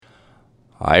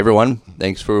Hi, everyone.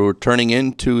 Thanks for turning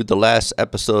in to the last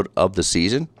episode of the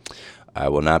season. I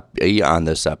will not be on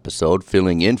this episode.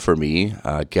 Filling in for me,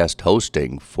 guest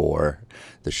hosting for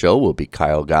the show will be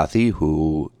Kyle Gothy,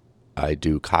 who I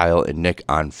do Kyle and Nick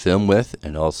on Film with,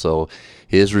 and also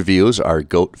his reviews are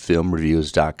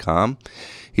goatfilmreviews.com.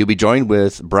 He'll be joined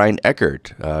with Brian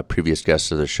Eckert, previous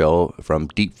guest of the show from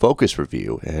Deep Focus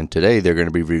Review, and today they're going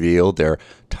to be revealed their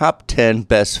top 10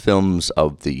 best films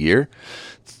of the year.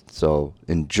 So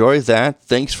enjoy that.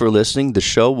 Thanks for listening. The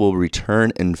show will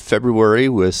return in February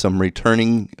with some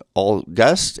returning all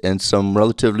guests and some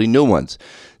relatively new ones.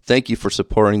 Thank you for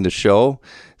supporting the show.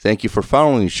 Thank you for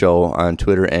following the show on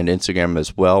Twitter and Instagram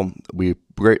as well. We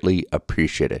greatly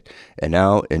appreciate it. And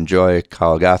now enjoy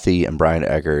Kyle Gothy and Brian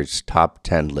Eckert's top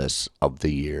 10 lists of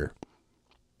the year.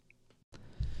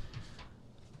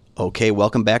 Okay,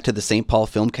 welcome back to the St. Paul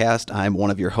Filmcast. I'm one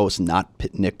of your hosts, not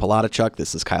Nick Palatichuk.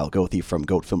 This is Kyle Gothy from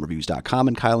GoatFilmReviews.com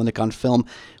and Kyle and Nick on Film.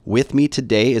 With me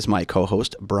today is my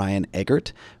co-host, Brian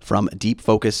Eggert from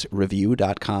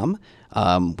DeepFocusReview.com.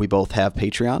 We both have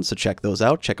Patreon, so check those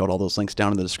out. Check out all those links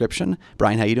down in the description.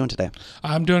 Brian, how you doing today?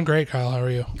 I'm doing great, Kyle. How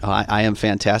are you? I am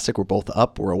fantastic. We're both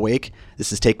up. We're awake.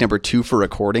 This is take number 2 for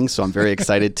recording, so I'm very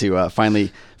excited to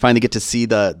finally get to see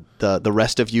the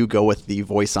rest of you go with the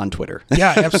voice on Twitter.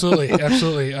 Yeah, absolutely,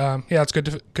 absolutely. It's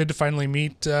good to finally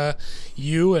meet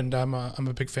you, and I'm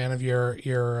a big fan of your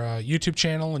YouTube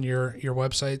channel and your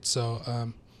website.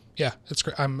 So it's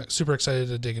great. I'm super excited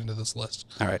to dig into this list.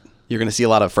 All right. You're going to see a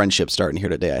lot of friendship starting here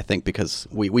today, I think, because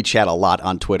we chat a lot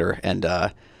on Twitter, and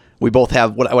we both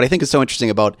have what I think is so interesting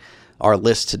about our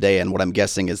list today, and what I'm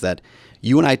guessing is that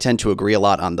you and I tend to agree a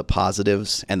lot on the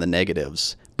positives and the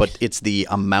negatives, but it's the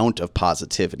amount of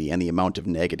positivity and the amount of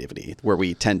negativity where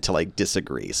we tend to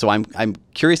disagree. So I'm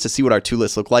curious to see what our 2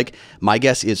 lists look like. My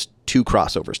guess is 2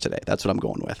 crossovers today. That's what I'm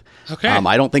going with. Okay.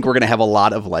 I don't think we're going to have a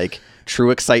lot of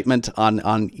true excitement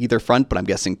on either front, but I'm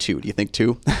guessing 2. Do you think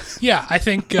 2? Yeah, I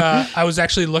think I was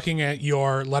actually looking at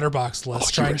your Letterboxd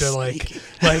list, trying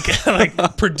to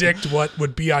predict what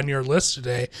would be on your list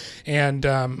today, and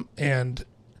I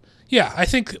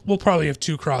think we'll probably have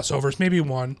 2 crossovers, maybe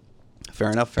 1.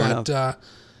 Fair enough. I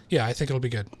think it'll be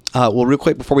good. Well, real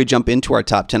quick before we jump into our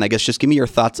top 10, I guess just give me your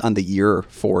thoughts on the year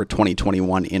for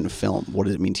 2021 in film. What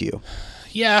did it mean to you?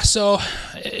 Yeah, so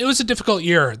it was a difficult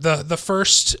year. The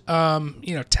first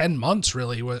 10 months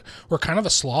really were kind of a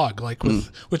slog,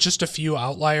 with just a few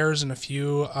outliers and a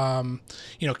few I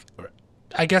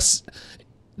guess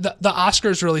the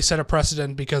Oscars really set a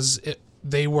precedent because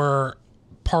they were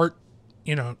part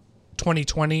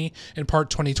 2020 and part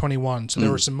 2021. So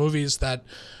there were some movies that,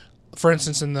 for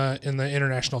instance, in the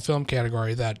international film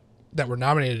category that were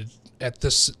nominated at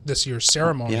this year's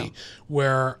ceremony,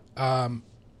 where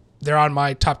they're on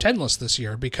my top 10 list this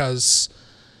year because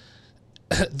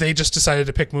they just decided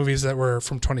to pick movies that were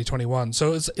from 2021.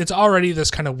 So it's already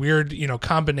this kind of weird,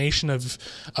 combination of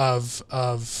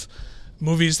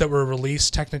movies that were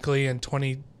released technically in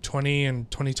 2020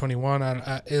 and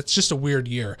 2021. It's just a weird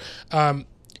year.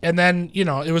 And then,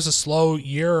 it was a slow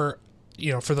year,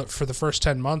 for the first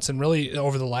 10 months, and really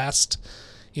over the last,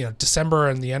 December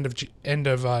and the end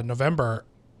of November,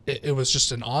 it was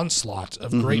just an onslaught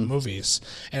of great movies.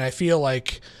 And I feel a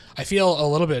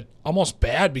little bit almost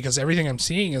bad because everything I'm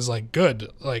seeing is good.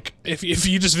 If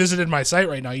you just visited my site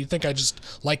right now, you'd think I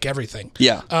just like everything.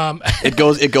 Yeah. It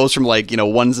goes from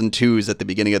 1s and 2s at the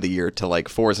beginning of the year to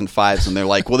 4s and 5s, and they're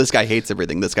like, well, this guy hates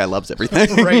everything, this guy loves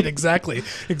everything. Right. Exactly.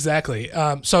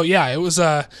 It was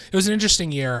an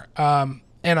interesting year. And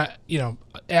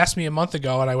asked me a month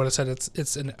ago, and I would have said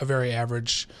it's a very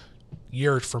average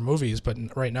year for movies, but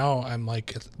right now I'm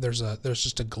there's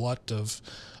just a glut of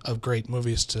great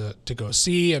movies to go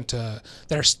see and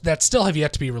that still have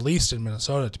yet to be released in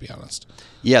Minnesota, to be honest.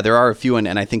 Yeah, there are a few,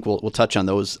 and I think we'll touch on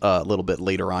those a little bit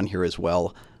later on here as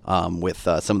well, with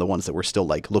some of the ones that we're still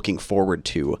looking forward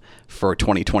to for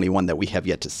 2021 that we have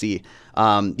yet to see.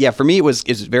 For me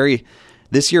it's very.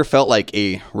 This year felt like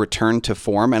a return to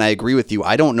form, and I agree with you.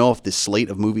 I don't know if the slate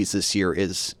of movies this year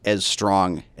is as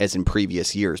strong as in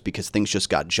previous years because things just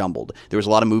got jumbled. There was a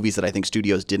lot of movies that I think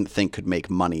studios didn't think could make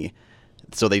money,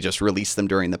 so they just released them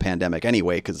during the pandemic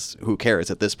anyway, because who cares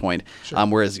at this point? Sure.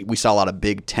 Whereas we saw a lot of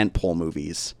big tentpole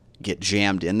movies get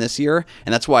jammed in this year,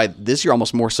 and that's why this year,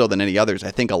 almost more so than any others,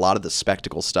 I think a lot of the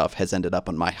spectacle stuff has ended up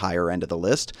on my higher end of the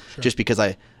list. Sure. Just because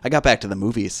I got back to the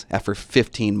movies after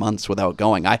 15 months without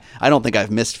going. I don't think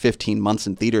I've missed 15 months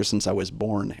in theaters since I was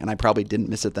born, and I probably didn't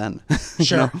miss it then.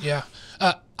 Sure. Yeah.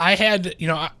 I had,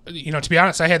 to be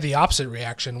honest, I had the opposite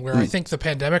reaction where I think the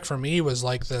pandemic for me was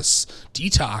like this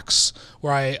detox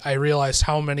where I realized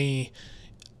how many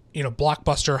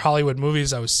blockbuster Hollywood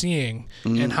movies I was seeing,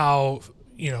 and how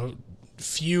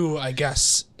few, I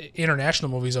guess, international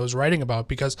movies I was writing about,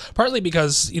 partly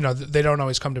because they don't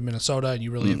always come to Minnesota and you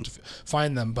really have to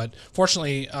find them. But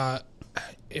fortunately,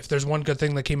 if there's one good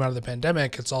thing that came out of the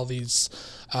pandemic, it's all these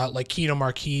like Kino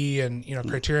Marquee and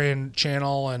Criterion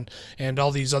Channel and all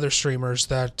these other streamers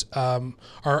that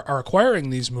are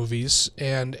acquiring these movies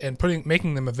and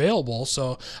making them available.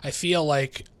 So I feel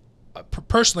like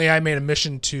personally I made a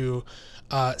mission to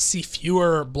see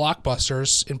fewer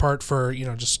blockbusters, in part for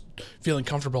just feeling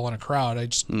comfortable in a crowd. I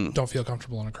just don't feel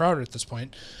comfortable in a crowd at this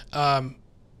point.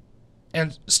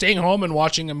 And staying home and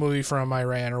watching a movie from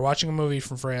Iran or watching a movie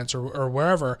from France or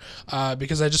wherever,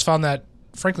 because I just found that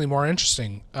frankly more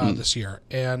interesting this year.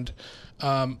 And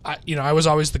I was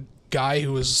always the guy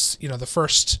who was the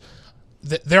first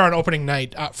there on opening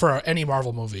night for any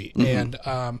Marvel movie. And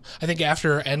I think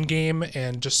after Endgame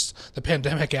and just the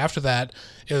pandemic after that,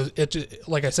 it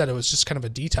like I said, it was just kind of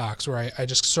a detox where I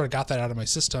just sort of got that out of my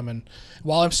system. And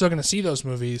while I'm still going to see those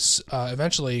movies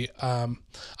eventually, I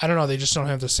don't know, they just don't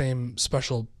have the same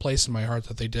special place in my heart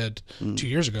that they did 2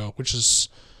 years ago, which is,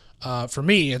 for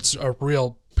me, it's a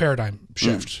real paradigm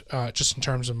shift just in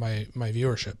terms of my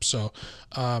viewership. So,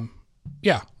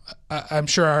 yeah. I'm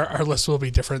sure our list will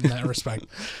be different in that respect.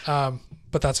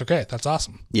 But that's okay. That's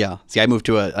awesome. Yeah. See, I moved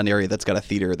to an area that's got a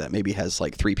theater that maybe has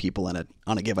like 3 people in it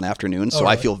on a given afternoon. So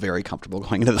really? I feel very comfortable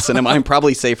going into the cinema. I'm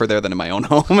probably safer there than in my own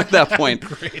home at that point.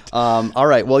 Great. All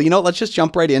right. Well, let's just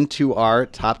jump right into our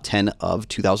top 10 of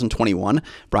 2021.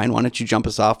 Brian, why don't you jump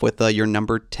us off with your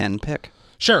number 10 pick?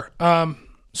 Sure.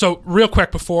 So real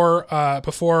quick before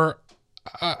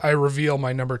I reveal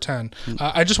my number 10.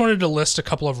 I just wanted to list a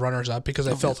couple of runners up because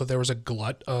I felt that there was a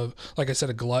glut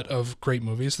of great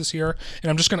movies this year. And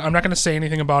I'm not gonna say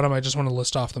anything about them. I just want to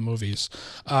list off the movies.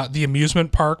 The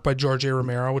Amusement Park by George A.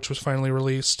 Romero, which was finally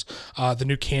released. The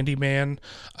new Candyman.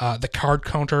 The Card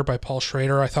Counter by Paul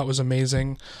Schrader, I thought was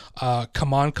amazing.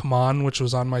 Come On, Come On, which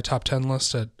was on my top 10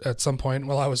 list at some point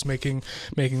while I was making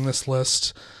this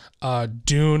list.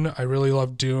 Dune, I really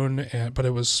loved Dune, but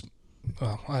it was...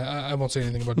 Well, I won't say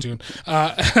anything about Dune.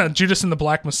 Judas and the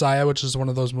Black Messiah, which is one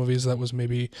of those movies that was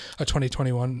maybe a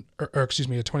 2021 or a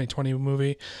 2020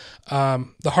 movie.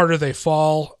 The Harder They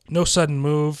Fall, No Sudden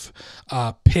Move,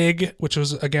 Pig, which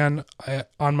was again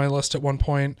on my list at one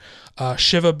point.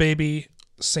 Shiva Baby,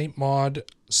 Saint Maud,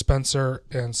 Spencer,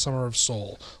 and Summer of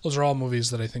Soul. Those are all movies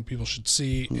that I think people should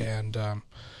see and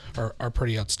are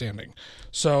pretty outstanding.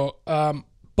 So,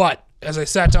 but as I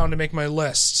sat down to make my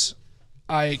list,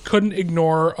 I couldn't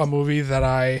ignore a movie that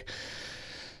I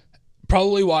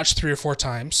probably watched 3 or 4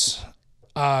 times,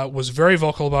 was very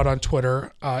vocal about on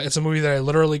Twitter. It's a movie that I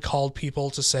literally called people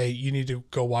to say, you need to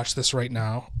go watch this right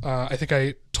now. I think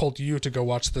I told you to go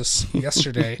watch this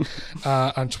yesterday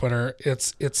on Twitter.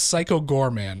 It's Psycho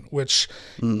Goreman, which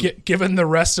given the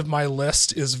rest of my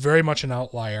list is very much an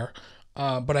outlier.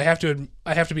 But I have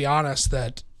to be honest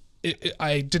that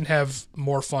I didn't have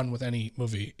more fun with any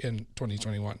movie in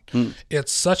 2021.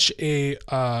 It's such a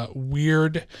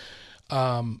weird,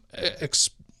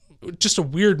 just a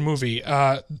weird movie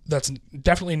that's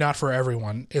definitely not for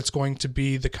everyone. It's going to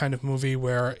be the kind of movie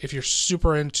where if you're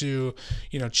super into,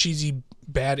 cheesy,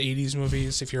 bad 80s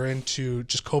movies, if you're into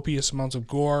just copious amounts of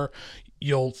gore,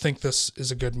 you'll think this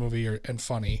is a good movie and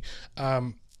funny.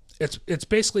 It's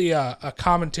basically a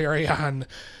commentary on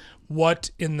what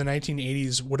in the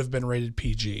 1980s would have been rated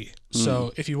PG.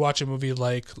 So if you watch a movie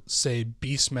like, say,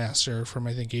 Beastmaster from,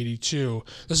 I think, 82,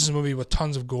 this is a movie with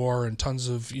tons of gore and tons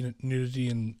of nudity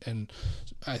and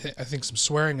I think some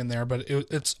swearing in there, but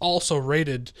it's also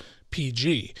rated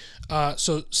PG.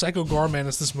 So Psycho Goreman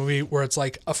is this movie where it's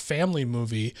like a family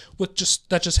movie that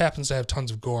just happens to have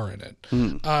tons of gore in it.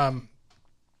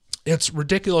 It's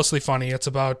ridiculously funny. It's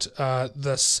about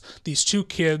these 2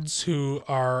 kids who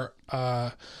are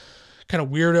kind of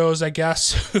weirdos, I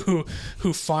guess,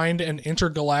 who find an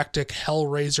intergalactic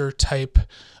Hellraiser type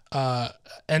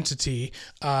entity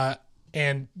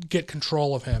and get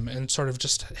control of him and sort of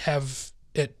just have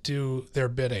it do their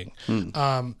bidding.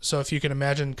 So if you can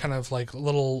imagine kind of like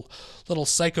little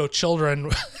psycho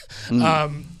children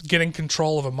getting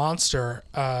control of a monster,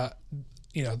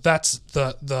 that's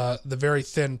the very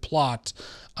thin plot.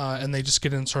 And they just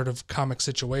get in sort of comic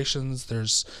situations.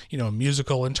 There's, a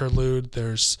musical interlude.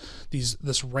 There's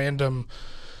this random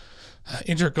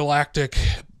intergalactic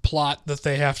plot that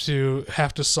they have to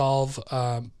solve.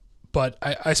 But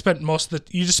I spent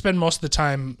you just spend most of the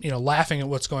time, laughing at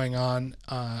what's going on,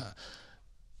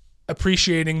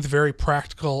 appreciating the very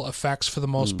practical effects for the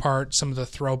most part, some of the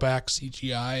throwback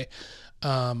CGI,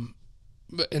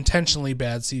 intentionally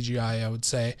bad CGI, I would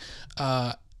say.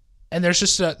 there's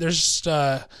just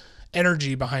a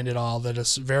energy behind it all that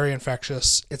is very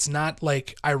infectious. It's not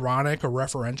like ironic or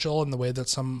referential in the way that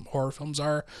some horror films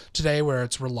are today, where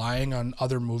it's relying on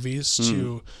other movies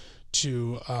to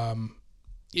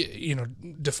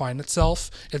define itself.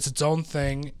 It's its own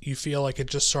thing. You feel like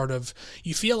it's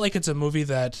a movie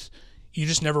that you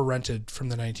just never rented from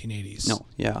the 1980s. No,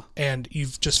 yeah. And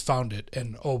you've just found it,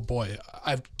 and oh boy,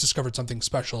 I've discovered something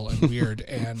special and weird.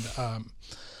 And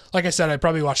like I said, I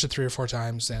probably watched it 3 or 4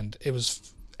 times, and it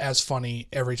was as funny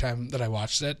every time that I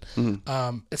watched it.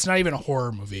 It's not even a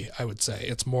horror movie, I would say.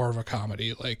 It's more of a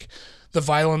comedy. Like, the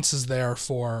violence is there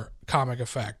for comic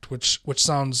effect, which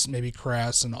sounds maybe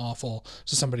crass and awful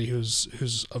to somebody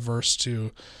who's averse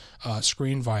to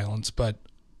screen violence, but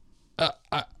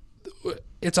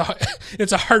it's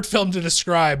a hard film to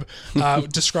describe,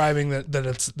 describing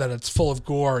that it's full of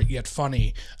gore yet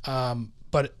funny.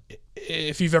 But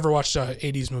if you've ever watched a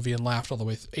 80s movie and laughed all the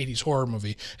way 80s horror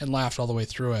movie and laughed all the way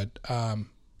through it,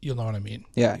 you'll know what I mean.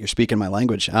 Yeah, you're speaking my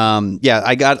language.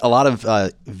 I got a lot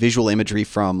of visual imagery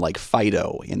from like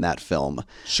Fido in that film.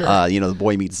 Sure. The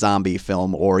Boy Meets Zombie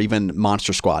film, or even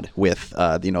Monster Squad with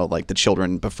like the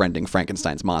children befriending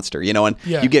Frankenstein's monster. And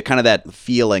you get kind of that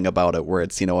feeling about it where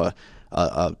it's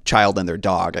a child and their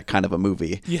dog, a kind of a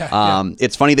movie. Yeah.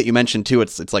 It's funny that you mentioned too.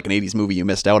 It's like an 80s movie you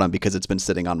missed out on because it's been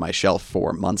sitting on my shelf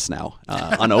for months now,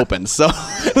 unopened.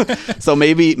 So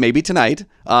maybe tonight.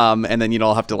 And then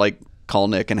I'll have to like call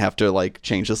Nick and have to like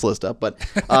change this list up. But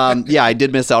I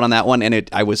did miss out on that one, and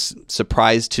I was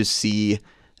surprised to see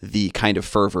the kind of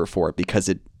fervor for it because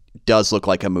it does look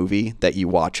like a movie that you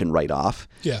watch and write off.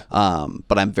 Yeah.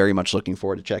 But I'm very much looking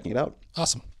forward to checking it out.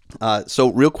 Awesome. So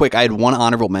real quick, I had one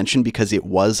honorable mention because it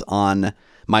was on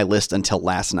my list until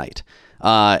last night.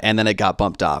 And then it got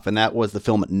bumped off, and that was the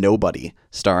film Nobody,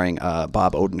 starring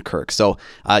Bob Odenkirk. So,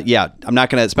 I'm not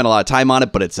going to spend a lot of time on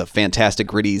it, but it's a fantastic,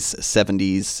 gritty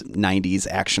 70s, 90s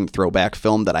action throwback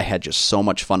film that I had just so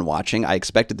much fun watching. I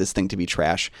expected this thing to be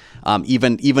trash,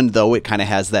 even though it kind of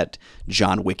has that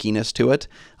John Wickiness to it.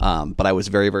 But I was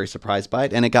very, very surprised by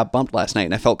it, and it got bumped last night,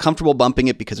 and I felt comfortable bumping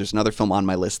it because there's another film on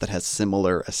my list that has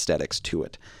similar aesthetics to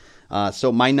it.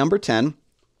 So my number 10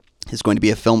 is going to be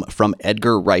a film from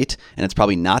Edgar Wright, and it's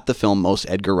probably not the film most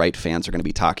Edgar Wright fans are going to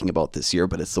be talking about this year,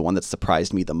 but it's the one that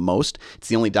surprised me the most. It's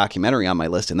the only documentary on my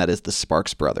list, and that is The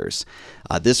Sparks Brothers.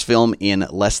 This film, in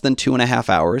less than 2.5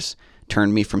 hours,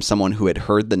 turned me from someone who had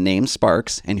heard the name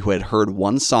Sparks and who had heard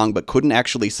one song but couldn't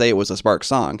actually say it was a Sparks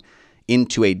song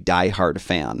into a diehard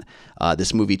fan.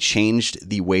 This movie changed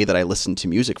the way that I listened to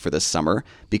music for this summer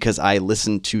because I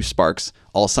listened to Sparks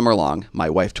all summer long.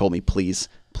 My wife told me, please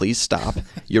stop.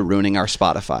 You're ruining our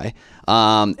Spotify.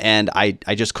 And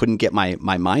I just couldn't get my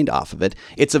mind off of it.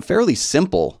 It's a fairly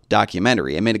simple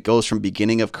documentary. I mean, it goes from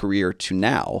beginning of career to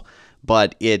now,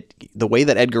 but the way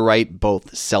that Edgar Wright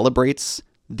both celebrates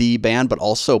the band, but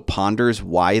also ponders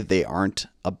why they aren't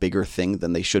a bigger thing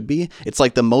than they should be. It's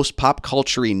like the most pop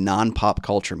culture-y, non-pop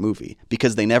culture movie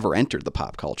because they never entered the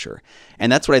pop culture. And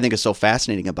that's what I think is so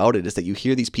fascinating about it, is that you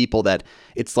hear these people that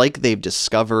it's like they've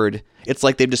discovered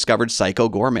Psycho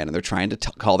Gorman, and they're trying to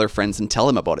call their friends and tell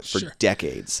them about it for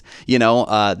decades.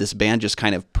 This band just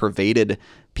kind of pervaded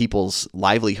people's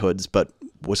livelihoods, but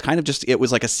was kind of it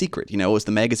was like a secret, it was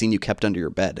the magazine you kept under your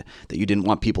bed that you didn't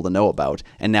want people to know about.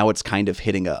 And now it's kind of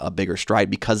hitting a bigger stride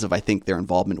because of, I think, their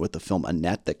involvement with the film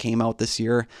Annette that came out this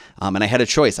year. And I had a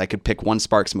choice. I could pick one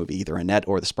Sparks movie, either Annette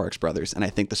or the Sparks Brothers. And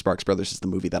I think the Sparks Brothers is the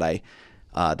movie that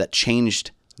that changed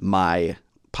my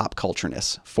pop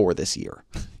culture-ness for this year.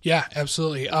 Yeah,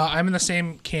 absolutely. I'm in the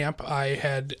same camp.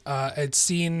 I'd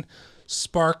seen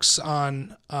Sparks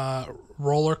on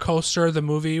Roller Coaster, the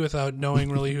movie, without knowing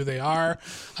really who they are.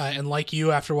 And like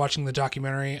you, after watching the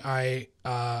documentary, I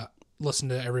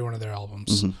listened to every one of their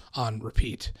albums on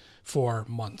repeat for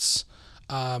months.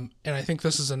 And I think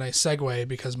this is a nice segue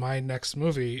because my next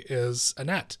movie is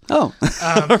Annette. Oh,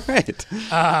 all right.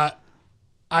 I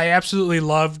absolutely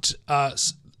loved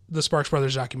the Sparks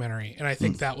Brothers documentary, and I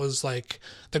think that was like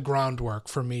the groundwork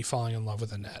for me falling in love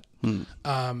with Annette.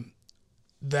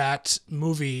 That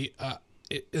movie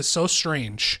is so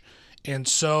strange and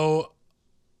so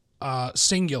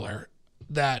singular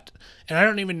that, and I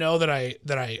don't even know that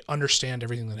I understand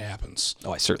everything that happens.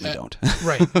 Oh, I certainly don't.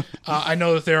 Right. I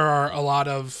know that there are a lot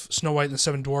of Snow White and the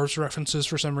Seven Dwarfs references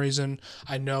for some reason.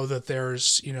 I know that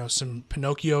there's, some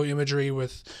Pinocchio imagery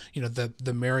with,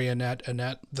 the marionette,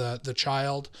 Annette, the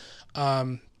child.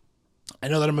 I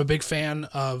know that I'm a big fan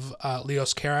of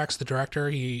Leos Carax, the director.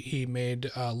 He made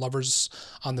Lovers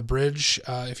on the Bridge.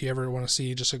 If you ever want to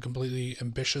see just a completely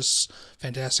ambitious,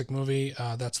 fantastic movie,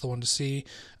 that's the one to see.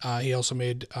 He also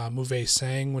made Mauvais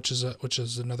Sang, which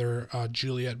is another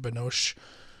Juliette Binoche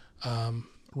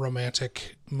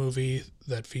romantic movie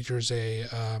that features a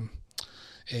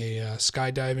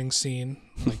skydiving scene,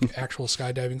 like actual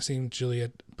skydiving scene with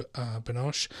Juliette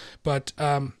Binoche. But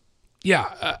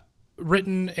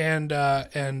written and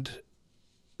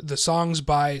the songs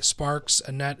by Sparks.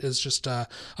 Annette is just a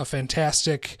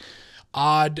fantastic,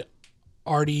 odd,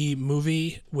 arty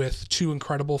movie with two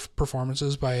incredible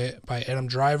performances by Adam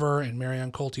Driver and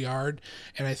Marion Cotillard.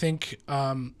 And I think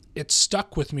it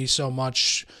stuck with me so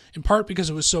much, in part because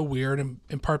it was so weird and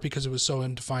in part because it was so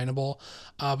indefinable.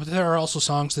 But there are also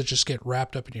songs that just get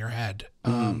wrapped up in your head.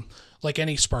 Like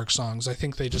any Sparks songs, I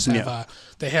think they just have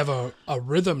a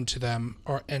rhythm to them,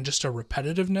 and just a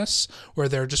repetitiveness where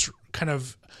they're just kind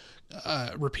of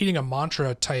repeating a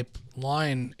mantra type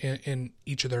line in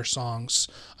each of their songs.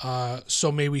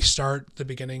 So May We Start, the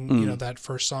beginning, that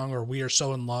first song, or We Are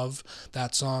So in Love,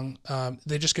 that song,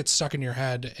 they just get stuck in your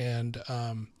head. And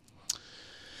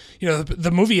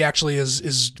the movie actually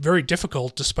is very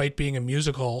difficult, despite being a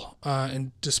musical,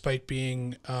 and despite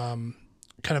being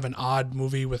kind of an odd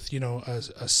movie with,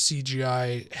 a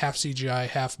CGI,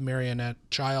 half marionette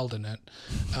child in it,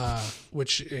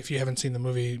 which, if you haven't seen the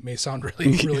movie, may sound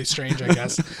really, really strange, I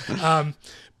guess.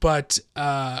 But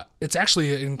it's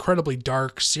actually an incredibly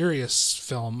dark, serious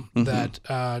film that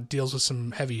deals with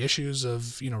some heavy issues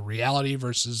of, reality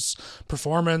versus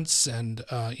performance. And,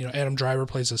 Adam Driver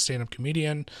plays a stand-up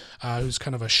comedian who's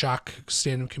kind of a shock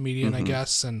stand-up comedian, I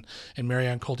guess. And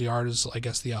Marion Cotillard is, I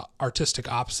guess, the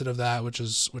artistic opposite of that, which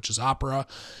is opera.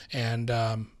 And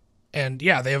they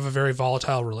have a very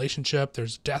volatile relationship.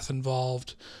 There's death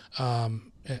involved.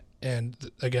 And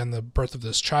again, the birth of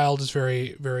this child is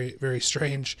very, very, very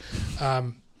strange.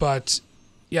 But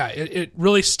yeah, it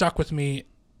really stuck with me,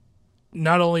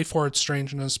 not only for its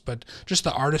strangeness, but just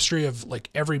the artistry of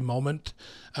like every moment,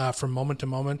 from moment to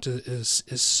moment, is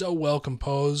so well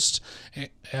composed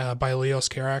by Leos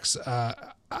Carax.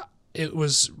 It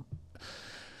was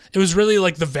really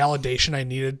like the validation I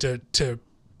needed to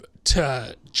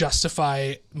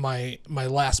justify my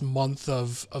last month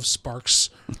of Sparks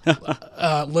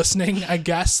listening, I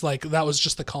guess. Like, that was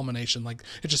just the culmination. Like,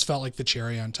 it just felt like the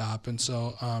cherry on top. And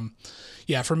so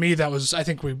for me, that was, I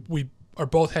think we are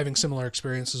both having similar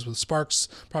experiences with Sparks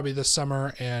probably this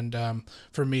summer, and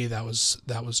for me that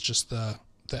was just the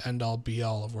end all be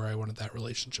all of where I wanted that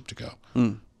relationship to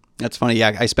go. That's funny.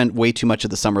 Yeah, I spent way too much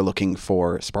of the summer looking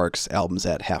for Sparks albums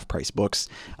at Half Price Books,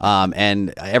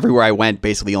 and everywhere I went,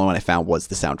 basically the only one I found was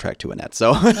the soundtrack to Annette.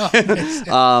 So,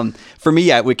 for me,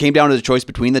 it came down to the choice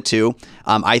between the two.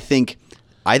 I think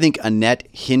Annette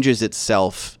hinges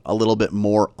itself a little bit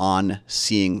more on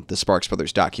seeing the Sparks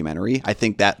Brothers documentary. I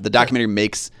think that the documentary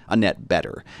makes Annette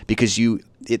better because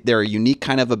they're a unique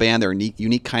kind of a band. They're a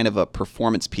unique kind of a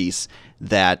performance piece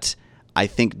that I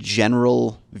think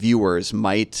general viewers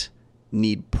might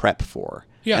need prep for.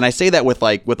 Yeah. And I say that with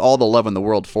all the love in the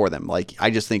world for them. Like, I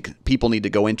just think people need to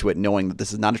go into it knowing that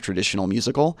this is not a traditional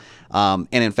musical. And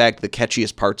in fact, the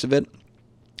catchiest parts of it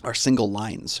are single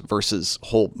lines versus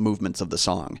whole movements of the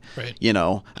song. Right.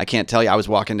 I can't tell you, I was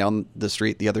walking down the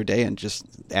street the other day and just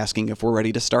asking if we're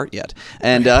ready to start yet.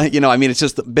 And, it's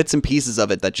just the bits and pieces of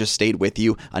it that just stayed with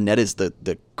you. Annette is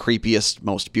the creepiest,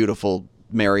 most beautiful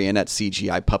marionette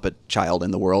CGI puppet child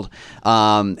in the world.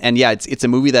 It's a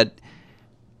movie that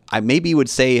I maybe would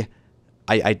say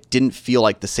I didn't feel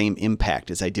like the same impact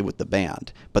as I did with the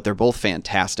band, but they're both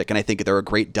fantastic. And I think they're a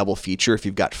great double feature if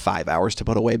you've got 5 hours to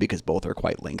put away, because both are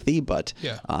quite lengthy, but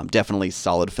definitely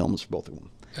solid films for both of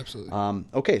them. Absolutely.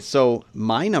 Okay, so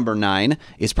my number 9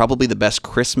 is probably the best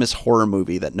Christmas horror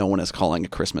movie that no one is calling a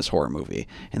Christmas horror movie,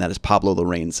 and that is Pablo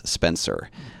Larraín's Spencer.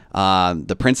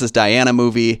 The Princess Diana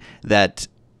movie that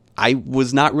I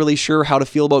was not really sure how to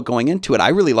feel about going into it. I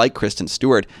really like Kristen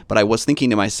Stewart, but I was thinking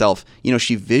to myself,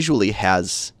 she visually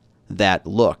has that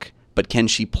look, but can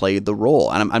she play the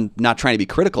role? And I'm not trying to be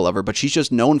critical of her, but she's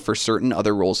just known for certain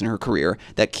other roles in her career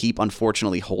that keep,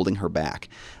 unfortunately, holding her back.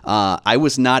 I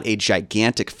was not a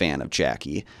gigantic fan of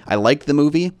Jackie. I liked the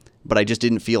movie, but I just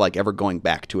didn't feel like ever going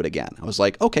back to it again. I was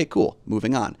like, okay, cool,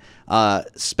 moving on.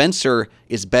 Spencer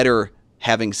is better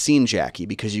having seen Jackie,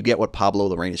 because you get what Pablo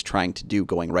Larraín is trying to do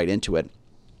going right into it.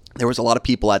 There was a lot of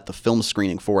people at the film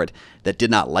screening for it that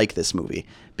did not like this movie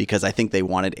because I think they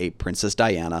wanted a Princess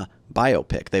Diana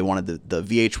biopic. They wanted the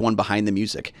VH1 behind the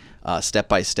music, step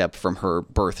by step from her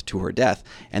birth to her death.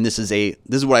 And this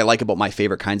is what I like about my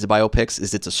favorite kinds of biopics,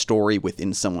 is it's a story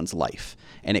within someone's life,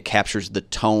 and it captures the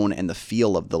tone and the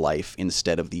feel of the life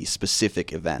instead of the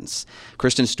specific events.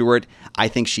 Kristen Stewart, I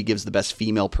think she gives the best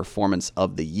female performance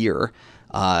of the year.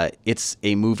 It's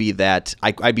a movie that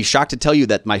I'd be shocked to tell you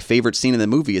that my favorite scene in the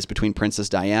movie is between Princess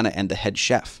Diana and the head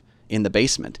chef in the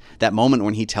basement. That moment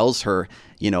when he tells her,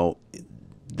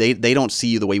 they don't see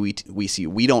you the way we see you.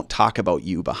 We don't talk about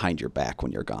you behind your back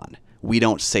when you're gone. We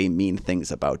don't say mean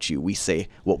things about you. We say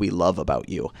what we love about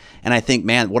you. And I think,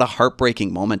 man, what a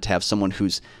heartbreaking moment to have someone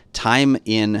whose time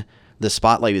in the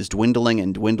spotlight is dwindling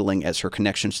and dwindling as her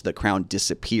connections to the crown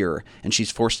disappear, and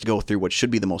she's forced to go through what should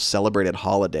be the most celebrated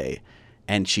holiday,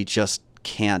 and she just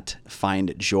can't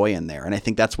find joy in there. And I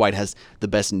think that's why it has the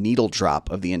best needle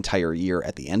drop of the entire year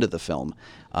at the end of the film.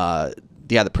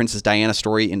 The Princess Diana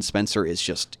story in Spencer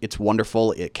is it's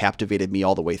wonderful. It captivated me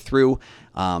all the way through.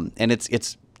 And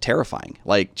it's terrifying.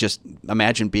 Like, just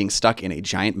imagine being stuck in a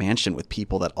giant mansion with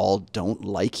people that all don't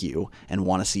like you and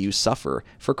want to see you suffer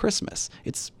for Christmas.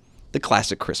 It's the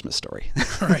classic Christmas story.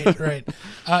 Right.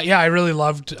 Yeah, I really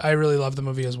loved the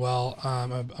movie as well.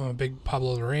 I'm a big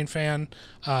Pablo Larraín fan.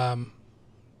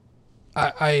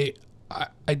 I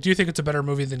do think it's a better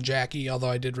movie than Jackie, although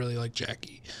I did really like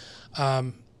Jackie.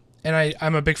 And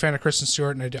I'm a big fan of Kristen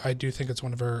Stewart, and I do think it's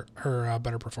one of her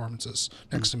better performances,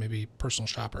 next to maybe Personal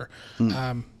Shopper.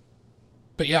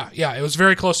 But yeah, it was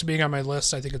very close to being on my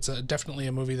list. I think it's definitely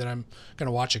a movie that I'm going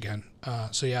to watch again.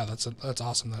 So yeah, that's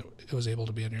awesome that it was able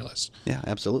to be on your list. Yeah,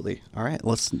 absolutely. All right,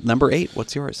 number 8.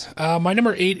 What's yours? My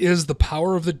number 8 is The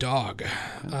Power of the Dog,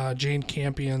 Jane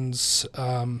Campion's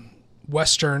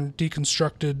Western,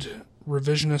 deconstructed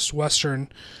revisionist Western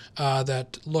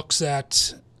that looks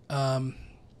at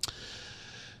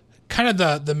kind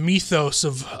of the mythos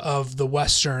of the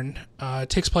Western. It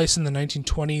takes place in the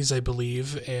 1920s, I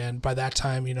believe, and by that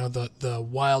time, the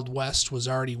Wild West was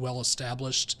already well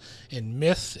established in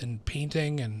myth and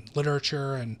painting and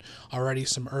literature, and already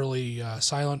some early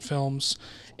silent films.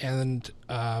 And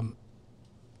by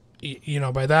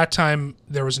that time,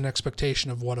 there was an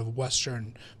expectation of what a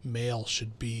Western male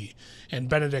should be, and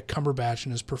Benedict Cumberbatch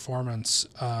in his performance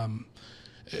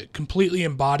completely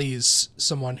embodies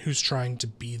someone who's trying to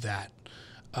be that.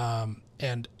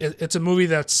 And it's a movie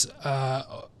that's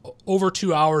over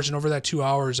 2 hours, and over that 2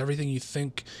 hours, everything you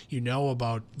think you know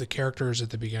about the characters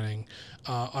at the beginning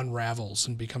unravels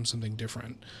and becomes something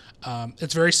different.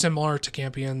 It's very similar to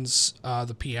Campion's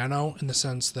The Piano, in the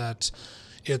sense that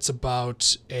it's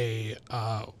about a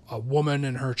woman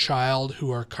and her child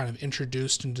who are kind of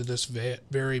introduced into this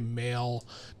very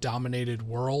male-dominated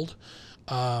world.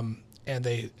 And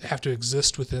they have to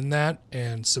exist within that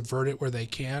and subvert it where they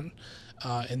can.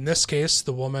 In this case,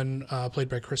 the woman played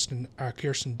by Kirsten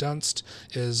Dunst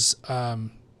is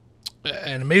an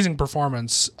amazing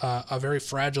performance, a very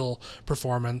fragile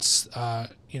performance.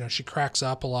 She cracks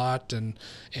up a lot, and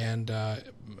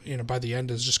by the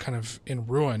end is just kind of in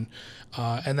ruin.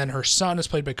 And then her son is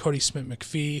played by Cody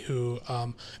Smith-McPhee, who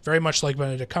very much like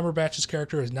Benedict Cumberbatch's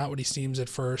character is not what he seems at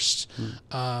first.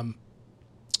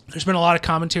 There's been a lot of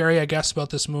commentary, I guess, about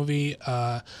this movie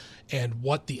and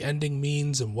what the ending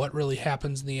means and what really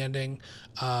happens in the ending.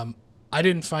 I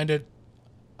didn't find it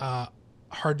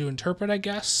hard to interpret, I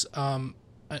guess.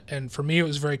 And for me, it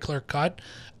was very clear cut.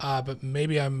 But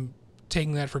maybe I'm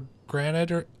taking that for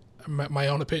granted, or my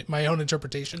own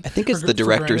interpretation. I think it's the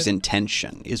director's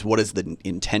intention. What is the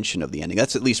intention of the ending?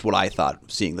 That's at least what I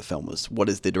thought seeing the film was. What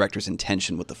is the director's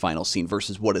intention with the final scene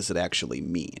versus what does it actually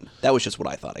mean? That was just what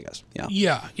I thought, I guess.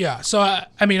 Yeah. So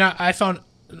I found,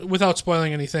 without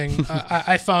spoiling anything,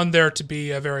 I found there to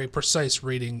be a very precise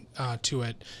reading to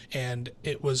it, and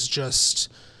it was just,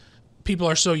 people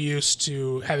are so used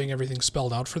to having everything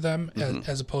spelled out for them,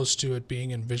 as opposed to it being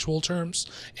in visual terms,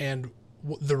 and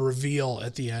the reveal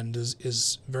at the end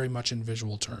is very much in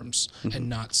visual terms and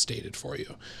not stated for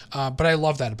you. But I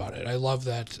love that about it. I love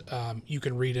that you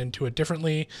can read into it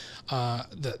differently.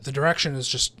 The direction is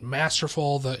just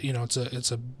masterful.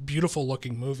 It's a beautiful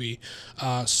looking movie.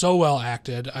 So well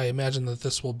acted. I imagine that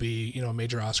this will be a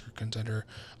major Oscar contender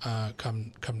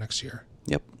come next year.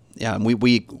 Yep. Yeah, and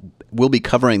we will be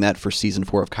covering that for season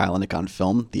 4 of Kyle and Nick on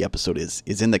Film. The episode is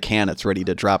in the can; it's ready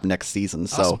to drop next season.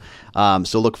 Awesome.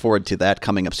 So look forward to that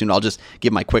coming up soon. I'll just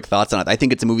give my quick thoughts on it. I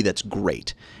think it's a movie that's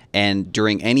great, and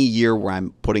during any year where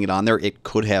I'm putting it on there, it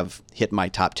could have hit my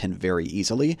top 10 very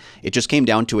easily. It just came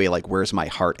down to where's my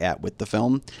heart at with the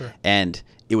film, sure. And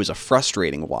it was a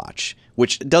frustrating watch,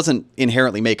 which doesn't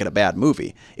inherently make it a bad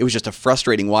movie. It was just a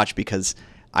frustrating watch because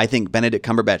I think Benedict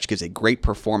Cumberbatch gives a great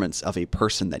performance of a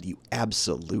person that you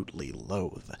absolutely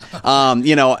loathe.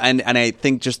 And I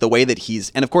think just the way that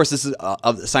he's, and of course this is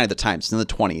a sign of the times. In the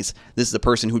 20s, this is a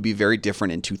person who'd be very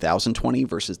different in 2020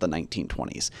 versus the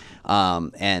 1920s.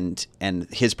 And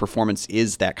his performance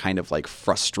is that kind of like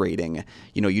frustrating.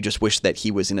 You just wish that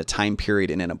he was in a time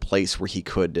period and in a place where he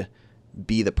could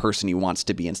be the person he wants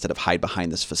to be instead of hide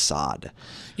behind this facade.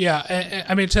 Yeah,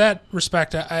 I mean, to that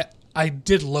respect, I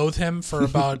did loathe him for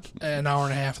about an hour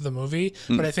and a half of the movie,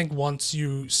 but I think once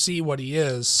you see what he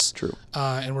is, true,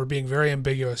 and we're being very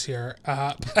ambiguous here,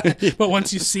 but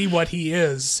once you see what he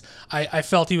is, I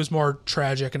felt he was more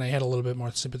tragic, and I had a little bit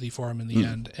more sympathy for him in the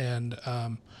end,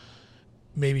 and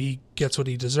maybe he gets what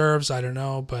he deserves. I don't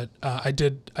know, but I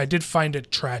did find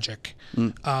it tragic,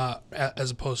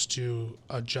 as opposed to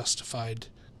a justified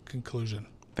conclusion.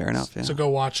 Fair enough. Yeah. So go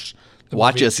watch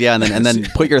movie. Us, yeah, and then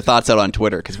put your thoughts out on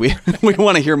Twitter, because we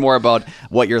want to hear more about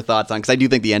what your thoughts on, because I do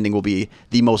think the ending will be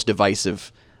the most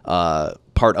divisive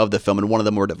part of the film and one of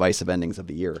the more divisive endings of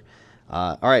the year.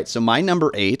 All right, so my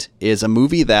number 8 is a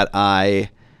movie that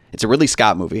it's a Ridley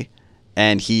Scott movie,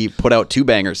 and he put out 2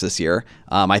 bangers this year.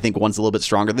 I think one's a little bit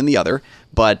stronger than the other,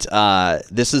 but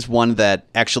this is one that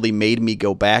actually made me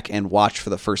go back and watch for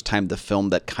the first time the film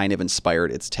that kind of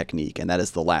inspired its technique, and that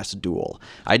is The Last Duel.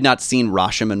 I'd not seen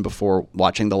Rashomon before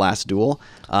watching The Last Duel,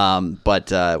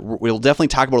 but we'll definitely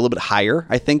talk about it a little bit higher,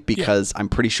 I think, because I'm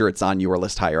pretty sure it's on your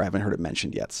list higher. I haven't heard it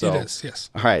mentioned yet. So it is, yes.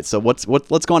 All right, so let's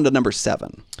go on to number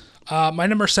 7. My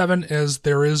number 7 is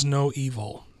There Is No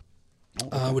Evil.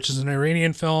 Which is an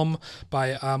Iranian film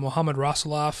by Mohammad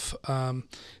Rasulov.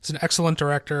 He's an excellent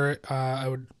director. I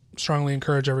would strongly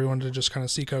encourage everyone to just kind of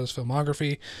seek out his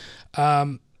filmography.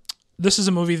 This is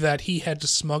a movie that he had to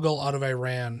smuggle out of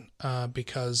Iran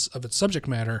because of its subject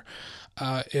matter.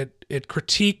 It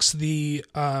critiques the,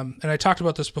 and I talked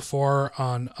about this before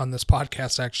on this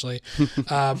podcast actually,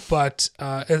 but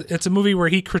it's a movie where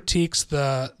he critiques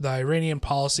the Iranian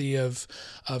policy of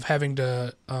having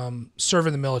to serve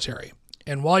in the military.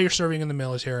 And while you're serving in the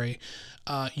military,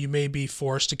 you may be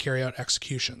forced to carry out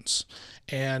executions.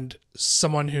 And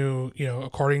someone who,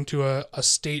 according to a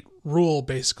state rule,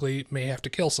 basically may have to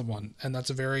kill someone. And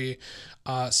that's a very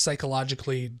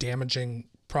psychologically damaging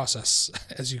process,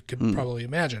 as you could probably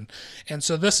imagine. And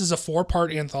so this is a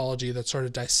 4-part anthology that sort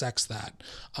of dissects that.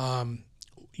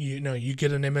 You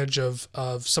get an image of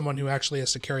someone who actually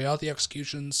has to carry out the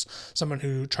executions, someone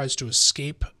who tries to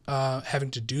escape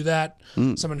having to do that,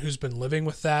 someone who's been living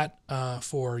with that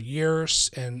for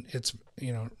years and it's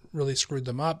really screwed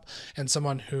them up, and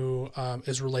someone who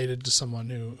is related to someone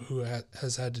who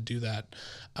has had to do that.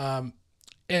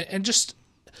 And just,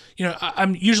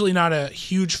 I'm usually not a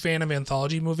huge fan of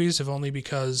anthology movies, if only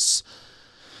because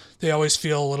they always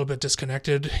feel a little bit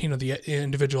disconnected. The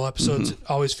individual episodes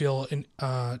always feel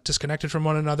disconnected from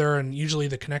one another, and usually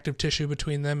the connective tissue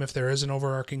between them, if there is an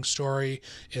overarching story,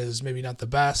 is maybe not the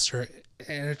best, and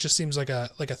it just seems like a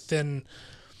thin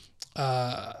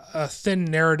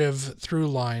narrative through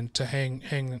line to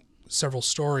hang several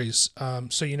stories.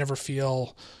 So you never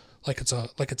feel like it's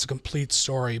a complete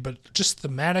story, but just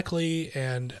thematically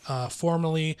and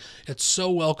formally, it's so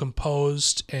well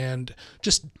composed and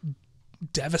just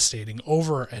devastating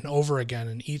over and over again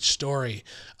in each story,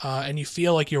 and you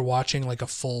feel like you're watching like a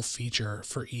full feature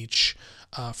for each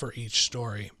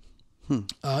story.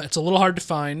 It's a little hard to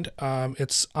find.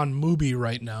 It's on Mubi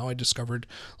right now, I discovered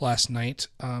last night,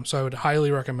 so I would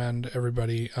highly recommend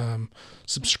everybody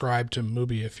subscribe to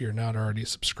Mubi if you're not already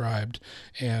subscribed,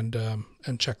 and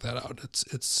check that out.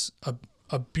 It's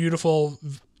a beautiful,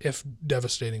 if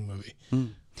devastating, movie.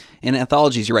 And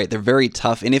anthologies, you're right, they're very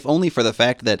tough, and if only for the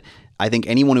fact that I think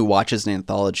anyone who watches an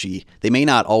anthology, they may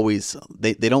not always,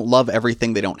 they don't love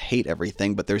everything, they don't hate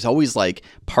everything, but there's always like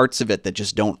parts of it that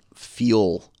just don't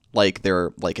feel like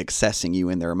they're like accessing you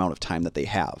in their amount of time that they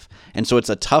have. And so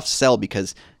it's a tough sell,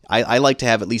 because I like to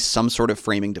have at least some sort of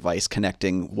framing device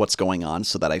connecting what's going on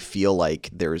so that I feel like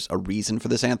there's a reason for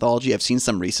this anthology. I've seen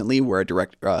some recently where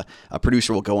a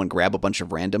producer will go and grab a bunch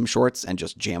of random shorts and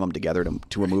just jam them together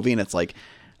to a movie, and it's like,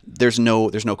 there's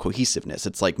no cohesiveness.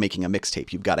 It's like making a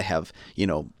mixtape. You've got to have,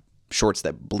 shorts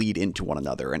that bleed into one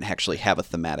another and actually have a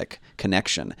thematic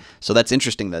connection. So that's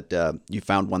interesting that you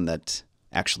found one that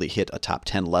actually hit a top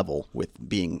 10 level with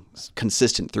being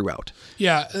consistent throughout.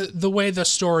 Yeah, the way the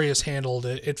story is handled,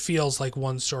 it feels like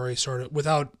one story sort of,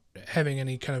 without having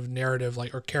any kind of narrative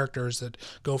or characters that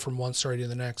go from one story to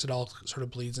the next. It all sort of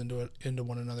bleeds into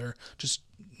one another just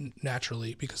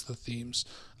naturally because of the themes.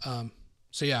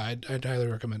 So yeah, I'd highly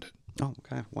recommend it. Oh,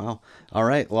 okay. Wow. All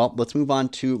right. Well, let's move on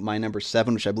to my number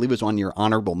 7, which I believe is on your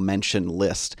honorable mention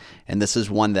list. And this is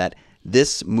one that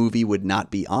this movie would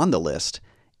not be on the list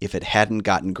if it hadn't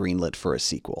gotten greenlit for a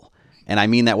sequel. And I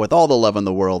mean that with all the love in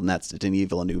the world, and that's Denis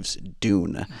Villeneuve's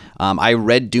Dune. I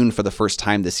read Dune for the first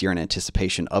time this year in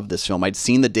anticipation of this film. I'd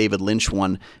seen the David Lynch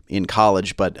one in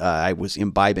college, but I was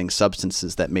imbibing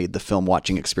substances that made the film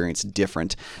watching experience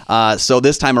different. So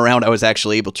this time around, I was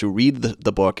actually able to read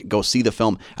the book, go see the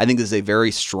film. I think this is a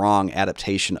very strong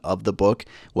adaptation of the book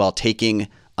while taking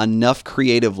enough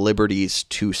creative liberties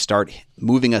to start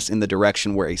moving us in the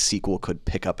direction where a sequel could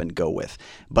pick up and go with.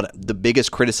 But the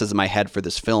biggest criticism I had for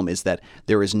this film is that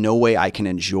there is no way I can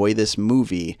enjoy this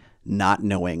movie not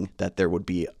knowing that there would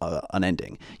be an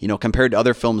ending. You know, compared to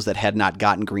other films that had not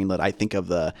gotten greenlit, I think of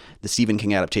the Stephen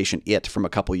King adaptation, It, from a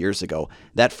couple years ago.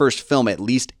 That first film at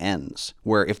least ends,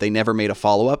 where if they never made a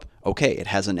follow-up, okay, it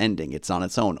has an ending, it's on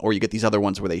its own. Or you get these other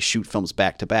ones where they shoot films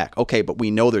back to back. Okay, but we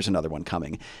know there's another one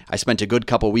coming. I spent a good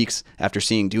couple weeks after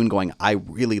seeing Dune going, I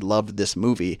really loved this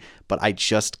movie, but I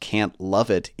just can't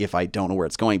love it if I don't know where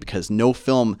it's going, because no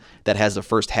film that has the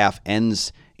first half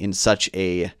ends in such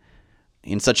an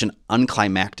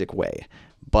unclimactic way.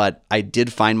 But I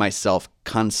did find myself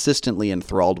consistently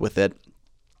enthralled with it.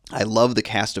 I love the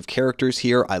cast of characters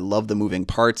here. I love the moving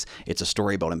parts. It's a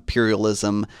story about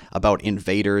imperialism, about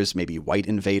invaders, maybe white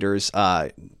invaders,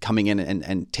 coming in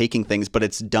and taking things, but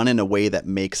it's done in a way that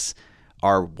makes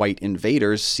our white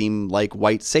invaders seem like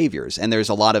white saviors. And there's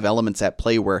a lot of elements at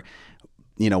play where,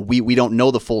 you know, we don't know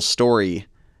the full story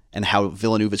and how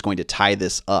Villeneuve is going to tie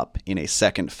this up in a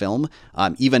second film.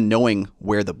 Even knowing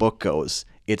where the book goes,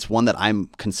 it's one that I'm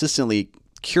consistently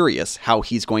curious how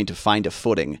he's going to find a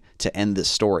footing to end this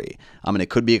story. And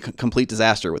it could be a complete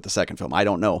disaster with the second film. I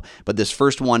don't know. But this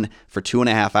first one, for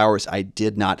 2.5 hours, I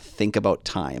did not think about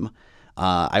time.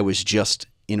 I was just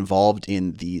involved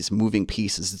in these moving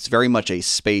pieces. It's very much a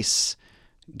space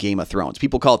Game of Thrones.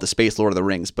 People call it the space Lord of the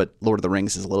Rings, but Lord of the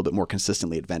Rings is a little bit more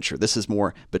consistently adventure. This is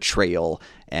more betrayal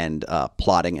and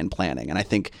plotting and planning. And I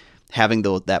think having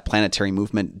that planetary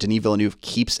movement, Denis Villeneuve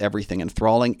keeps everything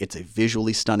enthralling. It's a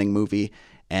visually stunning movie,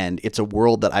 and it's a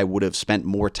world that I would have spent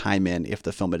more time in if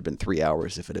the film had been 3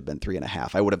 hours, if it had been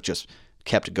 3.5. I would have just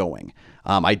kept going.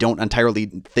 I don't entirely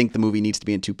think the movie needs to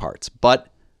be in 2 parts, but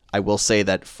I will say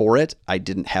that for it, I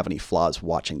didn't have any flaws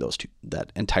watching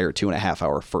that entire 2.5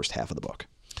 hour first half of the book.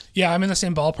 Yeah, I'm in the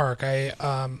same ballpark.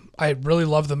 I really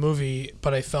love the movie,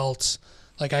 but I felt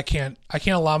like I can't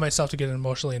allow myself to get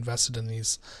emotionally invested in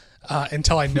these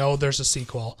until I know there's a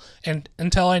sequel, and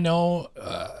until I know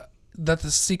that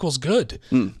the sequel's good.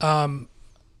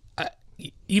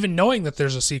 Even knowing that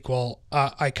there's a sequel,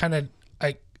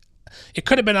 it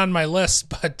could have been on my list,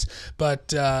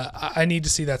 but I need to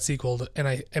see that sequel, and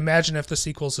I imagine if the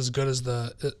sequel's as good as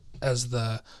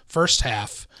the first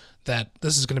half, that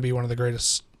this is going to be one of the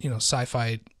greatest,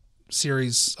 sci-fi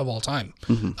series of all time.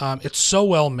 Mm-hmm. It's so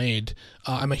well made.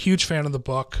 I'm a huge fan of the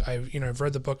book. I've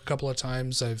read the book a couple of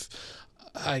times.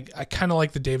 I kind of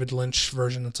like the David Lynch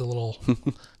version. It's a little,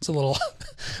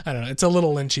 I don't know. It's a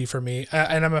little Lynchy for me.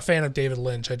 And I'm a fan of David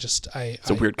Lynch. It's a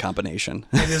weird combination.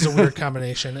 It is a weird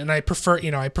combination. And I prefer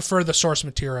the source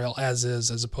material as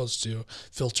is, as opposed to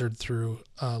filtered through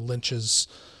Lynch's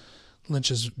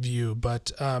view.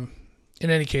 But in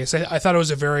any case, I thought it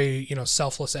was a very,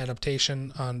 selfless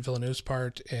adaptation on Villeneuve's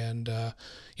part. And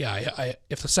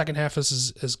if the second half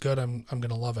is good, I'm going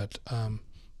to love it.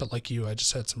 But like you, I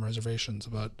just had some reservations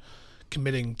about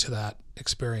committing to that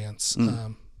experience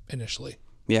initially.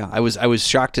 Yeah, I was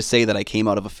shocked to say that I came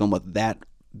out of a film with that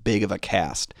big of a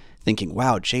cast thinking,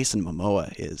 wow, Jason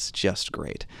Momoa is just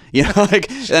great. And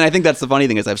I think that's the funny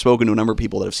thing is I've spoken to a number of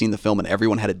people that have seen the film and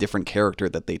everyone had a different character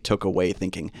that they took away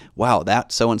thinking, wow,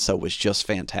 that so-and-so was just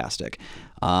fantastic.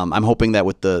 I'm hoping that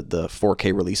with the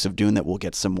 4K release of Dune that we'll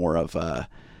get some more of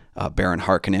Baron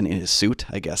Harkonnen in his suit.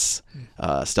 I guess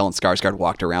Stellan Skarsgård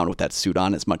walked around with that suit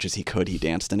on as much as he could. He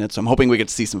danced in it. So I'm hoping we get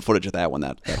to see some footage of that when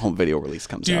that home video release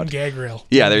comes out. Dune gag reel.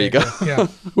 Yeah, there you go. Yeah.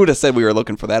 Who would have said we were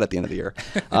looking for that at the end of the year?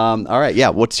 All right. Yeah.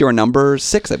 What's your number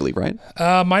 6, I believe, right?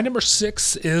 My number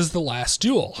 6 is The Last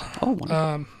Duel. Oh,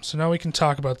 wow. So now we can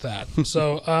talk about that.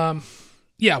 So,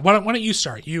 why don't you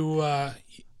start?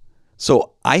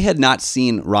 So I had not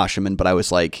seen Rashomon, but I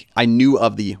was like, I knew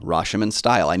of the Rashomon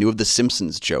style. I knew of the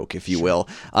Simpsons joke, if you will.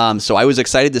 So I was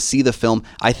excited to see the film.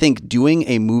 I think doing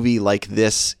a movie like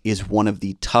this is one of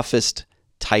the toughest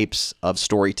types of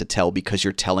story to tell because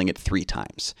you're telling it 3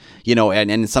 times.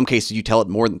 And in some cases you tell it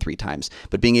more than 3 times.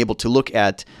 But being able to look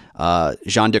at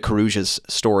Jean de Carouge's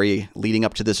story leading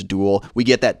up to this duel, we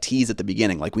get that tease at the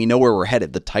beginning. Like we know where we're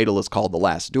headed. The title is called The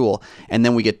Last Duel. And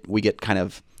then we get kind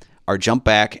of are jump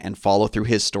back and follow through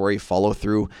his story, follow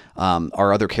through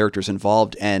our other characters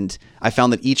involved. And I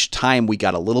found that each time we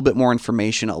got a little bit more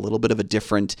information, a little bit of a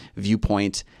different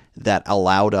viewpoint that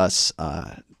allowed us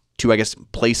to, I guess,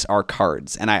 place our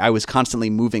cards. And I was constantly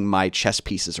moving my chess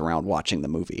pieces around watching the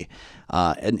movie,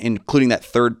 and including that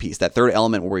third piece, that third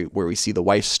element where we see the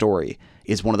wife's story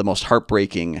is one of the most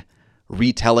heartbreaking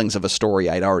retellings of a story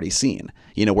I'd already seen,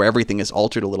 where everything is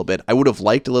altered a little bit. I would have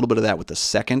liked a little bit of that with the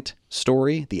second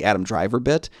story, the Adam Driver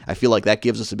bit. I feel like that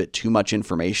gives us a bit too much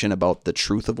information about the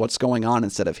truth of what's going on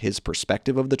instead of his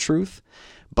perspective of the truth.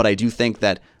 But I do think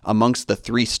that amongst the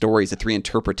three stories, the three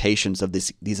interpretations of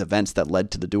these events that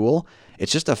led to the duel,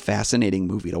 it's just a fascinating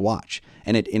movie to watch.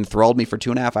 And it enthralled me for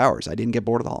 2.5 hours. I didn't get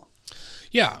bored at all.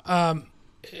 Yeah.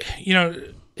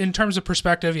 In terms of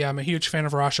perspective, I'm a huge fan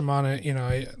of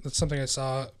Rashomon. That's something I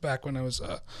saw back when I was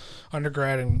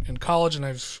undergrad in college, and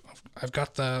I've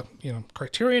got the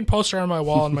Criterion poster on my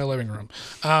wall in my living room.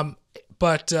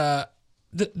 But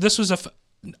this was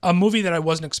a movie that I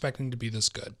wasn't expecting to be this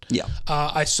good. Yeah.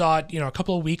 I saw it, a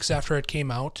couple of weeks after it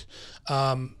came out.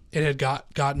 It had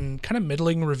gotten kind of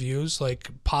middling reviews, like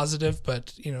positive,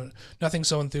 but nothing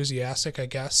so enthusiastic, I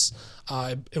guess.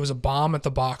 It was a bomb at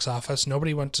the box office.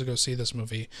 Nobody went to go see this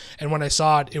movie, and when I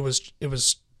saw it, it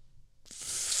was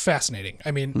fascinating.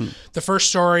 I mean, the first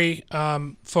story,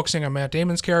 focusing on Matt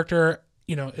Damon's character,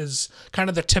 is kind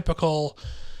of the typical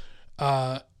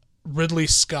Ridley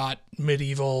Scott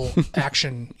medieval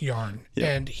action yarn. Yeah.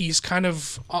 And he's kind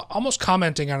of almost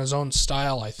commenting on his own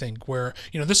style, I think, where,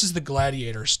 this is the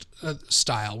gladiator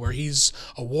style, where he's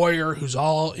a warrior who's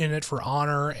all in it for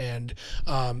honor and,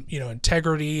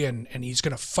 integrity, and he's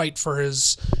going to fight for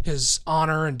his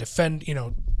honor and defend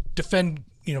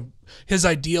his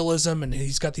idealism, and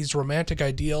he's got these romantic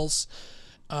ideals.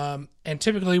 And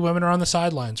typically women are on the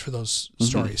sidelines for those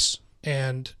stories.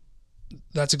 And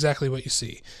that's exactly what you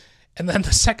see. And then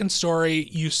the second story,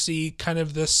 you see kind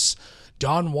of this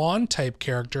Don Juan type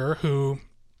character who,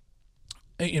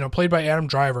 played by Adam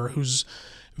Driver, who's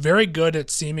very good at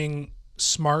seeming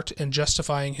smart and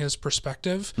justifying his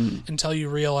perspective until you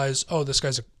realize, oh, this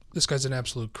guy's an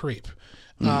absolute creep.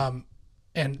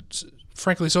 And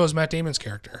frankly, so is Matt Damon's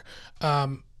character.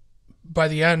 By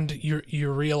the end,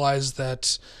 you realize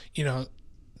that,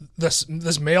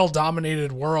 this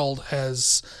male-dominated world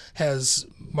has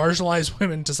marginalized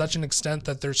women to such an extent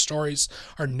that their stories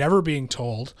are never being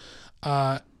told,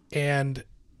 and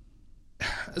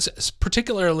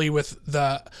particularly with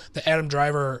the Adam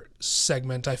Driver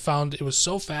segment, I found it was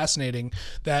so fascinating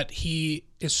that he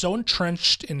is so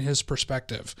entrenched in his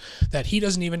perspective that he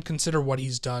doesn't even consider what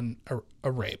he's done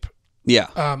a rape.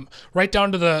 Yeah. Right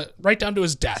down to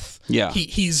his death. Yeah.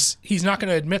 He's not going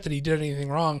to admit that he did anything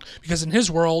wrong, because in his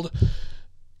world,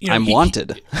 I'm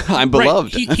wanted. I'm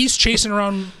beloved. Right, he's chasing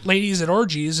around ladies at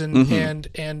orgies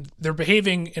and they're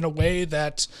behaving in a way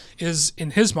that is, in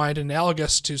his mind,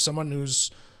 analogous to someone who's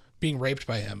being raped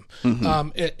by him.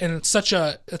 And it's such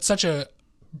a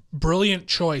brilliant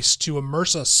choice to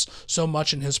immerse us so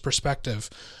much in his perspective.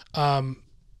 I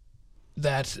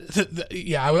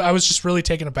was just really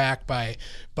taken aback by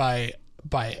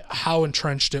how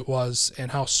entrenched it was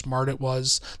and how smart it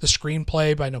was. The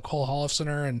screenplay by Nicole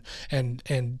Holofcener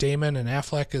and Damon and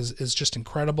Affleck is just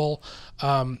incredible.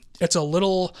 It's a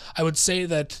little, I would say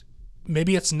that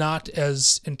maybe it's not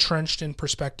as entrenched in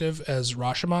perspective as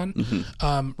Rashomon.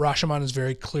 Rashomon is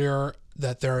very clear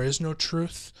that there is no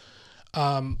truth,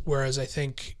 whereas I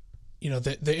think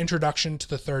the introduction to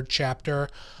the third chapter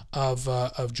of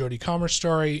Jodie Comer's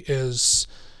story is,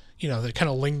 that kind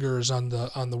of lingers on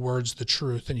the words "the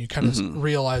truth," and you kind of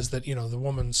realize that the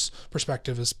woman's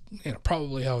perspective is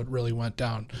probably how it really went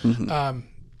down. And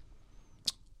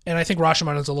I think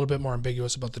Rashomon is a little bit more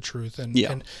ambiguous about the truth,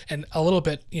 and a little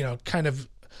bit kind of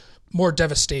more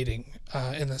devastating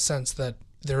in the sense that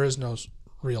there is no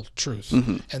real truth,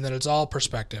 and that it's all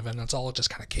perspective, and it's all just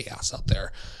kind of chaos out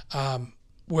there.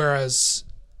 Whereas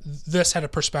this had a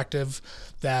perspective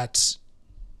that,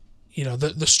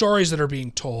 the stories that are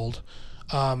being told,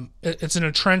 it's an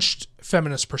entrenched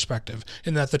feminist perspective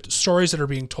in that the stories that are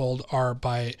being told are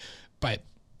by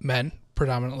men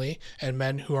predominantly, and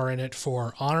men who are in it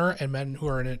for honor, and men who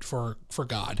are in it for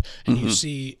God. And you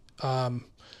see,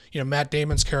 Matt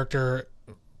Damon's character,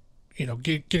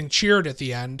 getting cheered at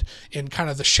the end in kind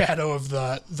of the shadow of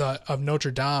of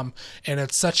Notre Dame, and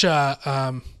it's such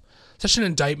an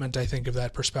indictment, I think, of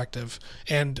that perspective,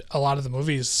 and a lot of the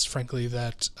movies, frankly,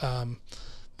 that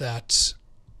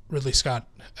Ridley Scott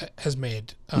has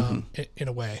made in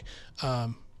a way.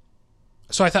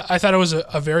 So I thought it was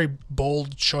a very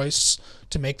bold choice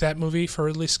to make that movie for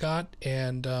Ridley Scott,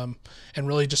 and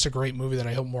really just a great movie that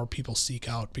I hope more people seek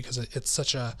out, because it's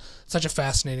such a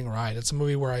fascinating ride. It's a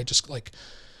movie where I just like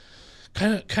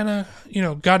kind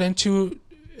of got into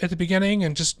at the beginning,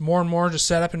 and just more and more just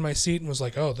sat up in my seat and was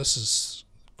like, oh, this is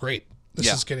great.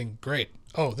 This is getting great.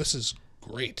 Oh, this is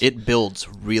great. It builds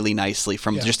really nicely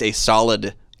from just a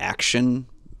solid action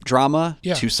drama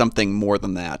to something more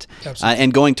than that.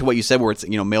 And going to what you said, where it's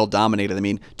male dominated. I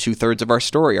mean, 2/3 of our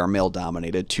story are male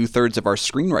dominated. 2/3 of our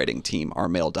screenwriting team are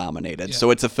male dominated. So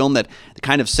it's a film that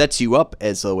kind of sets you up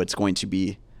as though it's going to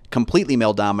be completely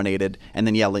male dominated, and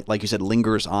then like you said,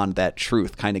 lingers on that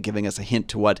truth, kind of giving us a hint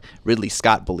to what Ridley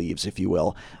Scott believes, if you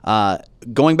will.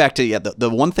 Going back to the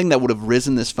one thing that would have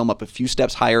risen this film up a few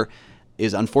steps higher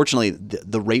is unfortunately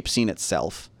the rape scene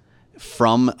itself.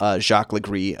 From Jacques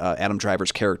Legris, Adam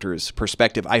Driver's character's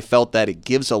perspective, I felt that it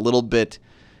gives a little bit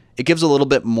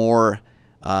more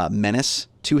menace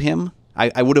to him.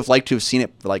 I would have liked to have seen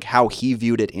it like how he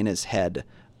viewed it in his head,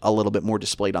 a little bit more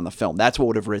displayed on the film. That's what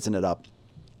would have risen it up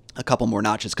a couple more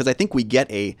notches, because I think we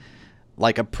get a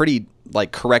pretty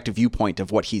correct viewpoint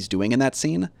of what he's doing in that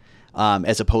scene.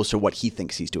 As opposed to what he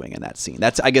thinks he's doing in that scene.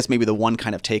 That's, I guess, maybe the one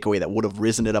kind of takeaway that would have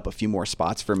risen it up a few more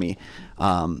spots for me.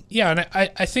 And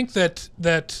I think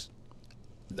that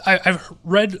I've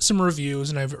read some reviews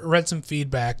and I've read some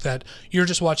feedback that you're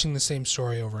just watching the same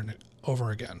story over and over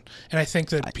again. And I think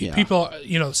that people,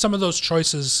 some of those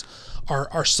choices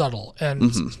are subtle,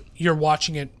 and you're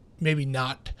watching it maybe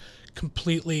not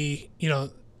completely,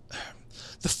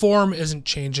 the form isn't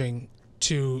changing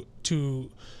to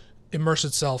immerse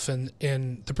itself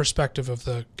in the perspective of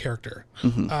the character.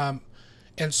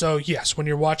 And so, yes, when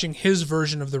you're watching his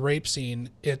version of the rape scene,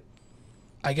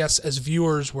 I guess as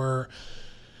viewers, we're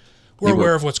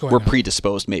aware of what's going on. We're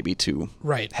predisposed maybe to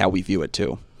how we view it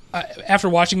too. After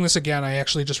watching this again, I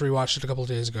actually just rewatched it a couple of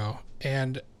days ago,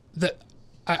 and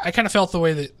I kind of felt the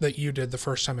way that you did the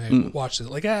first time I watched it.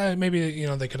 Like, maybe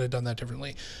they could have done that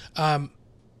differently. But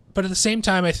at the same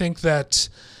time, I think that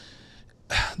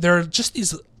there are just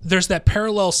there's that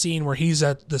parallel scene where he's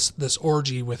at this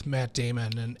orgy with Matt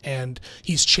Damon, and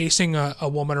he's chasing a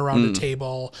woman around a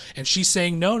table, and she's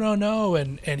saying no,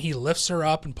 and he lifts her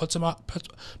up and puts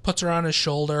her on his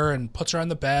shoulder and puts her on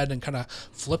the bed and kind of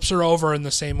flips her over in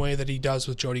the same way that he does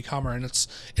with Jodie Comer, and it's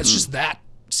just that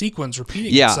sequence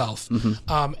repeating itself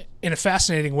in a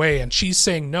fascinating way, and she's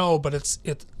saying no, but it's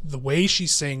the way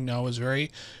she's saying no is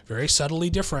very, very subtly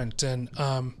different, and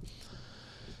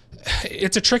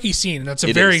it's a tricky scene, and it's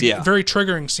a very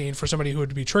triggering scene for somebody who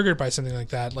would be triggered by something like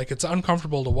that. Like, it's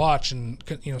uncomfortable to watch and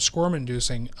squirm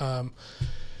inducing.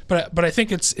 But I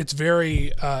think it's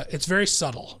very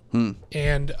subtle,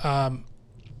 and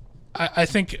I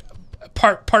think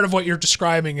part of what you're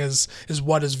describing is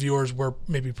what as viewers we're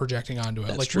maybe projecting onto it.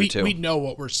 That's like true too. We know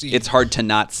what we're seeing. It's hard to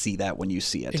not see that when you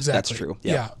see it. Exactly. That's true.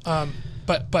 Yeah.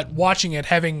 But watching it,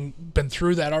 having been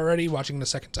through that already, watching it the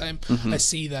second time, I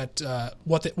see that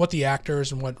what the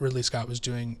actors and what Ridley Scott was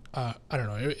doing, I don't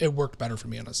know, it worked better for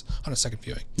me on a second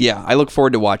viewing. Yeah, I look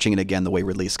forward to watching it again the way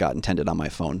Ridley Scott intended on my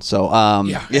phone. So I'm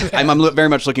very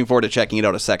much looking forward to checking it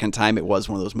out a second time. It was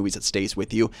one of those movies that stays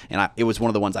with you, and it was one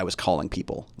of the ones I was calling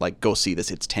people, like, go see this,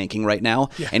 it's tanking right now.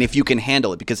 Yeah. And if you can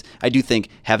handle it, because I do think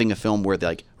having a film where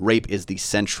rape is the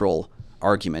central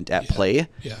argument at play,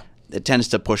 it tends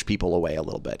to push people away a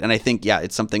little bit. And I think,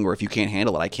 it's something where if you can't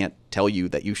handle it, I can't tell you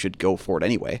that you should go for it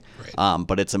anyway. Right.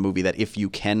 But it's a movie that if you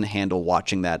can handle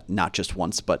watching that, not just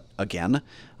once, but again,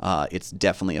 it's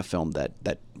definitely a film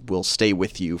that will stay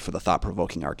with you for the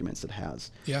thought-provoking arguments it has.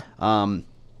 Yeah.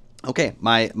 Okay,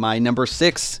 my number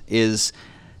 6 is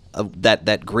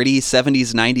that gritty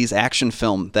 70s, 90s action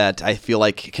film that I feel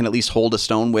like can at least hold a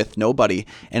stone with nobody.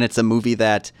 And it's a movie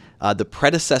that the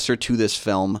predecessor to this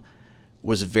film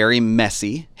was very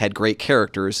messy, had great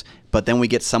characters, but then we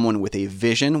get someone with a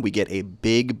vision. We get a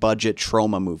big budget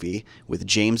trauma movie with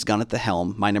James Gunn at the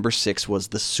helm. My number 6 was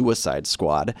The Suicide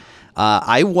Squad.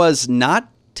 I was not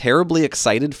terribly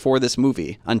excited for this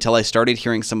movie until I started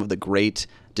hearing some of the great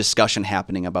discussion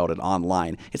happening about it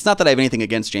online. It's not that I have anything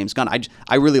against James Gunn.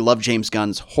 I really love James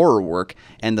Gunn's horror work,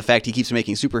 and the fact he keeps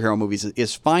making superhero movies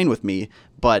is fine with me,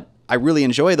 but I really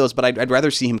enjoy those, but I'd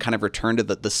rather see him kind of return to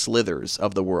the slithers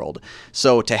of the world.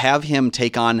 So to have him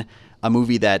take on a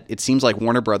movie that it seems like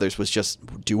Warner Brothers was just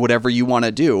do whatever you want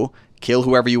to do, kill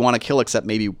whoever you want to kill, except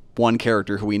maybe one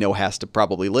character who we know has to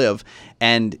probably live,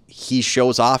 and he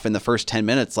shows off in the first 10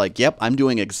 minutes like, yep, I'm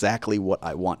doing exactly what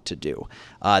I want to do.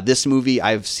 This movie,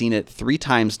 I've seen it 3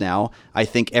 times now. I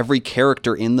think every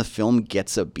character in the film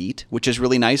gets a beat, which is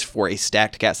really nice for a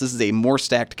stacked cast. This is a more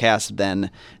stacked cast than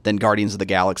Guardians of the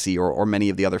Galaxy or many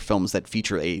of the other films that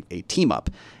feature a team up.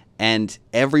 And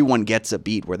everyone gets a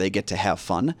beat where they get to have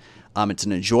fun. It's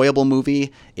an enjoyable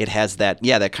movie. It has that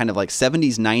kind of like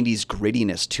 70s, 90s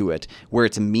grittiness to it, where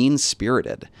it's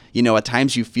mean-spirited. You know, at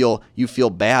times you feel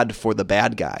bad for the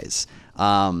bad guys.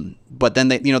 But then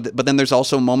there's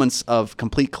also moments of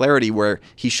complete clarity where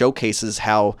he showcases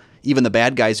how even the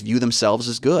bad guys view themselves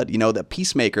as good. You know, the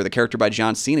Peacemaker, the character by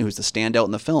John Cena, who's the standout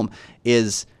in the film,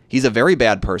 he's a very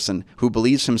bad person who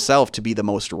believes himself to be the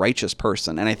most righteous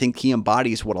person. And I think he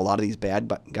embodies what a lot of these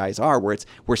bad guys are, where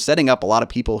we're setting up a lot of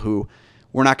people who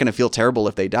we're not going to feel terrible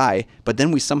if they die, but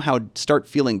then we somehow start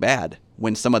feeling bad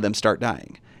when some of them start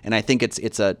dying. And I think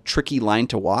it's a tricky line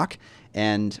to walk,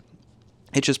 and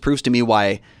it just proves to me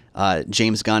why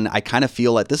James Gunn, I kind of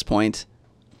feel at this point,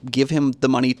 give him the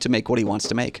money to make what he wants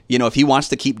to make. You know, if he wants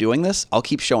to keep doing this, I'll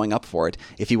keep showing up for it.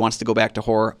 If he wants to go back to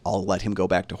horror, I'll let him go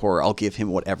back to horror. I'll give him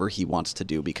whatever he wants to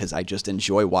do because I just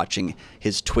enjoy watching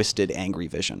his twisted, angry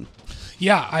vision.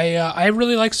 Yeah, I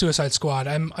really like Suicide Squad.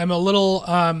 I'm a little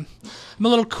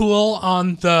cool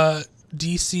on the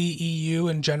DCEU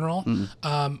in general.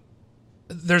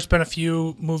 There's been a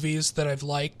few movies that I've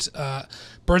liked.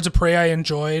 Birds of Prey I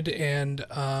enjoyed, and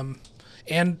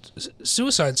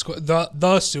Suicide Squad,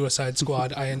 the Suicide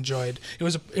Squad, I enjoyed.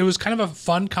 It was kind of a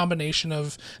fun combination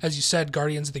of, as you said,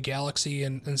 Guardians of the Galaxy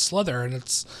and Slither, and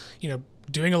it's, you know,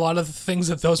 doing a lot of the things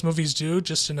that those movies do,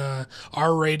 just in a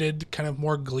R-rated, kind of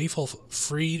more gleeful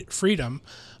freedom.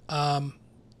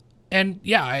 And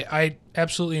yeah, I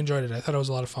absolutely enjoyed it. I thought it was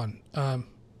a lot of fun.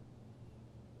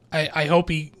 I hope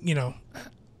he, you know,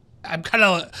 I'm kind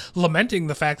of lamenting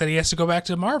the fact that he has to go back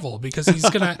to Marvel because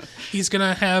he's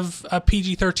gonna have a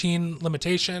PG-13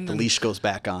 limitation. The leash goes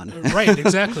back on. Right,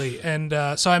 exactly. And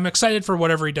so I'm excited for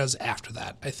whatever he does after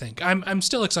that. I think I'm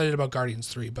still excited about Guardians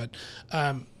 3, but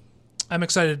I'm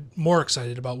more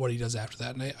excited about what he does after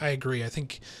that. And I agree. I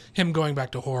think him going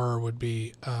back to horror would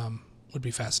be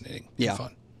fascinating. Yeah, and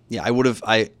fun. Yeah. I would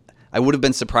have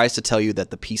been surprised to tell you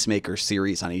that the Peacemaker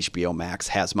series on HBO Max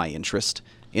has my interest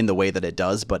in the way that it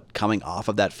does, but coming off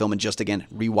of that film and just again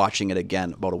rewatching it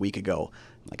again about a week ago,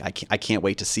 like I can't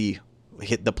wait to see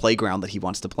hit the playground that he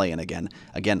wants to play in again.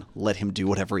 Let him do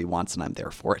whatever he wants, and I'm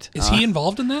there for it. Is he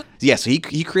involved in that? Yeah, so he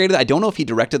created. I don't know if he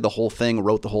directed the whole thing,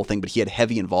 wrote the whole thing, but he had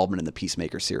heavy involvement in the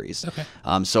Peacemaker series. Okay.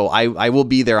 So I will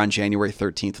be there on January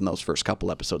 13th when those first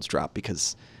couple episodes drop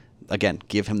because, again,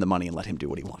 give him the money and let him do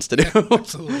what he wants to do.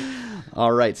 Absolutely.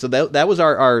 All right, so that was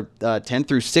our 10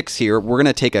 through 6 here. We're going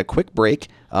to take a quick break,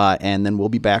 and then we'll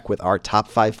be back with our top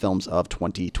 5 films of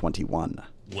 2021.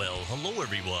 Well, hello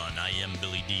everyone. I am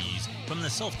Billy Dees from the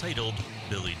self-titled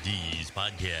Billy Dees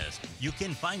podcast. You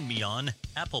can find me on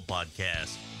Apple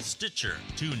Podcasts, Stitcher,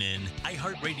 TuneIn,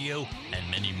 iHeartRadio,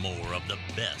 and many more of the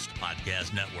best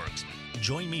podcast networks.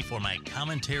 Join me for my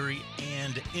commentary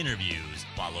and interviews.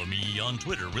 Follow me on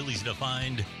Twitter, real easy to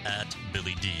find, at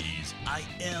Billy Dees. I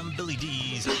am Billy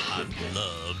Dees. I'd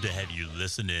love to have you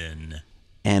listen in.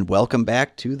 And welcome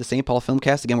back to the St. Paul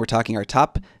Filmcast. Again, we're talking our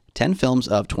top 10 films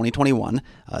of 2021.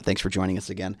 Thanks for joining us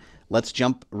again. Let's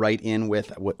jump right in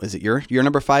with, what is it, your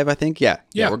number 5, I think? Yeah,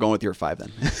 we're going with your 5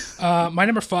 then. My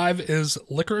number 5 is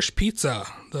Licorice Pizza,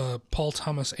 the Paul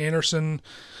Thomas Anderson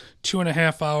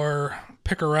 2.5-hour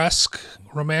picaresque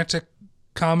romantic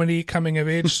comedy coming of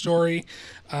age story.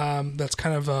 That's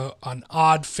kind of an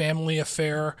odd family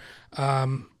affair, a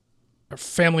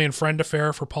family and friend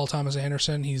affair for Paul Thomas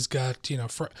Anderson. He's got, you know,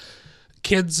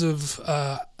 kids of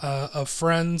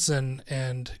friends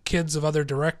and kids of other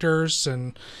directors,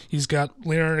 and he's got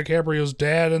Leonardo DiCaprio's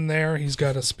dad in there. He's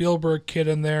got a Spielberg kid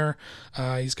in there.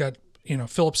 He's got, you know,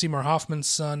 Philip Seymour Hoffman's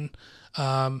son.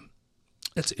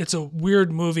 It's a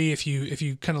weird movie if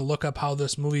you kind of look up how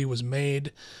this movie was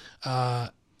made.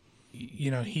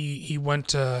 You know, he went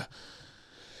to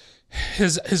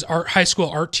his high school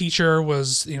art teacher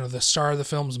was, you know, the star of the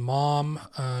film's mom.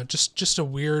 Just a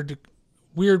weird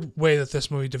way that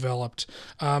this movie developed.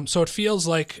 So it feels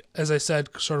like, as I said,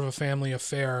 sort of a family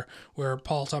affair where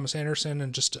Paul Thomas Anderson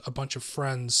and just a bunch of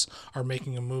friends are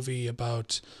making a movie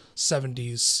about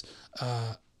 70s,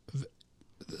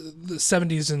 the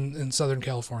 70s in Southern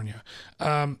California.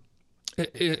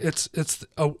 It's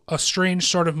a strange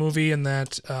sort of movie in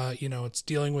that, you know, it's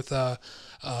dealing with a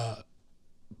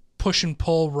push and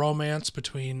pull romance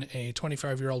between a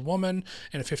 25-year-old woman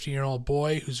and a 15-year-old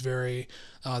boy who's the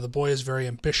boy is very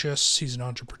ambitious. He's an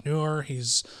entrepreneur.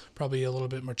 He's probably a little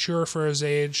bit mature for his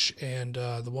age, and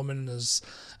the woman is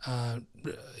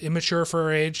immature for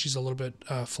her age. She's a little bit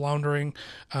floundering.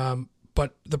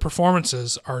 But the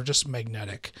performances are just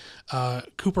magnetic.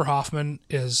 Cooper Hoffman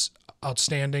is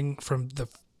outstanding from the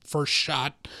first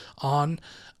shot on.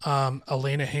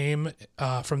 Elena Haim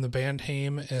from the band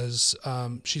Haim is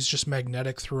she's just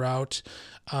magnetic throughout.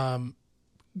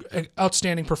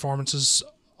 Outstanding performances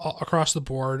across the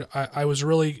board. I was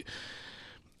really.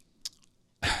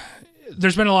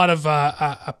 There's been a lot of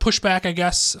a pushback, I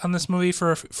guess, on this movie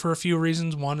for a few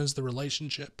reasons. One is the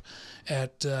relationship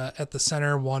at the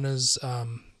center. One is a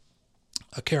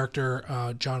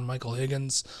character John Michael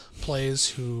Higgins plays,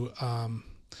 who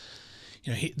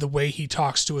the way he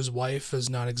talks to his wife is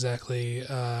not exactly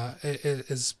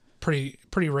is pretty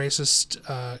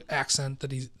racist accent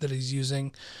that he's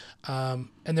using, and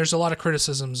there's a lot of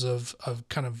criticisms of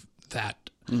kind of that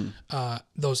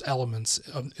those elements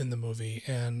in the movie.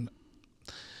 And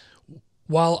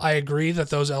while I agree that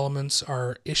those elements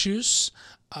are issues,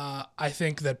 I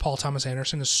think that Paul Thomas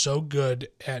Anderson is so good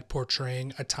at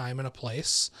portraying a time and a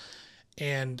place,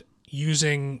 and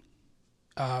using,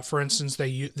 for instance, they're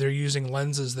using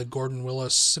lenses that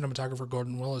cinematographer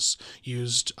Gordon Willis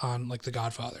used on like The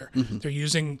Godfather. Mm-hmm. They're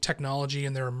using technology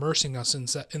and they're immersing us in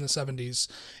the 70s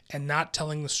and not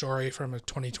telling the story from a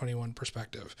 2021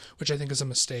 perspective, which I think is a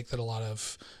mistake that a lot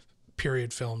of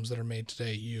period films that are made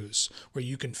today use, where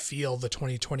you can feel the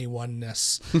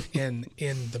 2021-ness in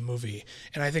the movie.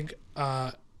 And I think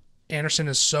Anderson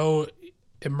is so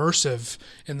immersive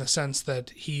in the sense that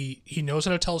he knows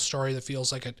how to tell a story that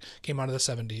feels like it came out of the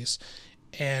 70s,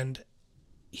 and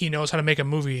he knows how to make a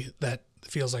movie that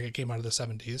feels like it came out of the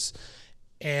 70s,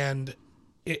 and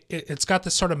it's got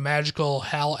this sort of magical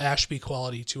Hal Ashby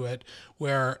quality to it,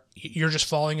 where you're just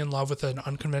falling in love with an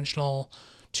unconventional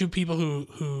two people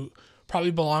who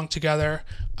probably belong together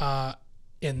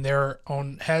in their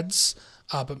own heads,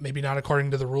 but maybe not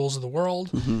according to the rules of the world.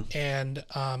 Mm-hmm. And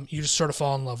you just sort of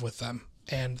fall in love with them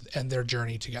and their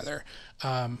journey together.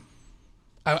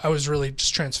 I was really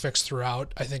just transfixed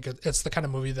throughout. I think it's the kind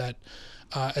of movie that,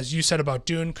 as you said about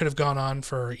Dune, could have gone on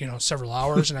for several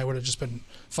hours, and I would have just been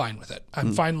fine with it.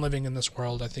 I'm fine living in this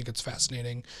world. I think it's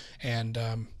fascinating, and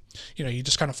you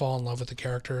just kind of fall in love with the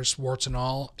characters, warts and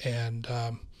all. And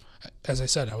as I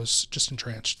said, I was just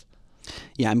entranced.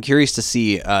 Yeah, I'm curious to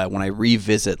see when I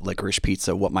revisit Licorice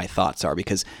Pizza what my thoughts are,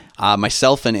 because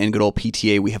myself and good old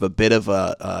PTA, we have a bit of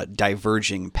a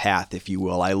diverging path, if you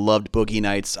will. I loved Boogie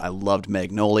Nights. I loved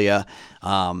Magnolia.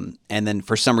 And then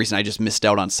for some reason, I just missed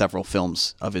out on several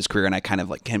films of his career, and I kind of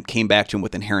like came back to him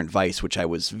with Inherent Vice, which I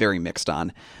was very mixed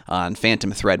on, and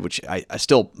Phantom Thread, which I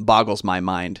still boggles my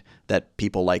mind that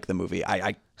people like the movie.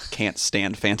 I can't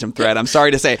stand Phantom Thread. I'm sorry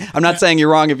to say. I'm not saying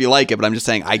you're wrong if you like it, but I'm just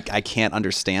saying I can't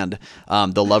understand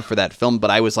the love for that film.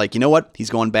 But I was like, you know what? He's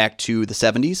going back to the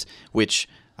 70s, which,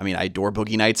 I mean, I adore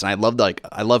Boogie Nights, and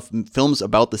I love films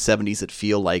about the 70s that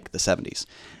feel like the 70s.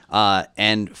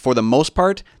 And for the most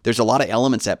part, there's a lot of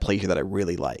elements at play here that I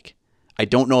really like. I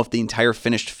don't know if the entire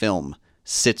finished film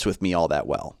sits with me all that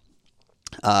well.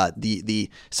 The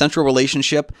central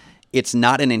relationship, it's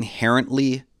not an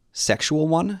inherently sexual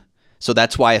one. So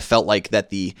that's why I felt like that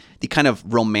the kind of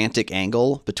romantic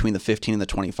angle between the 15 and the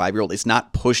 25-year-old is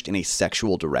not pushed in a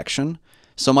sexual direction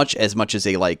so much as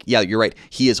a like, yeah, you're right.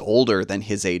 He is older than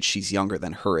his age. She's younger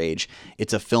than her age.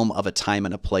 It's a film of a time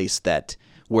and a place that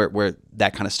where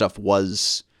that kind of stuff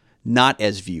was not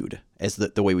as viewed as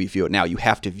the way we view it now. You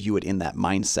have to view it in that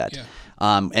mindset. Yeah.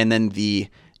 And then the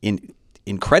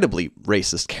incredibly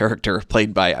racist character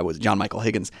played by John Michael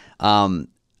Higgins.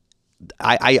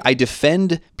 I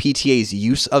defend PTA's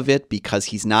use of it because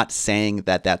he's not saying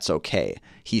that that's okay.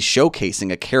 He's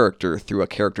showcasing a character through a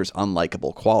character's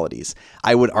unlikable qualities.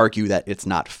 I would argue that it's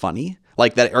not funny.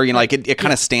 Like that, or like it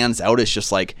kind of stands out as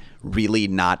just like really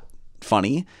not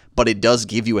funny, but it does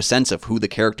give you a sense of who the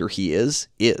character he is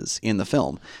in the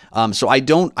film. So I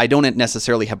don't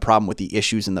necessarily have a problem with the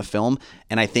issues in the film,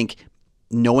 and I think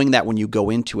knowing that when you go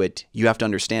into it, you have to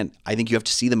understand, I think you have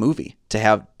to see the movie to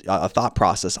have a thought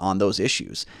process on those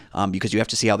issues, because you have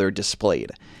to see how they're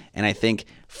displayed. And I think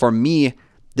for me,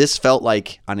 this felt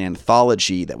like an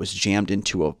anthology that was jammed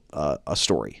into a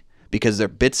story, because there are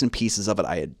bits and pieces of it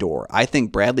I adore. I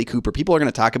think Bradley Cooper, people are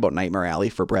going to talk about Nightmare Alley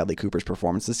for Bradley Cooper's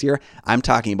performance this year. I'm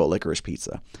talking about Licorice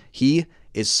Pizza. He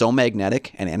is so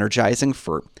magnetic and energizing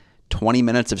for 20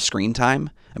 minutes of screen time.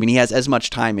 I mean, he has as much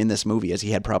time in this movie as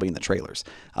he had probably in the trailers.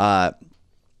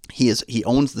 he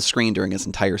owns the screen during his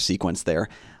entire sequence there.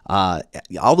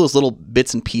 All those little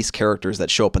bits and piece characters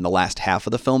that show up in the last half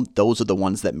of the film, those are the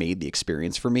ones that made the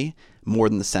experience for me more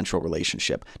than the central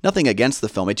relationship. Nothing against the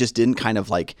film. It just didn't kind of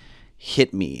like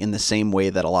hit me in the same way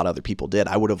that a lot of other people did.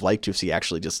 I would have liked to see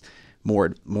actually just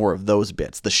more of those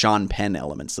bits, the Sean Penn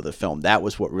elements of the film. That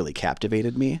was what really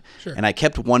captivated me. Sure. And I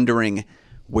kept wondering,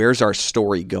 where's our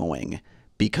story going?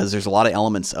 Because there's a lot of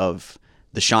elements of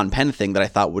the Sean Penn thing that I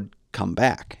thought would come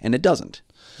back, and it doesn't.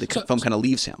 The film kind of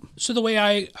leaves him. So the way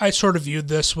I sort of viewed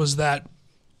this was that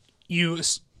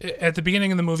at the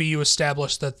beginning of the movie, you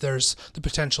establish that there's the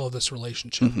potential of this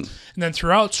relationship. Mm-hmm. And then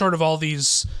throughout sort of all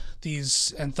these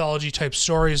anthology type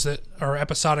stories that are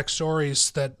episodic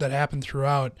stories that happen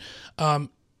throughout,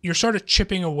 you're sort of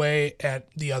chipping away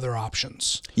at the other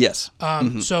options. Yes.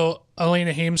 So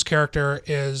Elena Haim's character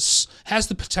has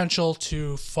the potential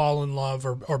to fall in love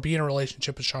or be in a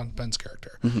relationship with Sean Penn's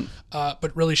character. Mm-hmm.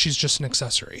 But really she's just an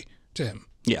accessory to him.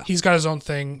 Yeah. He's got his own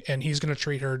thing, and he's going to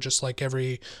treat her just like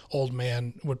every old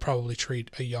man would probably treat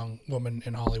a young woman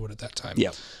in Hollywood at that time.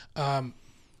 Yeah.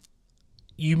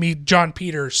 You meet John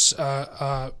Peters,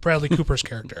 Bradley Cooper's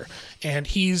character, and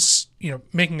he's,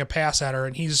 making a pass at her,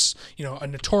 and he's, a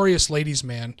notorious ladies'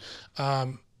 man,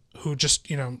 who just,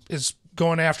 is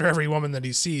going after every woman that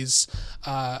he sees,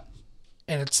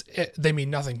 and they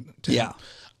mean nothing to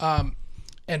him.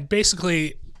 And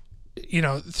basically,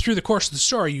 through the course of the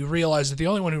story, you realize that the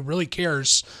only one who really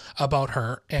cares about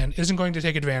her and isn't going to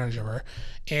take advantage of her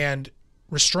and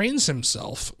restrains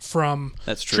himself from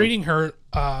treating her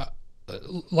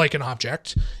like an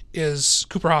object is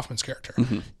Cooper Hoffman's character.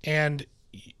 Mm-hmm. And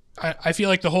I feel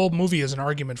like the whole movie is an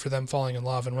argument for them falling in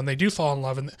love. And when they do fall in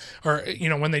love,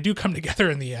 when they do come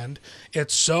together in the end,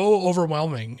 it's so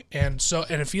overwhelming and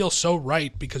it feels so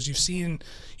right because you've seen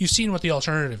what the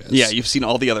alternative is. Yeah, you've seen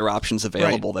all the other options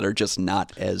available that are just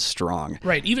not as strong.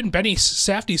 Right. Even Benny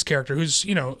Safdie's character, who's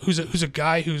a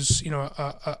guy who's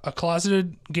a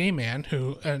closeted gay man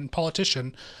and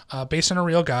politician, based on a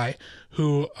real guy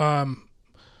who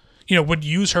would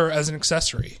use her as an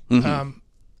accessory. Mm-hmm.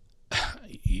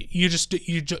 You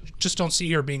just don't see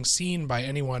her being seen by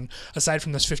anyone aside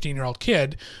from this 15-year-old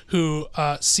kid who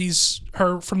sees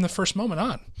her from the first moment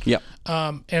on. Yeah.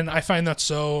 And I find that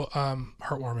so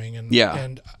heartwarming.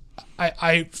 And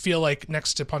I feel like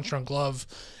next to Punch Drunk Love,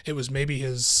 it was maybe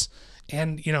his.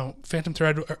 And Phantom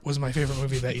Thread was my favorite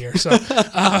movie that year. So,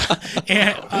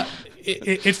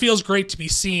 it feels great to be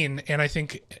seen, and I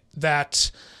think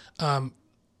that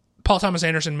Paul Thomas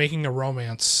Anderson making a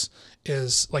romance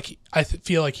is like I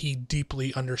feel like he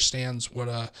deeply understands what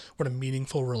a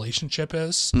meaningful relationship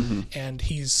is, mm-hmm. and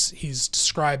he's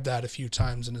described that a few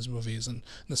times in his movies, and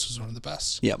this was one of the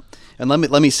best. Yeah, and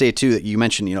let me say too that you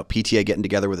mentioned PTA getting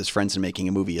together with his friends and making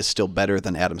a movie is still better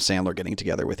than Adam Sandler getting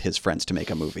together with his friends to make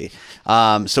a movie.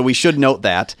 So we should note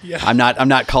that. Yeah. I'm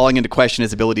not calling into question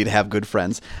his ability to have good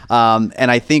friends, and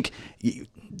I think.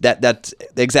 That's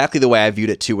exactly the way I viewed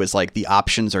it too, was like the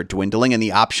options are dwindling and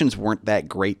the options weren't that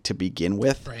great to begin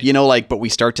with, right. But we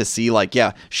start to see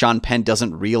Sean Penn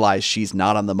doesn't realize she's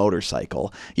not on the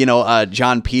motorcycle.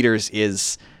 John Peters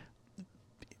is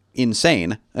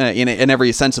insane in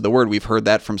every sense of the word. We've heard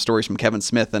that from stories from Kevin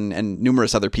Smith and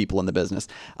numerous other people in the business.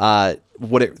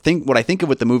 What I think of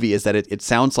with the movie is that it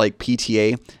sounds like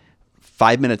PTA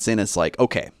 5 minutes in, it's like,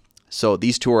 okay, so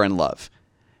these two are in love.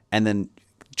 And then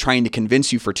trying to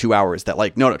convince you for 2 hours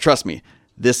that no, trust me,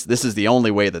 this is the only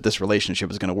way that this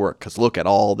relationship is going to work because look at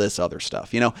all this other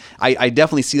stuff. I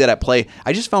definitely see that at play.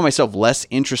 I just found myself less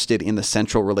interested in the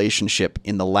central relationship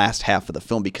in the last half of the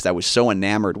film because I was so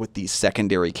enamored with these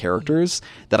secondary characters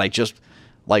that I just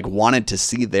wanted to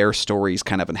see their stories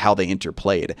kind of and how they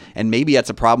interplayed. And maybe that's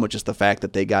a problem with just the fact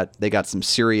that they got some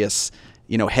serious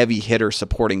heavy hitter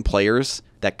supporting players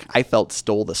that I felt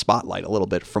stole the spotlight a little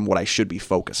bit from what I should be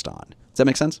focused on. Does that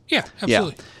make sense? Yeah,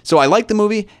 absolutely. Yeah. So I like the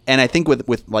movie, and I think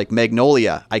with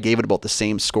Magnolia, I gave it about the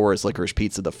same score as Licorice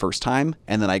Pizza the first time,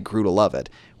 and then I grew to love it.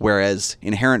 Whereas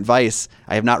Inherent Vice,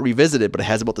 I have not revisited, but it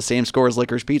has about the same score as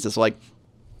Licorice Pizza. So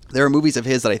there are movies of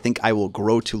his that I think I will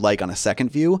grow to like on a second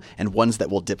view, and ones that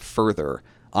will dip further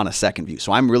on a second view.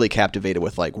 So I'm really captivated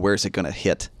with where's it going to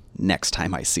hit next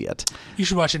time I see it. You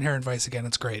should watch Inherent Vice again.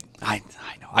 It's great. I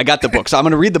know. I got the book. So I'm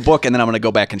going to read the book and then I'm going to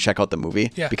go back and check out the movie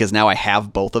because now I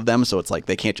have both of them. So it's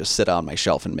they can't just sit on my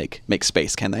shelf and make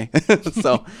space, can they?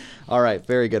 So, all right.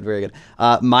 Very good. Very good.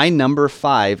 My number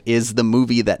 5 is the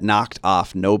movie that knocked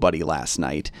off Nobody last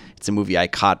night. It's a movie I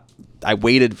caught I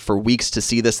waited for weeks to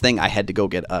see this thing. I had to go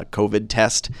get a COVID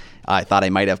test. I thought I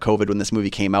might have COVID when this movie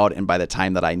came out, and by the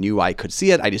time that I knew I could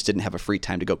see it, I just didn't have a free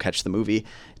time to go catch the movie.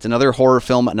 It's another horror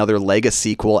film, another Lega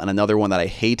sequel, and another one that I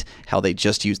hate how they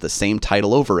just use the same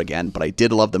title over again, but I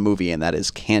did love the movie, and that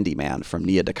is Candyman from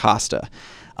Nia DaCosta.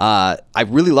 I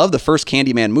really love the first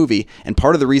Candyman movie, and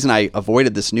part of the reason I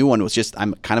avoided this new one was just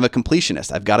I'm kind of a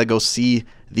completionist. I've got to go see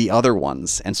the other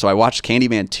ones, and so I watched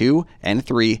Candyman 2 and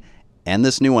 3 and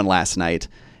this new one last night,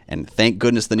 and thank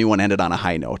goodness the new one ended on a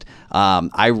high note.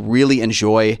 I really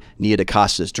enjoy Nia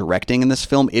DaCosta's directing in this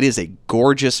film. It is a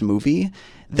gorgeous movie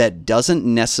that doesn't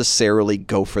necessarily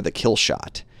go for the kill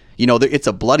shot. You know, it's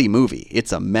a bloody movie.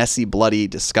 It's a messy, bloody,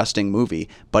 disgusting movie,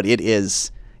 but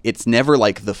it's never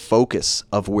like the focus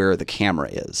of where the camera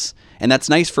is. And that's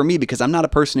nice for me because I'm not a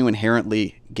person who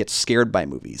inherently gets scared by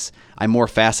movies. I'm more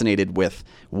fascinated with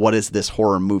what is this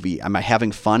horror movie? Am I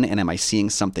having fun and am I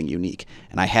seeing something unique?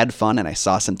 And I had fun and I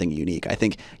saw something unique. I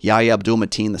think Yahya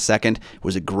Abdul-Mateen II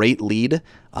was a great lead.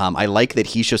 I like that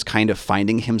he's just kind of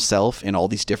finding himself in all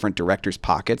these different directors'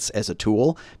 pockets as a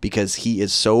tool because he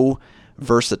is so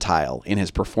versatile in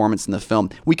his performance in the film.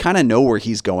 We kind of know where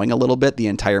he's going a little bit the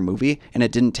entire movie, and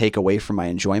it didn't take away from my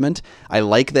enjoyment. I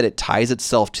like that it ties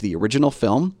itself to the original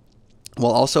film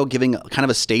while also giving kind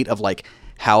of a state of like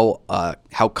how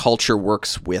culture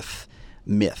works with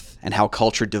myth and how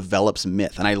culture develops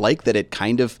myth. And I like that it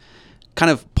kind of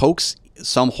pokes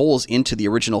some holes into the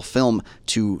original film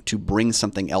to bring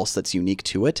something else that's unique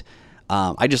to it.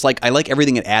 I like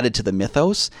everything it added to the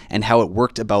mythos and how it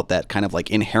worked about that kind of like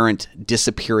inherent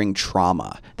disappearing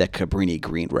trauma that Cabrini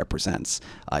Green represents.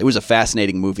 It was a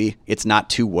fascinating movie. It's not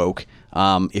too woke.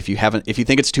 If you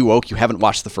think it's too woke, you haven't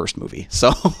watched the first movie.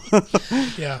 So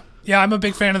yeah, I'm a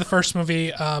big fan of the first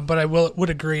movie, but I would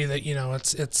agree that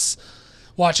it's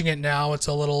watching it now. It's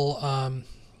a little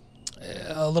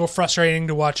frustrating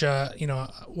to watch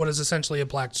what is essentially a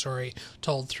black story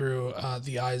told through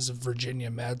the eyes of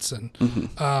Virginia Madsen.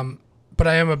 Mm-hmm. But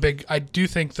I do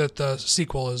think that the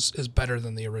sequel is better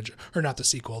than the original, or not the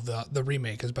sequel, the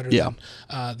remake is better than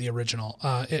the original.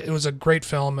 It was a great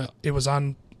film. It was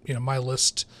on my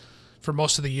list for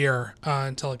most of the year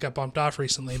until it got bumped off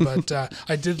recently. But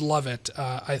I did love it.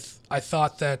 I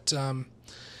thought that.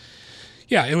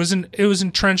 It was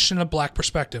entrenched in a black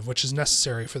perspective, which is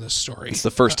necessary for this story. It's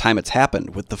the first time it's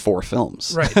happened with the 4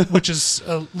 films. Right, which is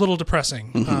a little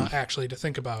depressing, actually, to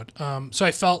think about. So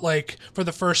I felt like for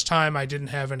the first time I didn't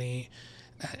have any,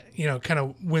 kind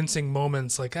of wincing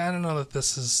moments. Like, I don't know that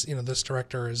this is, this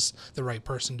director is the right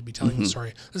person to be telling the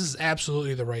story. This is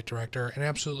absolutely the right director and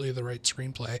absolutely the right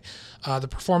screenplay. The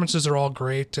performances are all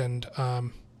great, and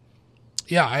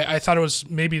I thought it was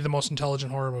maybe the most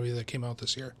intelligent horror movie that came out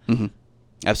this year. Mm-hmm.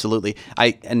 Absolutely.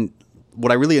 And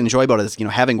what I really enjoy about it is,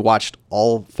 having watched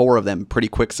all 4 of them pretty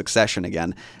quick succession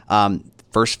again.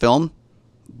 First film,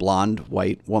 blonde,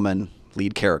 white woman,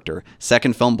 lead character.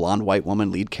 Second film, blonde, white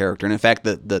woman, lead character. And in fact,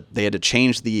 they had to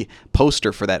change the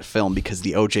poster for that film because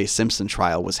the O.J. Simpson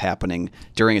trial was happening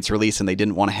during its release, and they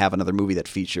didn't want to have another movie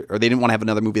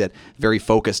that very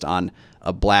focused on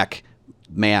a black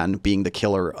man being the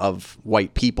killer of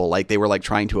white people. Like, they were like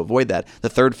trying to avoid that. The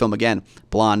third film, again,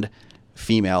 blonde,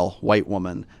 female, white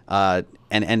woman.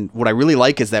 And what I really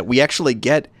like is that we actually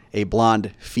get a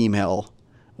blonde, female,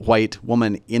 white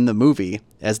woman in the movie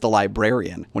as the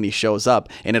librarian when he shows up.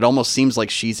 And it almost seems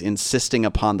like she's insisting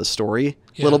upon the story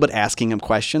a little bit, asking him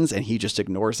questions, and he just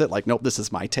ignores it. Like, nope, this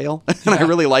is my tale. And I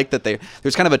really like that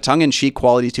there's kind of a tongue-in-cheek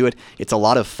quality to it. It's a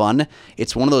lot of fun.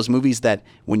 It's one of those movies that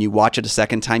when you watch it a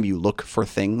second time, you look for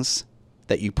things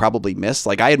that you probably missed.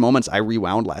 Like, I had moments I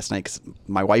rewound last night because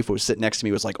my wife was sitting next to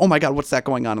me, was like, oh my God, what's that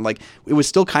going on? And like, it was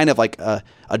still kind of like a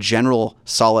general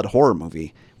solid horror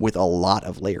movie with a lot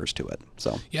of layers to it.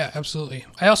 So yeah, absolutely.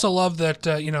 I also love that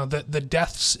the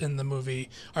deaths in the movie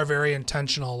are very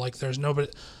intentional. Like, there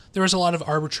was a lot of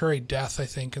arbitrary death, I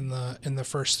think, in the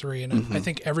first 3, and I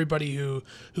think everybody who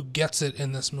gets it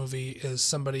in this movie is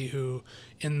somebody who,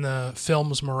 in the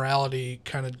film's morality,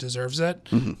 kind of deserves it.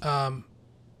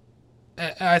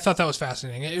 I thought that was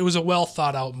fascinating. It was a well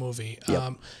thought out movie,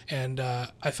 and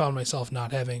I found myself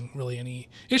not having really any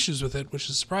issues with it, which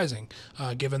is surprising,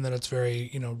 given that it's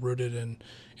very rooted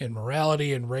in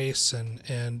morality and race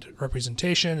and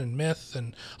representation and myth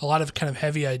and a lot of kind of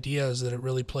heavy ideas that it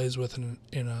really plays with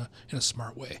in a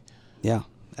smart way. Yeah,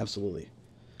 absolutely.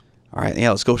 All right,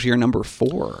 let's go to your number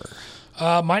 4.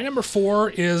 My number 4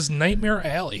 is Nightmare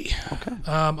Alley. Okay.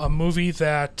 A movie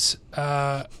that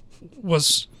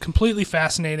was completely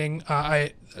fascinating.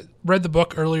 I read the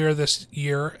book earlier this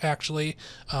year, actually,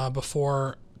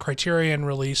 before Criterion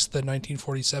released the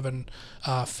 1947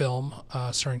 film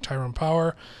starring Tyrone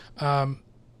Power.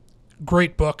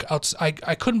 Great book.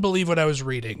 I couldn't believe what I was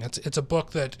reading. It's a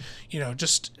book that,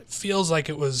 just feels like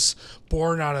it was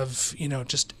born out of,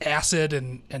 just acid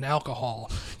and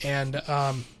alcohol. And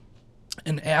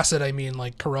acid, I mean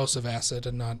like corrosive acid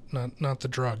and not the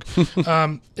drug.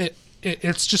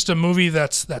 It's just a movie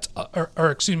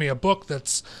a book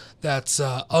that's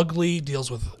ugly, deals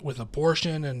with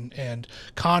abortion and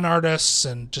con artists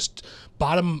and just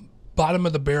bottom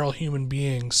of the barrel human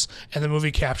beings, and the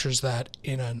movie captures that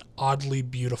in an oddly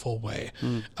beautiful way.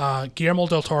 Guillermo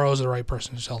del Toro is the right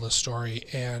person to tell this story,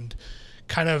 and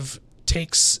kind of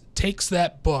takes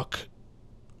that book,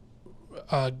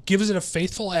 gives it a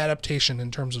faithful adaptation in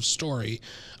terms of story.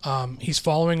 He's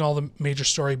following all the major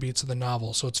story beats of the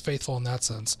novel, so it's faithful in that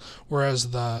sense, whereas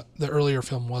the earlier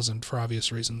film wasn't, for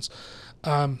obvious reasons.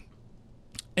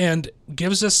 And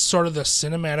gives us sort of the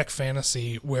cinematic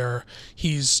fantasy where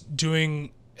he's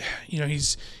doing,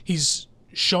 he's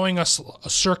showing us a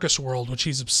circus world, which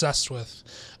he's obsessed with,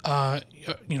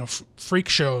 freak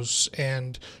shows,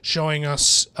 and showing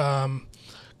us con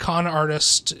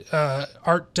artist,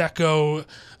 Art Deco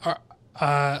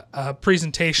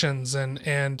presentations,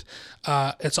 and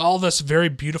it's all this very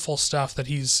beautiful stuff that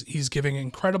he's giving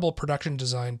incredible production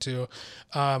design to,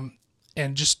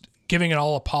 and just giving it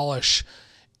all a polish.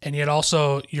 And yet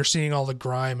also you're seeing all the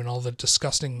grime and all the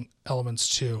disgusting elements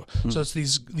too. So it's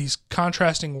these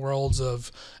contrasting worlds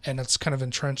and it's kind of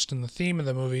entrenched in the theme of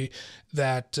the movie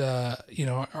that,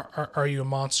 are you a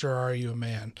monster or are you a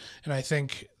man? And I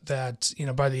think that,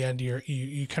 by the end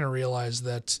you kind of realize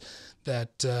that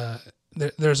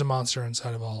there's a monster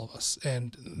inside of all of us,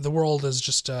 and the world is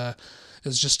just a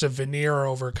veneer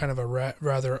over kind of a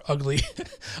rather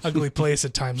ugly place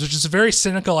at times, which is a very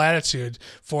cynical attitude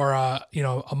for a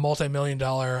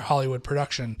multi-million-dollar Hollywood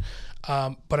production.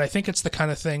 But I think it's the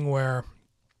kind of thing where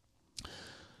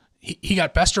he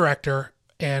got Best Director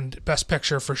and Best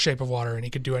Picture for Shape of Water, and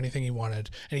he could do anything he wanted,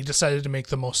 and he decided to make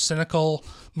the most cynical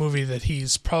movie that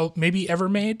he's maybe ever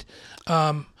made.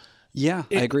 I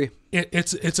agree.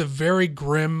 It's a very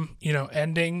grim,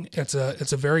 ending. It's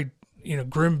a very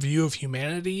grim view of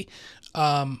humanity,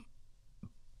 but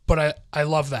I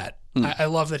love that. I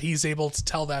love that he's able to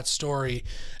tell that story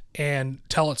and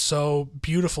tell it so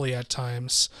beautifully at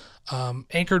times,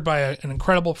 anchored by an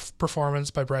incredible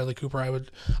performance by Bradley Cooper.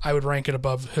 I would rank it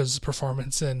above his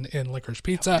performance in Licorice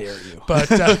Pizza. How dare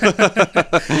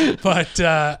you?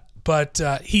 But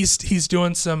he's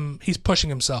doing he's pushing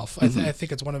himself. I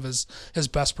think it's one of his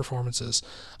best performances.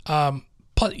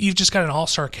 You've just got an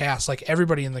all-star cast. Like,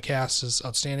 everybody in the cast is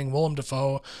outstanding. Willem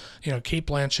Dafoe, Cate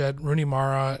Blanchett, Rooney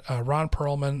Mara, Ron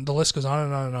Perlman. The list goes on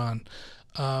and on and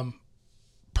on.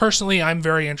 Personally, I'm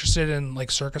very interested in like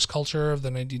circus culture of the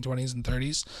 1920s and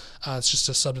 30s. It's just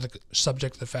a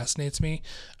subject that fascinates me.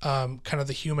 Kind of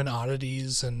the human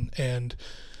oddities and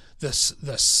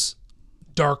this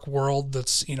dark world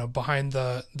that's behind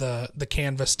the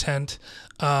canvas tent.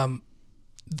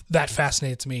 That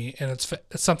fascinates me, and it's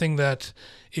something that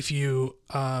if you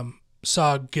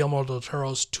saw Guillermo del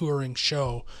Toro's touring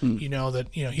show,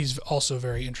 he's also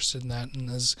very interested in that and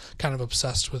is kind of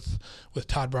obsessed with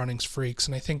Todd Browning's Freaks,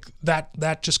 and I think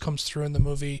that just comes through in the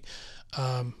movie.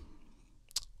 I'm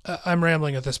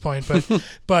rambling at this point,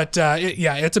 but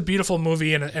it's a beautiful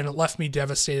movie, and it left me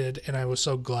devastated, and I was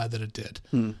so glad that it did.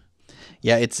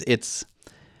 Yeah, it's.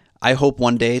 I hope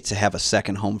one day to have a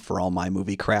second home for all my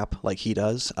movie crap like he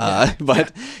does. I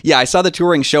saw the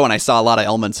touring show and I saw a lot of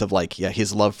elements of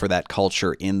his love for that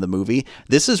culture in the movie.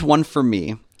 This is one for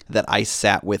me that I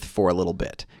sat with for a little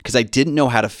bit because I didn't know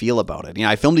how to feel about it.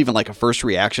 I filmed even like a first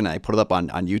reaction and I put it up on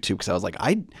YouTube because I was like,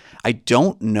 I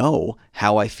don't know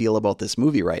how I feel about this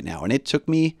movie right now. And it took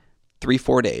me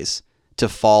 3-4 days to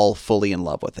fall fully in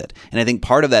love with it. And I think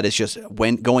part of that is just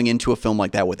when going into a film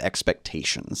like that with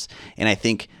expectations. And I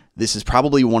think this is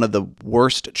probably one of the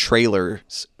worst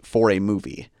trailers for a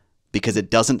movie because it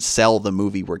doesn't sell the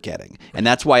movie we're getting. And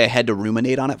that's why I had to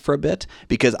ruminate on it for a bit,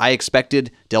 because I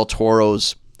expected Del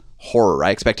Toro's horror. I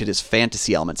expected his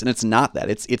fantasy elements, and it's not that.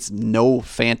 It's no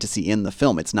fantasy in the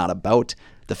film. It's not about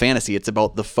the fantasy. It's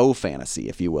about the faux fantasy,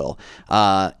 if you will.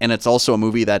 And it's also a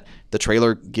movie that the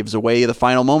trailer gives away the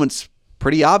final moments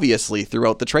pretty obviously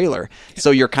throughout the trailer.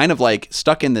 So you're kind of like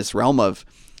stuck in this realm of,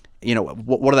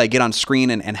 what did I get on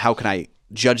screen and how can I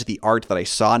judge the art that I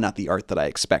saw, not the art that I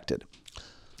expected?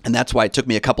 And that's why it took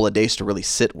me a couple of days to really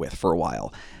sit with for a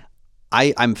while.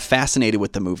 I'm fascinated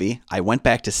with the movie. I went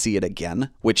back to see it again,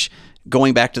 which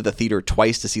going back to the theater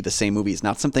twice to see the same movie is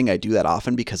not something I do that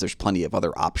often because there's plenty of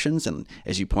other options. And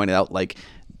as you pointed out,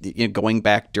 going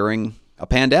back during a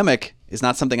pandemic is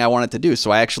not something I wanted to do.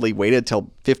 So I actually waited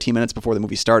till 15 minutes before the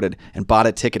movie started and bought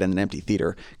a ticket in an empty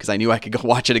theater because I knew I could go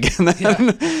watch it again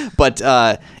then. Yeah. But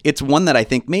it's one that I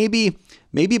think maybe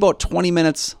about 20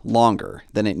 minutes longer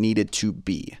than it needed to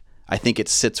be. I think it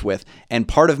sits with, and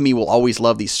part of me will always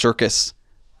love the circus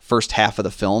first half of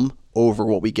the film over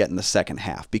what we get in the second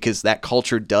half because that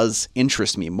culture does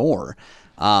interest me more.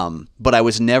 But I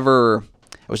was never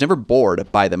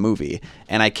bored by the movie,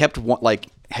 and I kept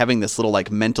having this little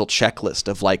mental checklist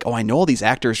of oh, I know all these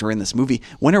actors are in this movie.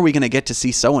 When are we going to get to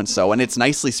see so and so? And it's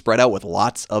nicely spread out with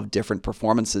lots of different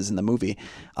performances in the movie.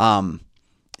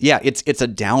 Yeah, it's a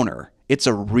downer. It's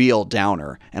a real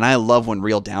downer, and I love when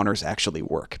real downers actually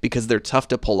work because they're tough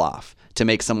to pull off to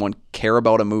make someone care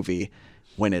about a movie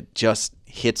when it just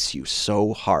hits you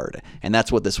so hard. And that's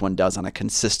what this one does on a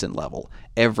consistent level.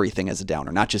 Everything is a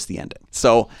downer, not just the ending.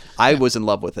 So I was in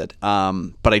love with it,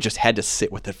 but I just had to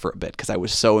sit with it for a bit because I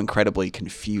was so incredibly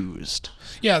confused.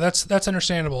 Yeah, that's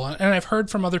understandable. And I've heard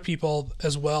from other people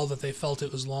as well that they felt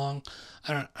it was long.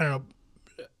 I don't know.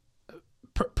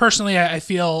 Personally, I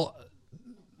feel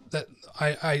that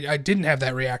I didn't have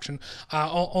that reaction,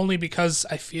 only because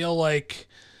I feel like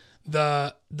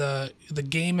the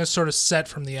game is sort of set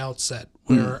from the outset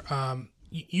where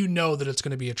you know that it's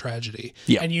going to be a tragedy,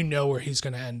 and you know where he's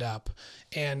going to end up.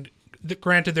 And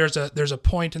granted, there's a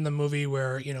point in the movie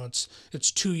where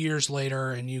it's 2 years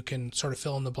later, and you can sort of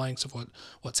fill in the blanks of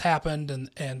what's happened,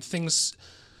 and things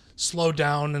slow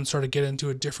down and sort of get into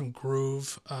a different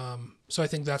groove. So I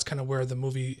think that's kind of where the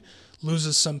movie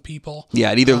loses some people.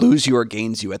 Yeah, it either loses you or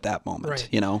gains you at that moment,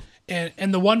 right.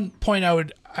 And the one point I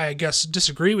would, I guess,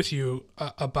 disagree with you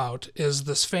about is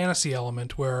this fantasy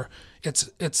element where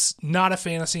it's not a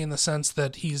fantasy in the sense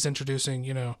that he's introducing,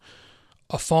 a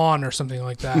fawn or something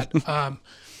like that.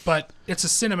 But it's a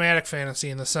cinematic fantasy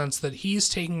in the sense that he's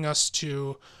taking us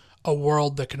to a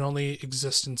world that can only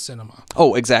exist in cinema.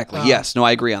 Oh, exactly. Yes. No,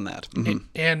 I agree on that.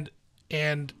 Mm-hmm.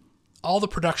 And all the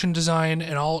production design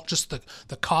and all just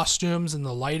the costumes and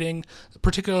the lighting,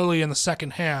 particularly in the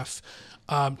second half,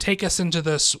 take us into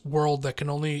this world that can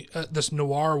only, this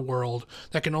noir world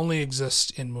that can only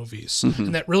exist in movies. Mm-hmm.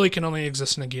 And that really can only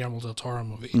exist in a Guillermo del Toro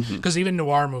movie. Because even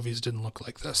noir movies didn't look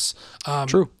like this.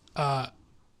 True.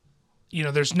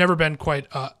 There's never been quite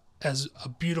as a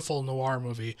beautiful noir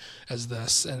movie as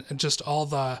this. And just all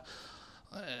the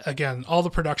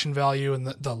production value and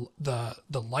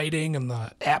the lighting and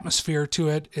the atmosphere to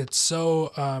it, it's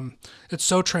so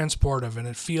transportive, and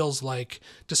it feels like,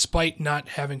 despite not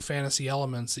having fantasy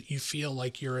elements, that you feel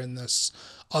like you're in this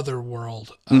other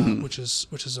world, which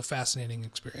is a fascinating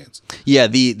experience. Yeah,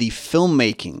 the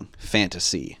filmmaking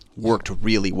fantasy worked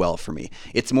really well for me.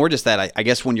 It's more just that I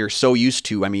guess when you're so used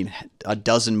to, a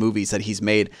dozen movies that he's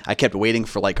made, I kept waiting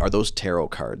for are those tarot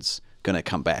cards going to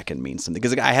come back and mean something?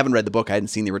 Because I haven't read the book. I hadn't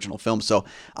seen the original film. So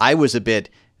I was a bit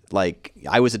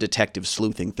I was a detective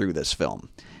sleuthing through this film.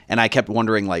 And I kept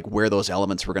wondering where those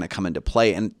elements were going to come into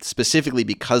play. And specifically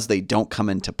because they don't come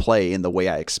into play in the way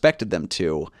I expected them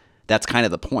to, that's kind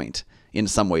of the point in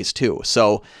some ways too.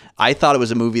 So I thought it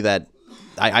was a movie that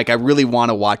I really want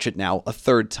to watch it now a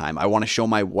third time. I want to show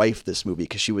my wife this movie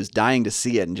because she was dying to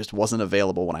see it and just wasn't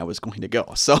available when I was going to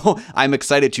go. So I'm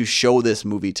excited to show this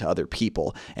movie to other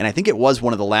people. And I think it was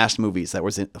one of the last movies that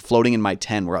was floating in my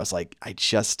 10 where I was like, I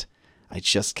just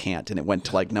can't. And it went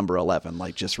to number 11,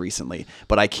 just recently.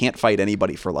 But I can't fight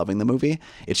anybody for loving the movie.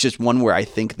 It's just one where I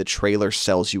think the trailer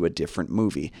sells you a different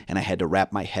movie. And I had to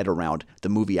wrap my head around the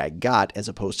movie I got as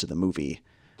opposed to the movie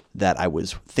that I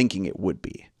was thinking it would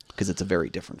be. Because it's a very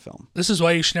different film. This is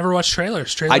why you should never watch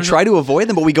trailers. I try to avoid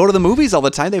them, but we go to the movies all the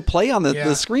time. They play on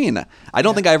the screen. I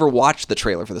don't think I ever watched the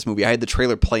trailer for this movie. I had the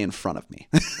trailer play in front of me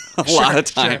a lot of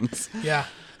times. Sure.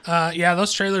 Yeah,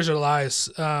 those trailers are lies.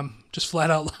 Just flat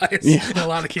out lies in a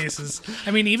lot of cases.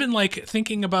 Even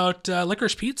thinking about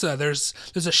Licorice Pizza, there's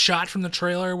a shot from the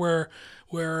trailer where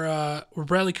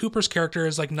Bradley Cooper's character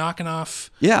is knocking off.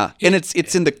 Yeah, and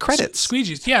it's in the credits.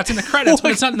 Squeegees. Yeah, it's in the credits,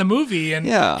 but it's not in the movie.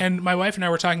 And my wife and I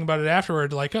were talking about it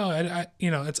afterward.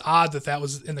 It's odd that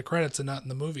was in the credits and not in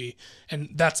the movie. And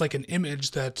that's an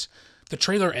image that the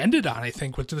trailer ended on. I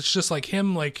think, which it's just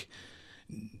him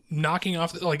knocking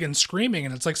off and screaming,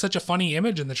 and it's such a funny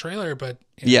image in the trailer. But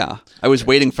yeah, I was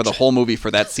waiting for the whole movie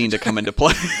for that scene to come into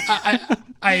play.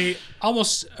 I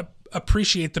almost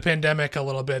appreciate the pandemic a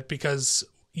little bit because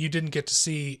you didn't get to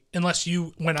see, unless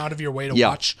you went out of your way to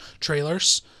watch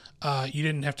trailers, you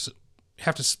didn't have to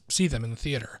have to see them in the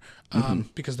theater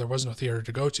because there was no theater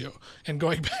to go to. And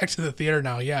going back to the theater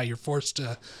now, yeah, you're forced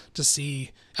to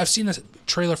see. I've seen the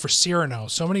trailer for Cyrano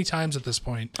so many times at this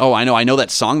point. Oh, I know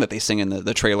that song that they sing in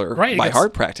the trailer by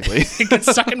heart practically. It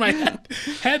gets stuck in my head,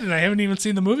 and I haven't even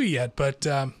seen the movie yet. But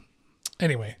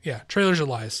anyway, yeah, trailers are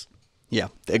lies. Yeah,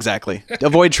 exactly.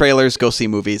 Avoid trailers, go see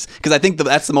movies. Because I think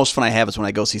that's the most fun I have is when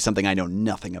I go see something I know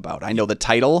nothing about. I know the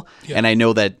title, and I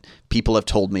know that people have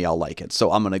told me I'll like it.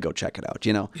 So I'm going to go check it out,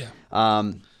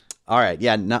 Yeah. All right.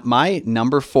 Yeah, my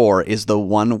number 4 is the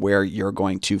one where you're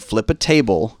going to flip a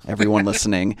table, everyone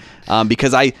listening,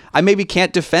 because I maybe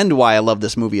can't defend why I love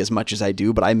this movie as much as I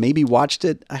do, but I maybe watched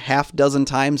it a half dozen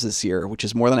times this year, which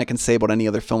is more than I can say about any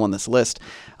other film on this list.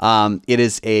 It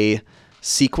is a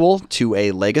sequel to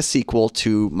a Lego sequel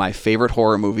to my favorite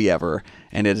horror movie ever,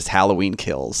 and it is Halloween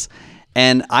Kills.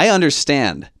 And I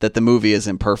understand that the movie is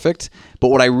imperfect, but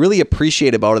what I really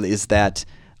appreciate about it is that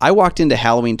I walked into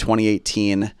Halloween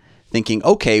 2018 thinking,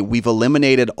 okay, we've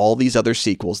eliminated all these other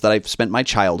sequels that I've spent my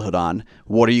childhood on.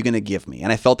 What are you going to give me?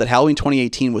 And I felt that Halloween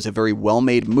 2018 was a very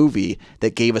well-made movie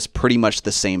that gave us pretty much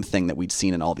the same thing that we'd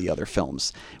seen in all the other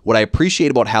films. What I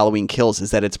appreciate about Halloween Kills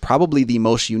is that it's probably the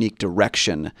most unique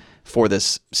direction for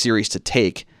this series to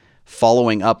take,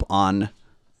 following up on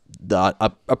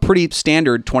a pretty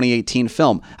standard 2018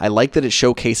 film. I like that it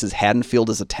showcases Haddonfield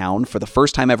as a town for the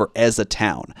first time ever as a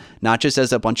town, not just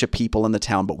as a bunch of people in the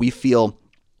town, but we feel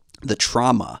the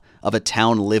trauma of a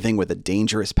town living with a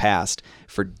dangerous past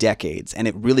for decades, and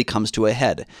it really comes to a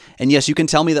head. And yes, you can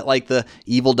tell me that like the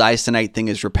evil dies tonight thing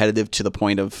is repetitive to the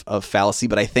point of fallacy,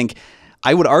 but I think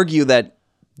I would argue that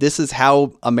this is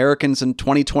how Americans in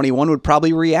 2021 would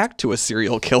probably react to a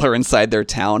serial killer inside their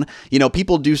town. You know,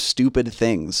 people do stupid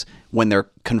things when they're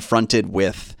confronted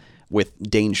with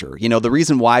danger. You know, the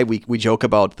reason why we joke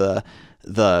about the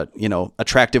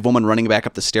attractive woman running back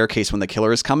up the staircase when the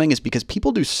killer is coming is because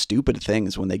people do stupid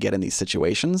things when they get in these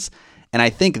situations. And I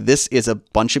think this is a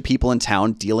bunch of people in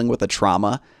town dealing with a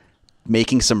trauma,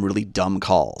 making some really dumb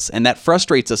calls. And that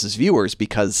frustrates us as viewers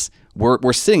because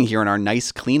we're sitting here in our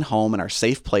nice, clean home in our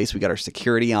safe place. We got our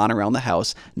security on around the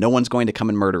house. No one's going to come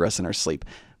and murder us in our sleep.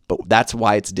 But that's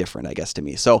why it's different, I guess, to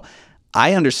me. So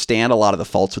I understand a lot of the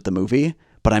faults with the movie,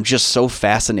 but I'm just so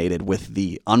fascinated with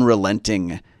the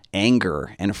unrelenting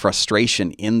anger and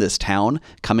frustration in this town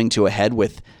coming to a head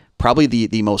with probably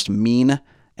the most mean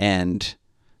and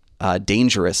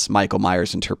dangerous Michael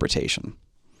Myers interpretation.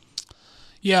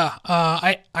 Yeah,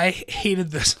 I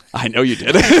hated this. I know you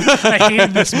did. I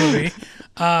hated this movie.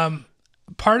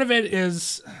 Part of it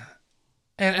is,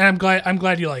 and I'm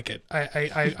glad you like it.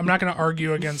 I'm not going to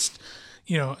argue against,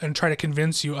 and try to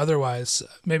convince you otherwise.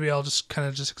 Maybe I'll just kind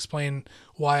of explain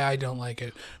why I don't like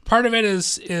it. Part of it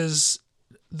is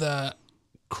the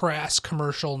crass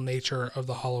commercial nature of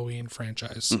the Halloween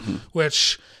franchise,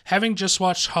 which, having just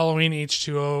watched Halloween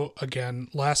H2O again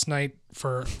last night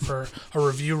for a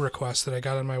review request that I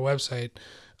got on my website,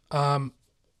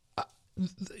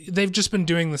 they've just been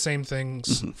doing the same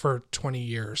things for 20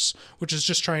 years, which is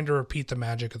just trying to repeat the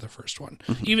magic of the first one.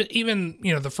 Even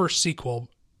the first sequel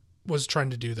was trying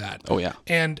to do that. Oh yeah.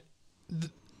 And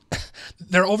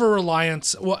their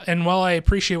over-reliance, and while I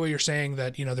appreciate what you're saying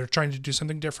that, they're trying to do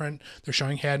something different, they're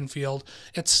showing Haddonfield,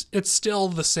 it's still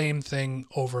the same thing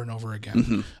over and over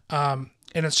again. And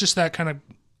it's just that kind of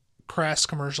crass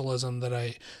commercialism that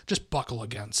I just buckle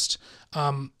against.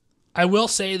 I will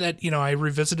say that, I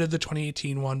revisited the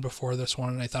 2018 one before this one,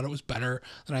 and I thought it was better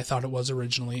than I thought it was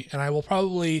originally. And I will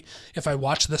probably, if I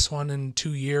watch this one in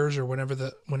 2 years or whenever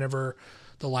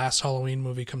the last Halloween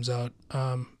movie comes out,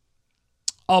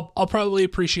 I'll probably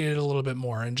appreciate it a little bit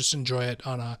more and just enjoy it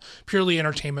on a purely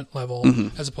entertainment level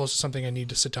as opposed to something I need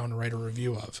to sit down and write a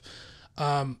review of.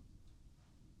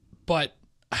 But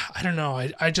I don't know.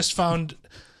 I just found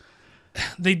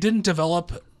they didn't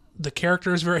develop the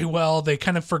characters very well. They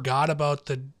kind of forgot about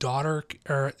the daughter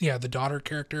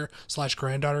character /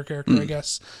 granddaughter character, I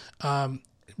guess.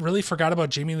 Really forgot about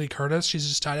Jamie Lee Curtis. She's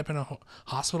just tied up in a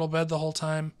hospital bed the whole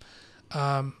time.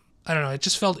 I don't know. It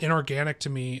just felt inorganic to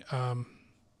me.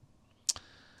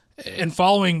 And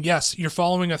you're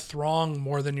following a throng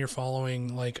more than you're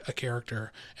following like a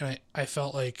character. And I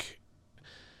felt like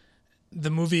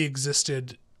the movie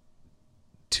existed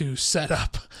to set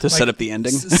up the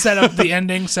ending,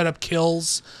 set up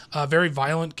kills, very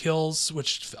violent kills,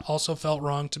 which also felt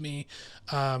wrong to me.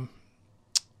 I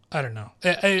don't know.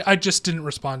 I just didn't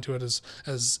respond to it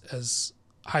as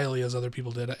highly as other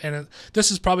people did. And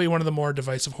this is probably one of the more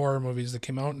divisive horror movies that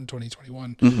came out in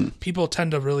 2021. People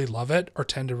tend to really love it or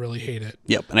tend to really hate it.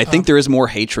 Yep, and I think there is more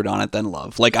hatred on it than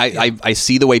love. Like I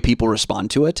see the way people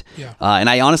respond to it, and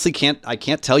I honestly can't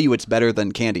tell you it's better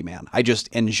than Candyman. I just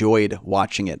enjoyed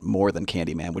watching it more than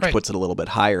Candyman, which puts it a little bit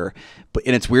higher.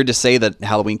 And it's weird to say that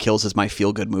Halloween Kills is my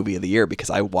feel-good movie of the year because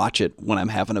I watch it when I'm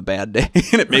having a bad day,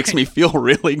 and it makes me feel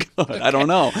really good. I don't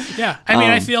know. Yeah, I mean,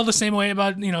 I feel the same way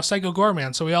about Psycho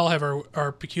Goreman. So we all have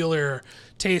our peculiar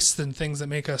tastes and things that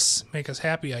make us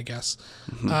happy, I guess.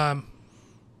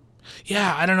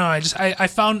 Yeah, I don't know. I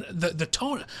found the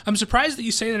tone. I'm surprised that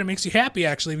you say that it makes you happy,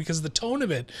 actually, because the tone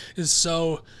of it is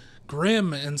so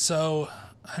grim and so,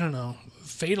 I don't know,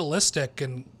 fatalistic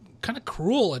and kind of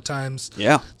cruel at times.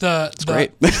 Yeah, that's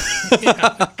great.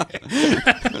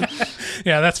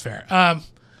 Yeah, that's fair.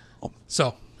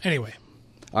 So anyway.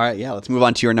 All right, yeah, let's move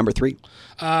on to your number 3.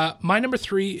 My number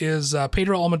 3 is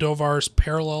Pedro Almodovar's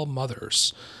Parallel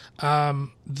Mothers. So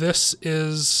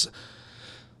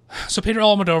Pedro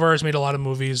Almodovar has made a lot of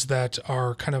movies that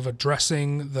are kind of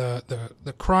addressing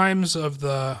the crimes of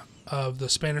the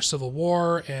Spanish Civil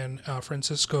War and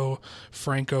Francisco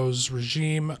Franco's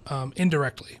regime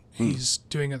indirectly. He's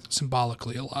doing it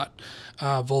symbolically a lot.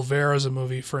 Volver is a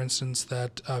movie, for instance,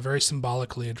 that very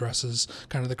symbolically addresses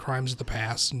kind of the crimes of the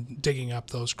past and digging up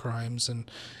those crimes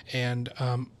and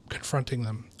confronting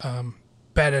them.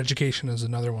 Bad Education is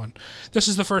another one. This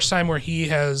is the first time where he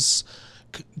has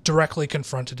directly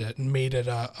confronted it and made it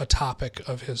a topic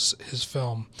of his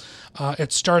film.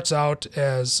 It starts out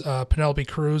as Penelope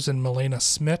Cruz and Milena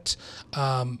Smith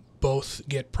both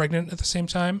get pregnant at the same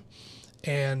time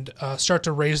and start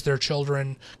to raise their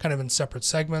children kind of in separate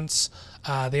segments.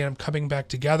 They end up coming back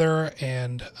together,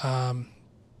 and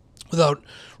without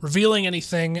revealing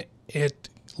anything, it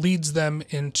leads them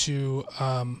into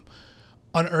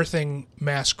unearthing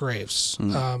mass graves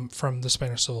from the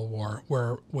Spanish Civil War,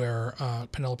 where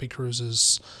Penelope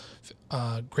Cruz's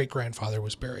great-grandfather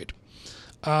was buried.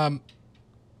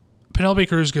 Penelope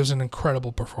Cruz gives an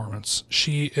incredible performance.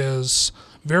 She is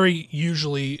very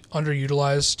usually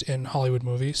underutilized in Hollywood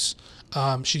movies.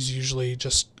 She's usually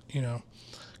just,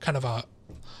 kind of a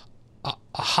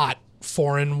hot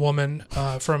foreign woman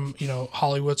from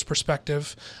Hollywood's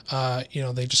perspective.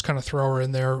 They just kind of throw her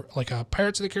in there like a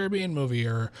Pirates of the Caribbean movie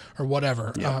or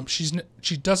whatever. Yeah.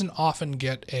 She doesn't often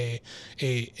get a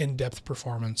in-depth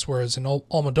performance, whereas in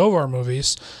Almodovar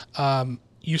movies,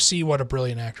 you see what a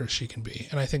brilliant actress she can be,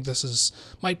 and I think this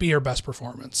might be her best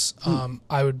performance.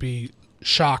 I would be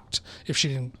shocked if she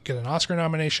didn't get an Oscar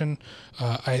nomination.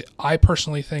 I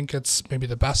personally think it's maybe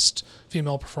the best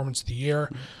female performance of the year.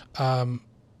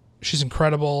 She's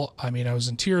incredible. I mean, I was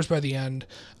in tears by the end.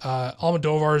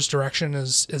 Almodovar's direction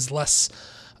is less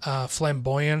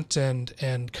flamboyant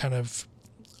and kind of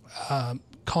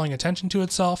calling attention to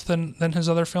itself than his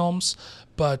other films,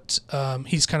 but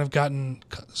he's kind of gotten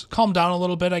calmed down a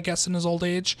little bit, I guess, in his old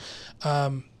age.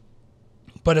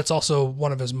 But it's also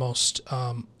one of his most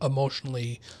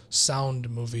emotionally sound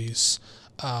movies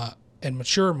and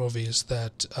mature movies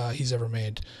that he's ever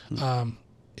made.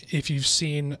 If you've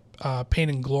seen Pain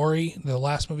and Glory, the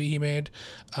last movie he made,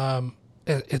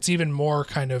 it's even more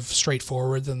kind of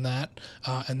straightforward than that,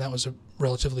 and that was a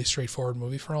relatively straightforward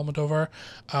movie for Almodovar.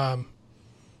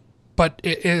 But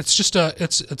it's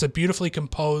a beautifully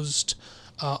composed,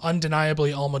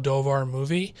 undeniably Almodovar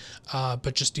movie,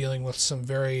 but just dealing with some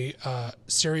very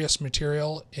serious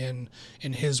material in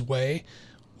his way,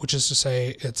 which is to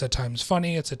say it's at times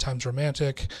funny, it's at times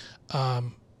romantic,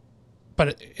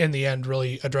 but in the end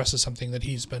really addresses something that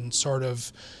he's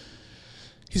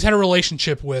had a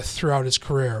relationship with throughout his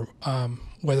career,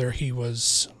 whether he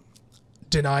was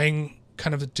denying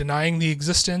the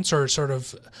existence or sort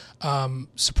of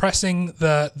suppressing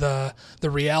the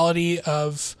reality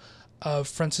of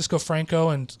Francisco Franco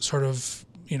and sort of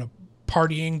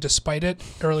partying despite it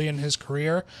early in his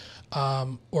career,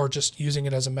 or just using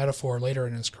it as a metaphor later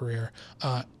in his career.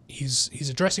 He's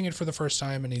addressing it for the first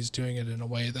time, and he's doing it in a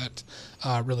way that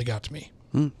really got to me.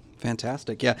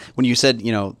 Fantastic. Yeah. When you said,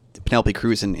 Penelope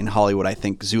Cruz in Hollywood, I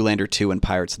think Zoolander 2 and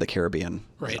Pirates of the Caribbean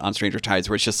on Stranger Tides,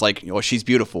 where it's just like, she's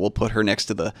beautiful. We'll put her next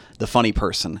to the funny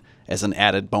person as an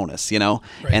added bonus, Right.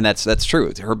 And that's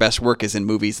true. Her best work is in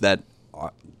movies that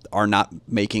are not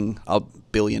making $1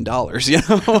 billion,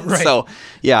 Right. So,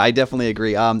 yeah, I definitely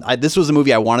agree. This was a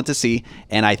movie I wanted to see,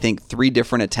 and I think 3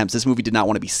 different attempts. This movie did not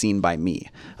want to be seen by me,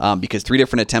 because 3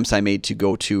 different attempts I made to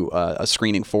go to a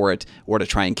screening for it or to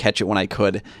try and catch it when I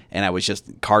could, and I was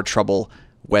just car trouble,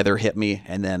 weather hit me,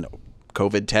 and then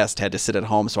COVID test, had to sit at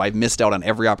home. So I've missed out on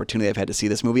every opportunity I've had to see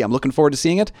this movie. I'm looking forward to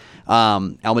seeing it.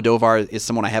 Almodovar is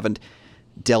someone I haven't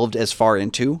delved as far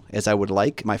into as I would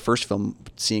like. My first film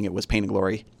seeing it was Pain and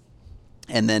Glory,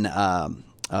 and then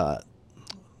The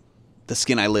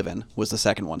Skin I Live In was the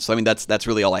second one. So I mean that's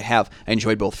really all I have. I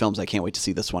enjoyed both films. I can't wait to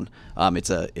see this one.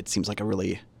 It seems like a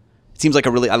really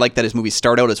I like that his movies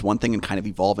start out as one thing and kind of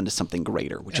evolve into something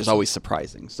greater, which is always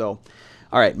surprising. So,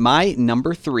 all right, my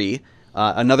number 3,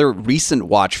 another recent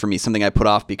watch for me, something I put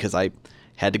off because I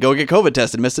had to go get COVID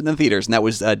tested, missed it in the theaters, and that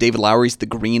was David Lowery's The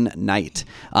Green Knight.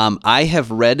 I have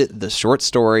read the short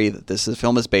story that this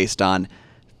film is based on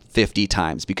 50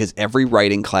 times because every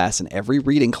writing class and every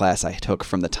reading class I took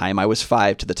from the time I was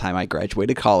 5 to the time I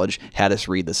graduated college had us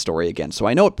read the story again. So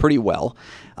I know it pretty well.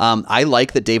 I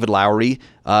like that David Lowery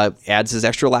adds his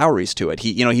extra Lowerys to it.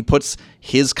 He puts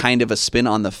his kind of a spin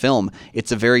on the film.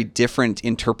 It's a very different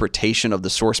interpretation of the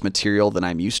source material than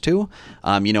I'm used to.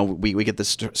 We get the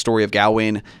story of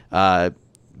Gawain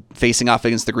facing off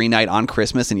against the Green Knight on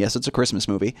Christmas, and yes, it's a Christmas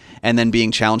movie, and then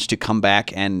being challenged to come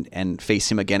back and face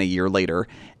him again a year later.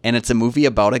 And it's a movie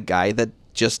about a guy that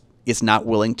just is not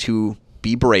willing to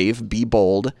be brave, be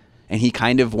bold, and he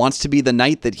kind of wants to be the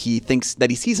knight that he thinks that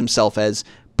he sees himself as,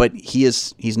 but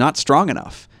he's not strong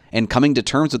enough. And coming to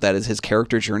terms with that is his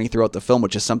character journey throughout the film,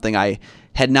 which is something I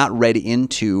had not read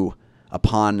into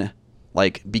upon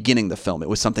beginning the film. It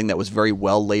was something that was very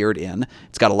well layered in.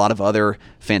 It's got a lot of other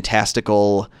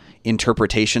fantastical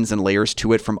interpretations and layers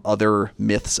to it from other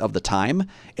myths of the time.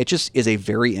 It just is a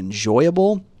very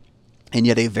enjoyable and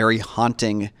yet a very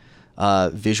haunting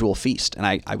visual feast. And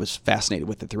I was fascinated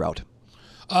with it throughout.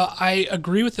 I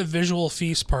agree with the visual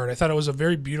feast part. I thought it was a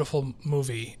very beautiful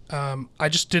movie. I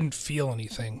just didn't feel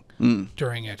anything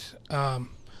during it.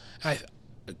 I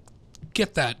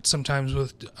get that sometimes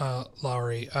with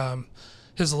Lowery. What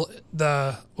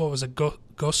was it?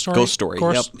 Ghost Story? Ghost Story,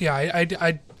 yep. Yeah,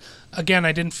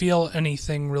 I didn't feel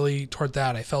anything really toward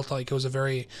that. I felt like it was a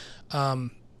very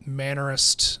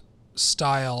mannerist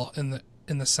style in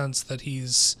the sense that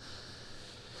he's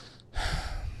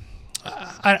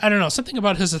I don't know, something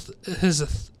about his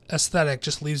aesthetic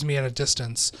just leaves me at a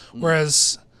distance,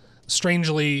 whereas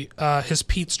strangely his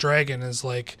Pete's Dragon is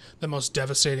like the most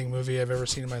devastating movie I've ever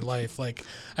seen in my life. Like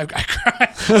I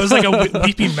cried. I was like a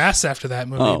weepy mess after that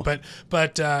movie.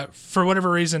 But for whatever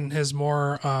reason, his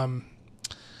more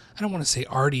I don't want to say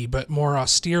arty, but more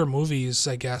austere movies,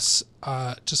 I guess,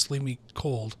 just leave me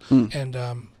cold. And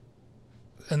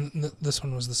this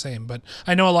one was the same. But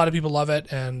I know a lot of people love it,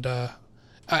 and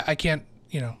I can't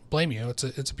blame you.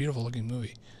 It's a beautiful looking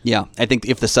movie. Yeah, I think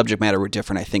if the subject matter were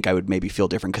different, I think I would maybe feel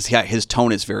different because his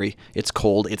tone is it's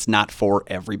cold. It's not for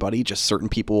everybody. Just certain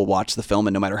people will watch the film,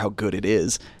 and no matter how good it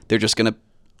is, they're just gonna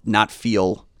not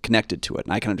feel connected to it,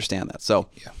 and I can understand that. So,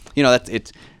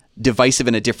 it's divisive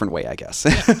in a different way, I guess.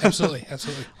 Yeah, absolutely.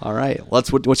 All right,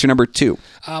 what's your number 2?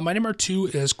 My number 2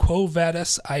 is Quo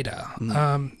Vadis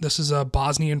Ida. This is a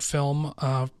Bosnian film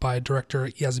by director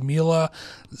Jasmila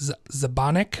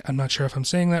Zabanic. I'm not sure if I'm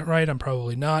saying that right. I'm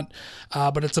probably not.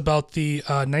 But it's about the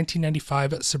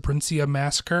 1995 Srebrenica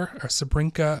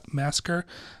massacre.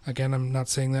 Again, I'm not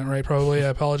saying that right, probably. I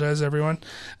apologize, everyone.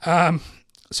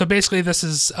 So basically, this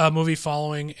is a movie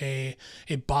following a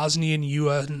Bosnian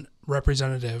UN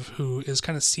representative who is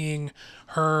kind of seeing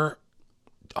her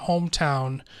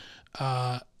hometown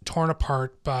torn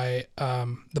apart by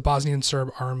the Bosnian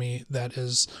Serb army that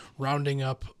is rounding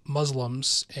up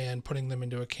Muslims and putting them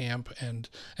into a camp, and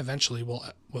eventually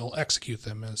will execute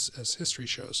them, as history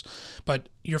shows. But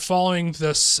you're following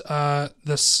this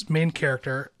main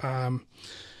character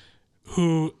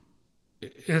who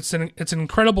it's an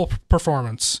incredible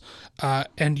performance,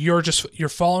 and you're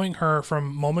following her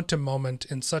from moment to moment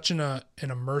in such an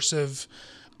immersive,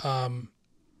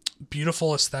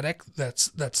 beautiful aesthetic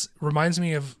that's reminds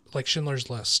me of like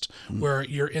Schindler's List, where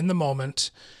you're in the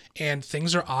moment and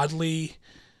things are oddly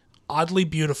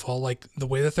beautiful, like the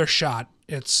way that they're shot.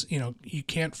 It's you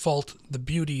can't fault the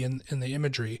beauty in the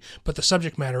imagery, but the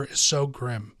subject matter is so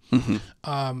grim.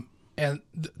 And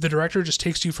the director just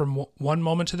takes you from one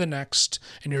moment to the next,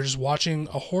 and you're just watching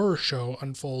a horror show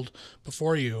unfold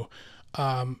before you.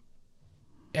 And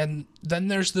then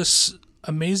there's this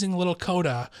amazing little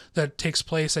coda that takes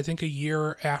place, I think, a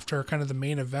year after kind of the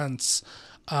main events,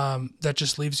 that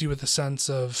just leaves you with a sense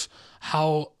of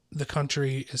how the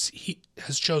country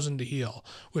has chosen to heal,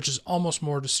 which is almost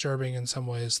more disturbing in some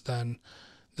ways than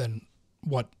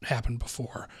what happened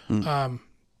before.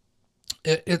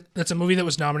 It's a movie that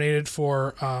was nominated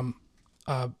for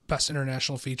Best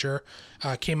International Feature.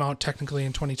 Came out technically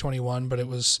in 2021, but it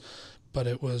was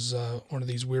one of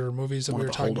these weirder movies that we were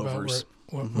talking about,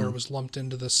 where it was lumped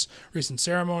into this recent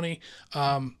ceremony.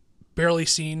 Barely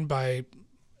seen by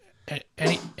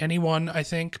anyone, I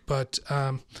think, but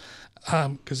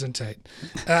Gesundheit.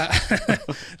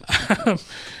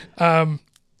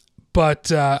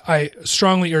 But I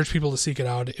strongly urge people to seek it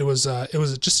out. It was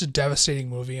just a devastating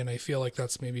movie, and I feel like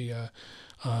that's maybe a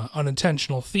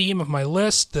unintentional theme of my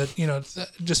list, that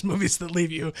just movies that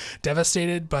leave you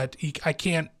devastated. But I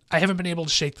haven't been able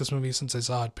to shake this movie since I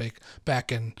saw it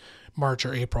back in March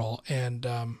or April, and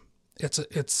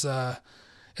it's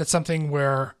something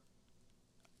where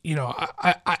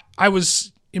I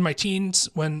was in my teens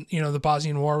when the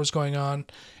Bosnian War was going on,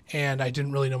 and I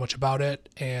didn't really know much about it,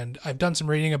 and I've done some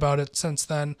reading about it since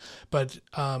then, but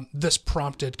this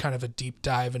prompted kind of a deep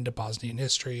dive into Bosnian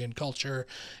history and culture,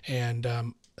 and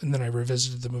then I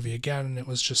revisited the movie again, and it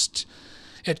was just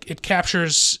it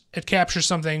captures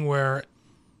something where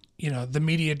the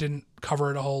media didn't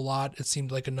cover it a whole lot. It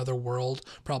seemed like another world,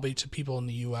 probably to people in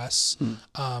the U.S.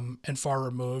 And far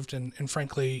removed. And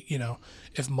frankly,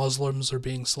 if Muslims are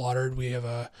being slaughtered, we have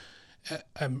a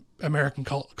American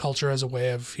culture as a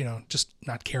way of just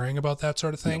not caring about that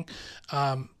sort of thing.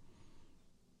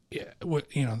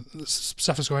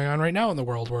 Stuff is going on right now in the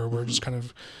world where we're just kind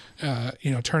of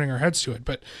turning our heads to it.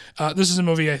 But this is a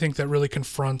movie I think that really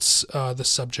confronts the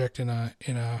subject in a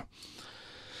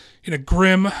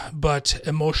grim but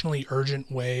emotionally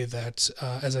urgent way that,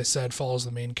 as I said, follows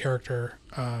the main character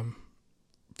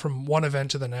from one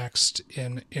event to the next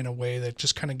in a way that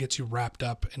just kind of gets you wrapped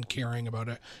up and caring about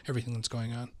everything that's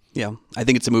going on. Yeah, I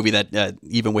think it's a movie that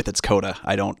even with its coda,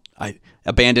 I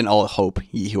abandon all hope,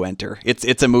 ye who enter.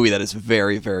 It's a movie that is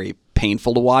very, very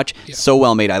painful to watch. Yeah. So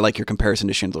well made. I like your comparison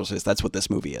to Schindler's List. That's what this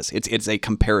movie is. It's a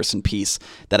comparison piece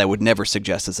that I would never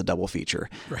suggest as a double feature,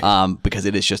 right. Because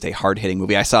it is just a hard hitting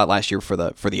movie. I saw it last year for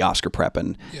the Oscar prep,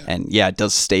 and it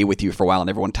does stay with you for a while. And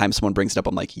every time someone brings it up,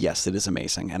 I'm like, yes, it is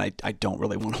amazing, and I don't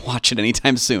really want to watch it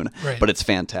anytime soon, right. But it's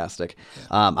fantastic.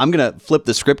 Yeah. I'm gonna flip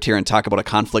the script here and talk about a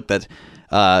conflict that.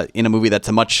 In a movie that's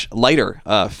a much lighter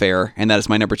fare, and that is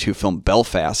my number 2 film,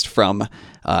 Belfast, from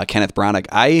Kenneth Branagh.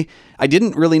 I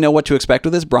didn't really know what to expect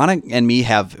with this. Branagh and me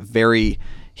have very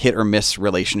hit or miss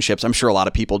relationships. I'm sure a lot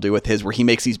of people do with his, where he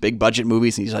makes these big budget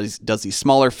movies and he does these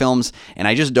smaller films, and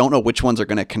I just don't know which ones are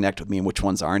going to connect with me and which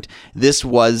ones aren't. This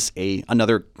was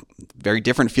another very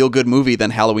different feel-good movie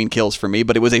than Halloween Kills for me,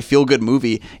 but it was a feel-good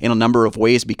movie in a number of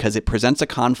ways because it presents a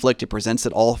conflict. It presents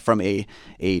it all from a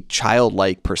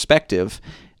childlike perspective.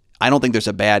 I don't think there's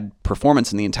a bad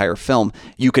performance in the entire film.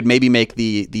 You could maybe make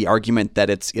the argument that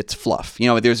it's fluff.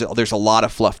 There's a lot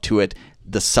of fluff to it.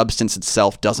 The substance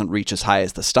itself doesn't reach as high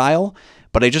as the style,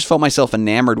 but I just felt myself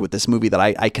enamored with this movie that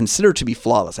I consider to be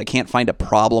flawless. I can't find a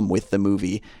problem with the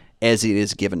movie as it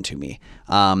is given to me.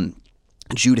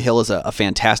 Jude Hill is a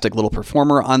fantastic little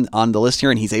performer on the list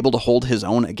here, and he's able to hold his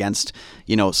own against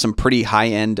some pretty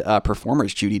high-end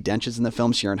performers. Judi Dench is in the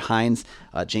film, Ciarán Hinds,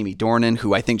 Jamie Dornan,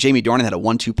 who I think Jamie Dornan had a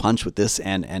 1-2 punch with this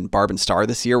and Barb and Star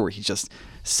this year, where he's just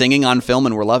singing on film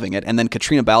and we're loving it. And then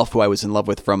Katrina Balfe, who I was in love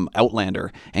with from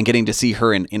Outlander, and getting to see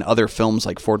her in other films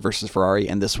like Ford vs. Ferrari,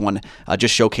 and this one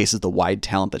just showcases the wide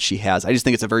talent that she has. I just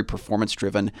think it's a very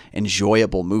performance-driven,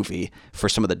 enjoyable movie for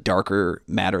some of the darker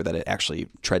matter that it actually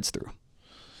treads through.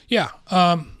 Yeah,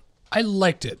 I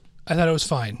liked it. I thought it was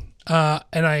fine,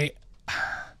 and I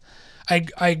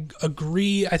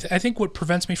agree. I think what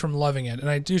prevents me from loving it, and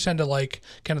I do tend to like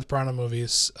Kenneth Branagh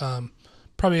movies,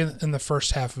 probably in the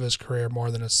first half of his career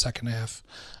more than his second half.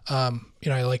 I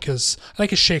like his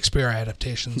Shakespeare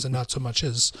adaptations, and not so much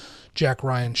his Jack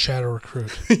Ryan Shadow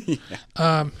Recruit.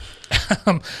 But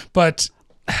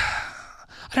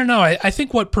I don't know. I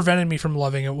think what prevented me from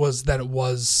loving it was that it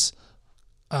was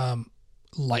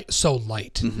light.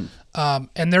 Mm-hmm.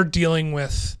 And they're dealing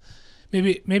with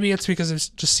maybe it's because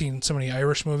I've just seen so many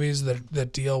Irish movies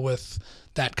that deal with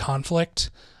that conflict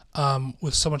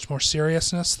with so much more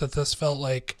seriousness, that this felt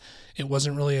like it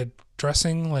wasn't really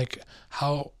addressing like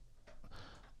how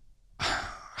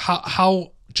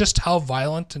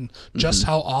violent and just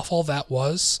how awful that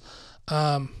was.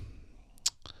 And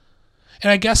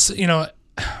I guess,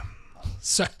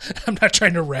 so I'm not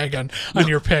trying to rag on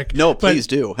your pick. No, please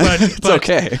do. But, it's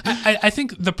okay. I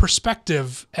think the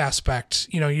perspective aspect,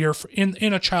 you're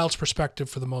in a child's perspective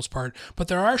for the most part, but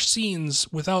there are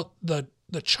scenes without the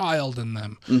child in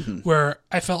them where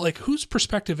I felt like, whose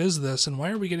perspective is this, and why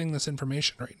are we getting this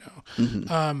information right now?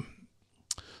 Mm-hmm.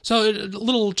 So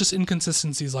little just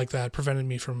inconsistencies like that prevented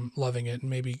me from loving it, and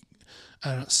maybe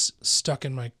stuck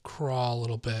in my craw a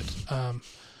little bit.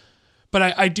 But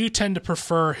I do tend to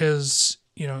prefer his,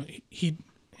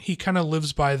 he kind of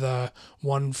lives by the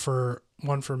one for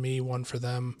me, one for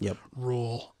them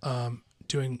rule,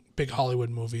 doing big Hollywood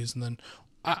movies. And then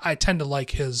I tend to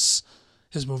like his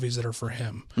his movies that are for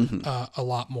him a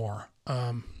lot more.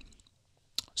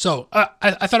 So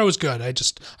I thought it was good.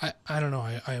 I don't know.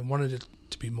 I wanted it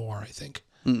to be more, I think.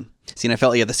 See, and I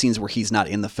felt the scenes where he's not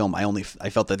in the film, I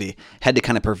felt that they had to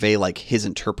kind of purvey like his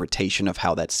interpretation of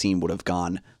how that scene would have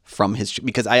gone from his,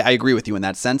 because I agree with you in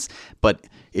that sense, but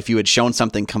if you had shown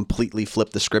something completely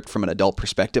flipped the script from an adult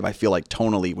perspective, I feel like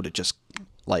tonally would have just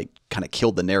like kind of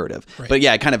killed the narrative. Right. But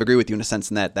yeah, I kind of agree with you in a sense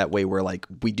in that way where like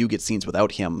we do get scenes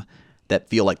without him that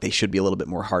feel like they should be a little bit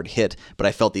more hard hit, but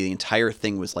I felt the entire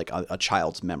thing was like a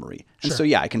child's memory. And Sure. so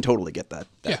yeah, I can totally get that.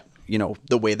 Yeah. You know,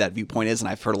 the way that viewpoint is, and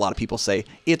I've heard a lot of people say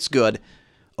it's good,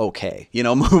 okay, you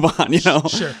know, move on, you know.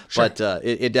 Sure. But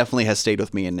it definitely has stayed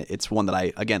with me, and it's one that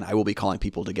I will be calling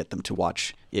people to get them to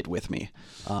watch it with me.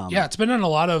 Yeah, it's been on a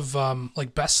lot of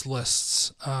like best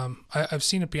lists. I've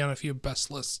seen it be on a few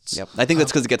best lists. Yep. I think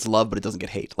that's because it gets love, but it doesn't get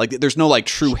hate. Like there's no like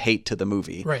true hate to the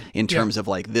movie, Right. in terms of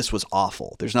like this was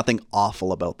awful. There's nothing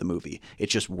awful about the movie. It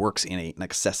just works in an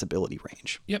accessibility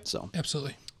range. Yep. So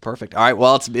Absolutely. perfect. All right.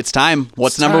 Well, it's time.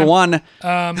 What's number time.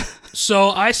 one? So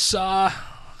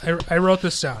I wrote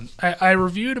this down. I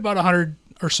reviewed about 100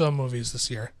 or so movies this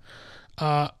year.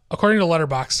 According to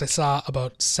Letterboxd, I saw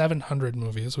about 700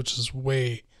 movies, which is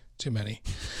way too many.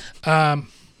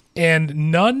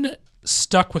 And none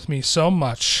stuck with me so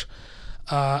much,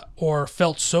 or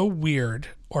felt so weird,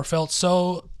 or felt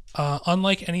so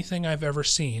unlike anything I've ever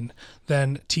seen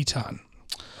than Teton.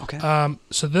 Okay.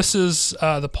 So this is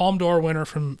the Palme d'Or winner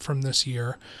from this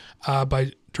year,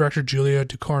 by director Julia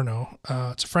Ducournau.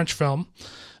 It's a French film.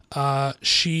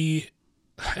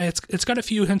 It's got a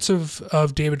few hints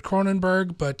of David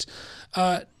Cronenberg, but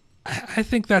I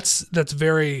think that's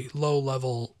very low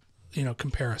level,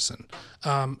 comparison.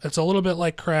 It's a little bit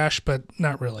like Crash, but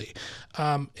not really.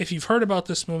 If you've heard about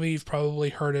this movie, you've probably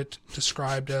heard it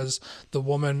described as the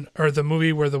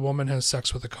movie where the woman has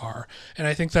sex with a car, and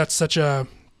I think that's such a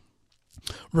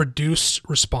reduced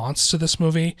response to this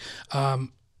movie.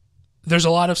 There's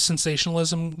a lot of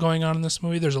sensationalism going on in this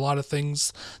movie. There's a lot of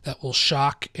things that will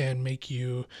shock and make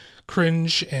you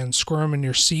cringe and squirm in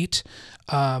your seat.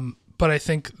 But I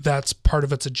think that's part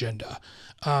of its agenda.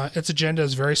 Its agenda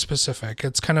is very specific.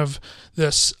 It's kind of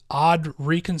this odd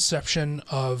reconception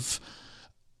of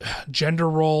gender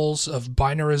roles, of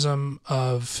binarism,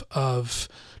 of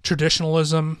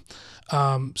traditionalism.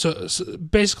 So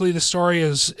basically, the story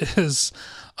is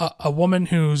a woman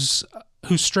who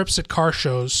strips at car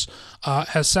shows,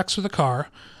 has sex with a car,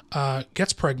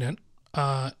 gets pregnant.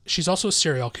 She's also a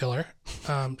serial killer,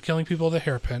 killing people with a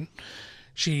hairpin.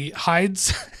 She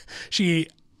hides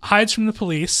from the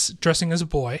police, dressing as a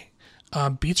boy,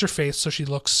 beats her face so she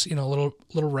looks, a little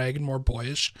ragged, more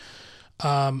boyish.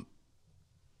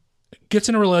 Gets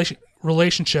in a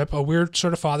relationship, a weird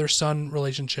sort of father-son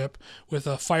relationship with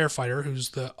a firefighter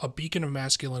who's a beacon of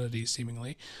masculinity,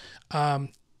 seemingly.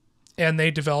 And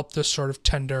they develop this sort of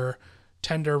tender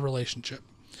relationship.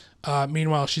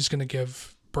 Meanwhile, she's going to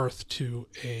give birth to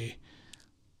a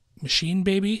machine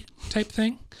baby type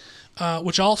thing,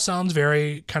 which all sounds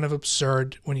very kind of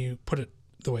absurd when you put it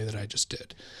the way that I just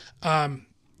did.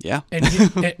 Yeah.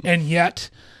 and yet,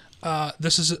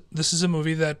 this is a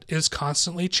movie that is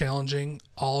constantly challenging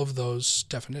all of those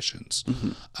definitions.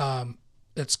 Mm-hmm.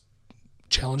 It's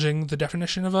challenging the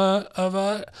definition of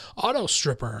a auto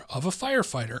stripper, of a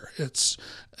firefighter. It's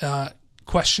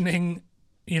questioning,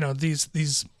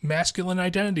 these masculine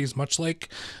identities, much like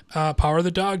Power of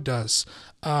the Dog does.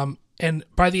 And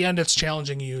by the end, it's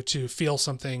challenging you to feel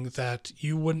something that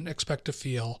you wouldn't expect to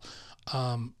feel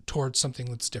towards something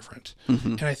that's different.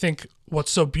 Mm-hmm. And I think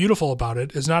what's so beautiful about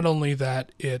it is not only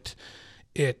that it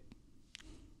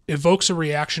evokes a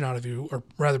reaction out of you, or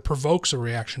rather provokes a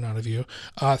reaction out of you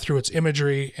through its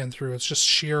imagery and through its just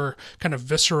sheer kind of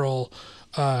visceral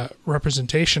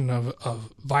representation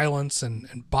of violence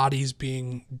and bodies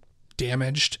being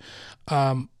damaged.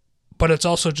 But it's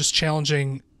also just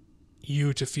challenging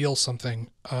you to feel something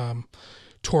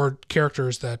toward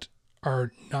characters that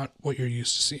are not what you're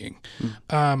used to seeing.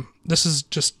 This is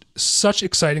just such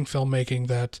exciting filmmaking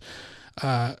that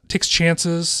takes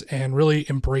chances and really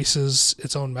embraces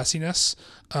its own messiness.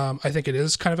 I think it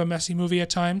is kind of a messy movie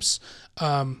at times,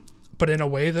 but in a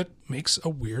way that makes a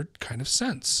weird kind of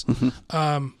sense.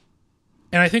 Mm-hmm.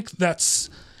 And I think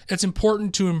it's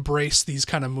important to embrace these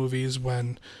kind of movies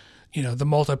when, the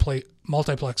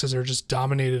multiplexes are just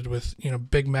dominated with,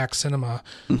 Big Mac cinema.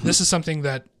 Mm-hmm. This is something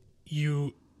that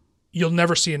you'll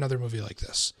never see another movie like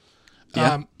this.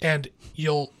 Yeah. And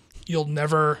you'll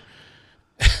never,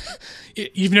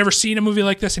 you've never seen a movie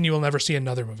like this, and you will never see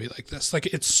another movie like this. Like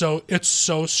it's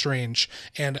so strange.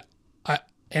 And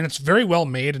and it's very well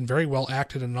made and very well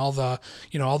acted, and all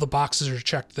the boxes are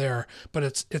checked there.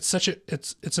 But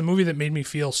it's a movie that made me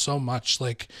feel so much,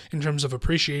 like in terms of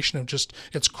appreciation of just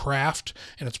its craft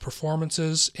and its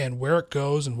performances and where it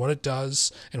goes and what it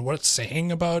does and what it's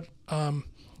saying about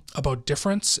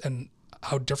difference and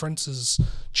how difference is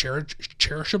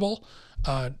cherishable,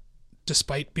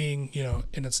 despite being,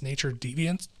 in its nature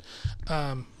deviant.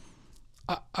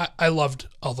 I loved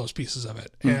all those pieces of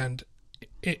it. And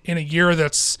in a year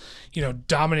that's,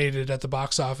 dominated at the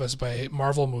box office by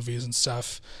Marvel movies and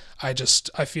stuff, I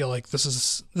feel like this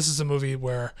is a movie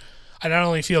where I not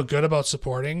only feel good about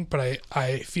supporting, but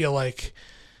I feel like,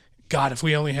 God, if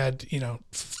we only had,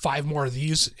 5 more of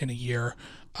these in a year,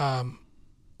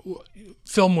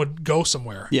 film would go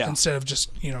somewhere instead of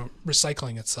just,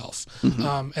 recycling itself.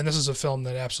 And this is a film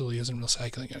that absolutely isn't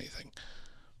recycling anything.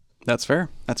 That's fair.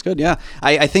 That's good. Yeah.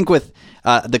 I think with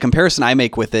the comparison I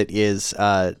make with it is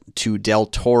to Del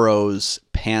Toro's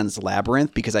Pan's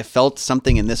Labyrinth, because I felt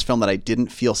something in this film that I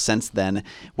didn't feel since then,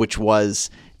 which was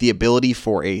the ability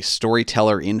for a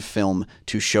storyteller in film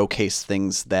to showcase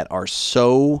things that are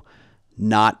so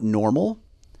not normal,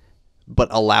 but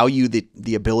allow you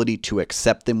the ability to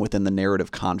accept them within the narrative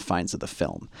confines of the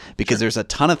film. Because there's a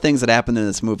ton of things that happen in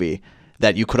this movie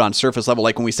that you could on surface level,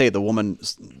 like when we say the woman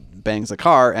bangs a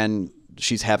car and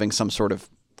she's having some sort of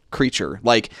creature,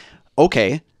 like,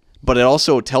 okay, but it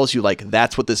also tells you, like,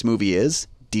 that's what this movie is.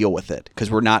 Deal with it,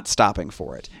 because we're not stopping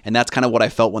for it. And that's kind of what I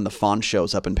felt when the fawn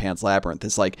shows up in Pan's Labyrinth.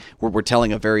 It's like we're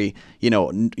telling a very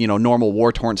normal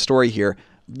war-torn story here.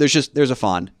 There's a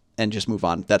fawn, and just move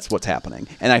on. That's what's happening.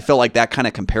 And I felt like that kind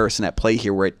of comparison at play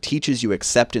here, where it teaches you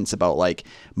acceptance about, like,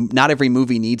 not every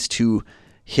movie needs to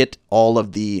hit all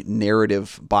of the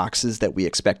narrative boxes that we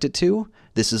expect it to.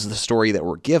 This is the story that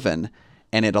we're given,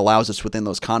 and it allows us within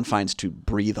those confines to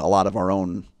breathe a lot of our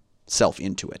own self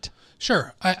into it.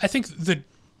 Sure. I think the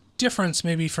difference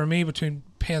maybe for me between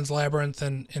Pan's Labyrinth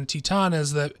and Titan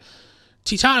is that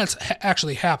Titan is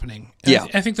actually happening. And yeah.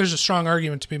 I think there's a strong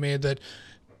argument to be made that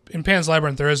in Pan's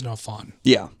Labyrinth there is no fun.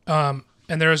 Yeah. And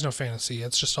there is no fantasy.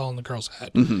 It's just all in the girl's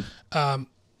head. Mm-hmm.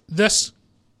 This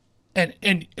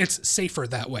and it's safer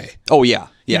that way. Oh yeah.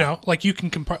 Yeah. Like you can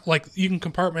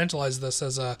compartmentalize this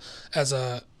as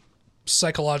a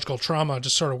psychological trauma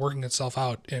just sort of working itself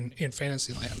out in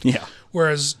Fantasyland. Yeah.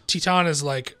 Whereas Titan is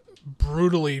like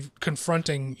brutally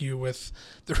confronting you with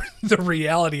the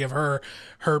reality of her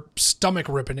stomach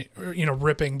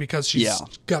ripping because she's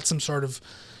got some sort of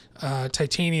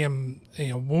titanium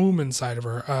womb inside of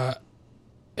her.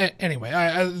 Anyway,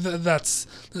 that's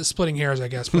splitting hairs, I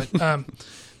guess,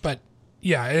 but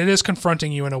yeah, it is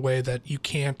confronting you in a way that you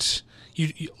can't.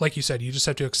 You like you said, you just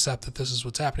have to accept that this is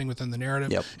what's happening within the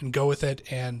narrative and go with it.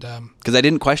 And because I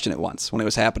didn't question it once when it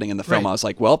was happening in the film, I was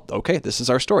like, well, okay, this is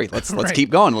our story. Let's Right. keep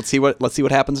going. Let's see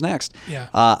what happens next. Yeah.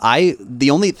 The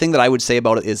only thing that I would say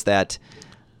about it is that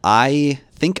I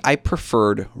think I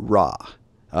preferred Raw,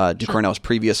 Ducournau's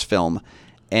previous film,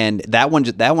 and that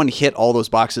one hit all those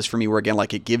boxes for me. Where again,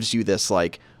 like, it gives you this,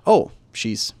 like, oh,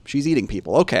 she's eating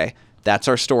people. Okay, that's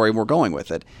our story. We're going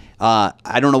with it.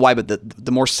 I don't know why, but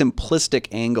the more simplistic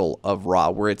angle of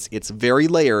Raw, where it's very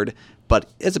layered, but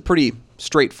it's a pretty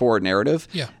straightforward narrative.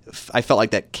 Yeah. I felt like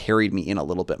that carried me in a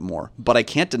little bit more. But I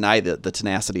can't deny the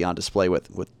tenacity on display with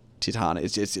Titan.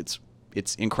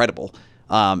 It's incredible,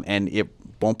 and it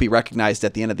won't be recognized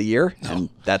at the end of the year, and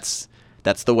that's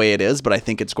the way it is. But I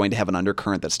think it's going to have an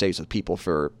undercurrent that stays with people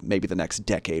for maybe the next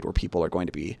decade, where people are going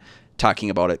to be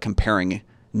talking about it, comparing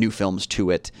new films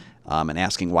to it, and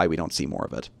asking why we don't see more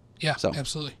of it. yeah,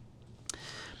 absolutely.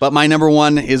 But my number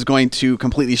one is going to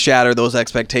completely shatter those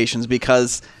expectations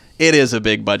because it is a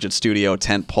big budget studio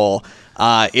tentpole.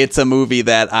 It's a movie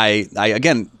that I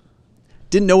again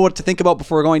didn't know what to think about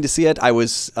before going to see it.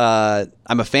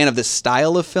 I'm a fan of this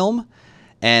style of film,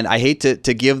 and I hate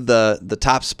to give the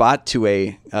top spot to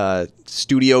a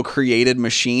studio created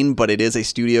machine, but it is a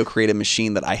studio created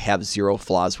machine that I have zero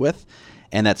flaws with,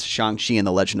 and that's Shang-Chi and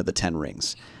the Legend of the Ten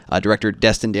Rings. Director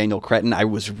Destin Daniel Cretton. I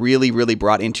was really, really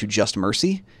brought into Just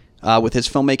Mercy with his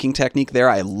filmmaking technique there.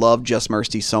 I love Just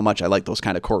Mercy so much. I like those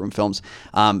kind of courtroom films.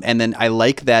 And then I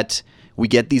like that we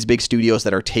get these big studios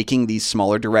that are taking these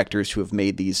smaller directors who have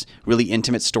made these really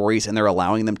intimate stories, and they're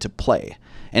allowing them to play.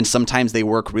 And sometimes they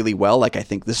work really well, like I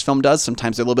think this film does.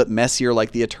 Sometimes they're a little bit messier,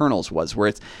 like The Eternals was, where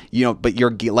it's, but you're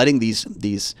letting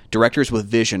these directors with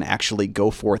vision actually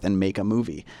go forth and make a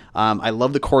movie. I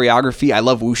love the choreography. I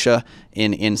love wuxia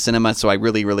in cinema, so I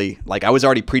really, really I was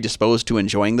already predisposed to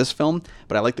enjoying this film,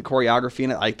 but I like the choreography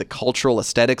in it. I like the cultural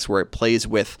aesthetics where it plays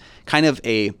with kind of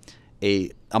a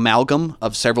amalgam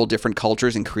of several different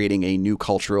cultures and creating a new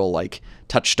cultural like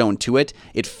touchstone to it.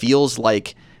 It feels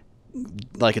like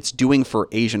it's doing for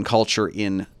Asian culture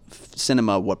in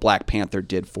cinema what Black Panther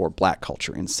did for Black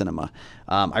culture in cinema.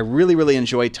 I really, really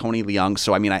enjoy Tony Leung.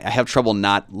 So, I mean, I have trouble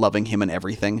not loving him in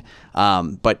everything.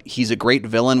 But he's a great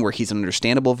villain where he's an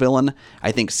understandable villain.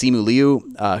 I think Simu Liu,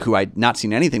 who I'd not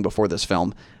seen anything before this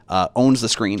film, owns the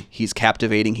screen. He's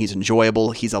captivating. He's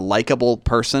enjoyable. He's a likable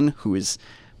person who is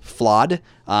flawed.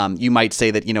 You might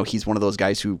say that, he's one of those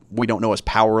guys who we don't know his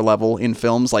power level in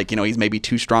films. Like, he's maybe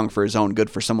too strong for his own good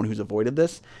for someone who's avoided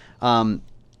this.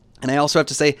 And I also have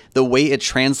to say the way it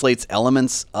translates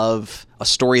elements of a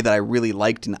story that I really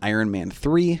liked in Iron Man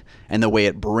 3 and the way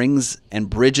it brings and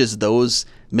bridges those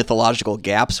mythological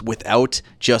gaps without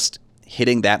just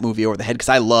hitting that movie over the head, because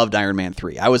I loved Iron Man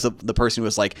 3. I was the person who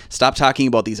was like, stop talking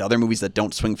about these other movies that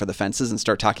don't swing for the fences and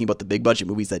start talking about the big budget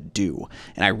movies that do.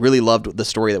 And I really loved the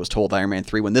story that was told Iron Man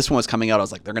 3. When this one was coming out, I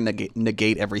was like, they're going to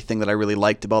negate everything that I really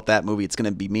liked about that movie. It's going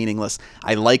to be meaningless.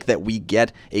 I like that we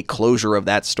get a closure of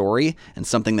that story and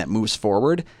something that moves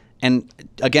forward. And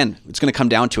again, it's going to come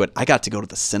down to it. I got to go to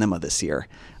the cinema this year.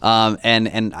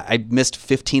 And I missed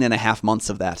 15 and a half months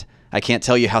of that. I can't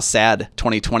tell you how sad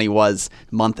 2020 was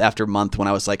month after month when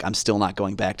I was like, I'm still not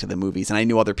going back to the movies. And I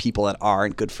knew other people that are,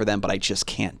 and good for them, but I just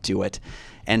can't do it.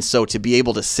 And so to be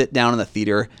able to sit down in the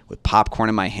theater with popcorn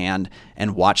in my hand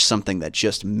and watch something that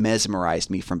just mesmerized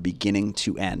me from beginning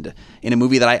to end in a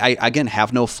movie that I again,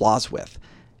 have no flaws with,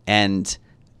 and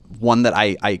one that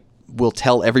I will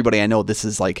tell everybody I know this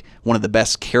is like one of the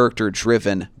best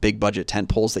character-driven big budget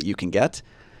tentpoles that you can get.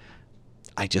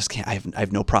 I just can't. I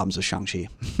have no problems with Shang-Chi.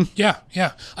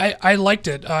 Yeah. I liked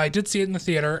it. I did see it in the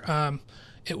theater.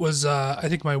 It was, I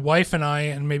think, my wife and I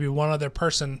and maybe one other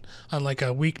person on like a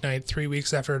weeknight 3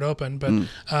 weeks after it opened. But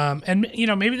and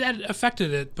maybe that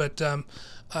affected it. But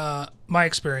my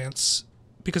experience,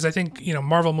 because I think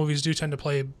Marvel movies do tend to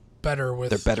play better with.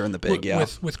 They're better in the big,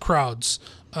 with crowds,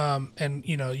 and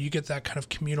you get that kind of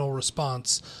communal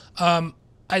response.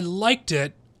 I liked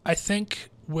it. I think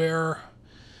where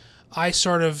I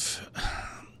sort of,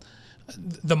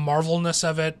 the Marvelness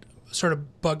of it sort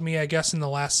of bugged me, I guess, in the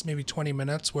last maybe 20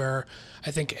 minutes, where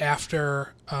I think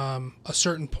after a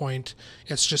certain point,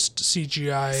 it's just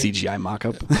CGI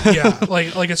mock-up. Yeah,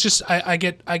 like it's just I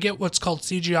get what's called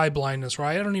CGI blindness, where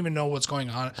I don't even know what's going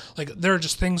on. Like there are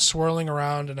just things swirling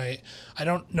around, and I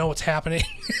don't know what's happening,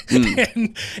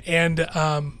 and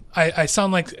I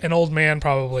sound like an old man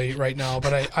probably right now,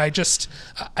 but I just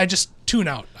tune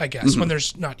out, I guess, when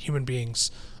there's not human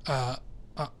beings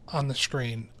on the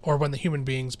screen, or when the human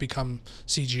beings become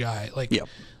CGI.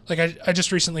 Like I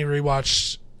just recently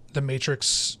rewatched The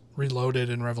Matrix Reloaded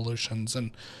and Revolutions,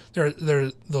 and there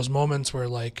are those moments where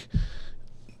like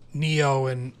Neo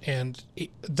and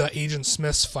the Agent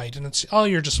Smiths fight, and it's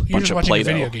you're just watching a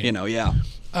video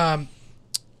game.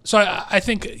 So I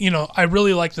think, I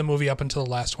really liked the movie up until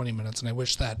the last 20 minutes, and I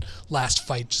wish that last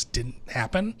fight just didn't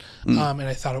happen. And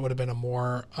I thought it would have been a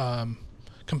more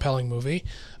compelling movie.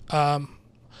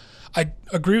 I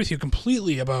agree with you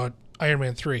completely about Iron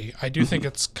Man 3. I do think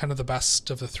it's kind of the best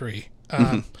of the three.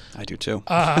 I do too.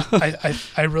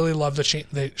 I really love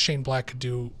that Shane Black could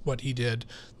do what he did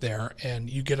there, and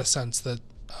you get a sense that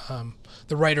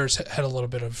the writers had a little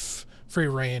bit of free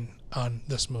reign on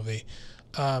this movie.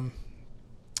 I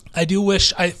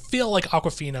feel like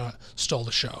Awkwafina stole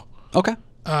the show. Okay.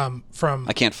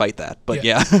 I can't fight that, but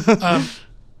yeah.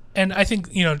 And I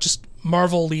think, just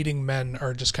Marvel leading men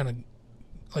are just kind of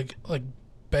like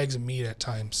bags of meat at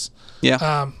times.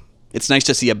 Yeah. It's nice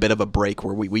to see a bit of a break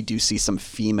where we do see some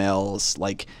females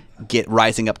get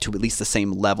rising up to at least the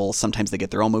same level. Sometimes they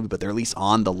get their own movie, but they're at least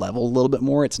on the level a little bit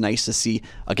more. It's nice to see,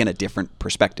 again, a different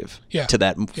perspective to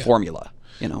that formula.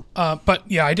 But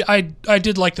yeah, I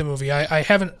did like the movie. I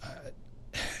haven't.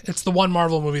 It's the one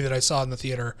Marvel movie that I saw in the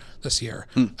theater this year.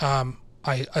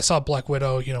 I saw Black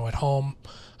Widow, at home.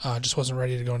 Just wasn't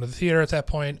ready to go into the theater at that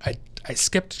point. I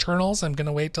skipped Eternals. I'm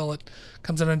gonna wait till it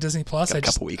comes out on Disney Plus. A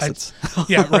couple weeks.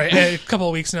 Yeah, right. A couple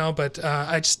of weeks now, but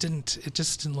I just didn't. It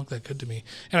just didn't look that good to me,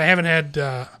 and I haven't had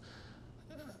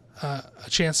a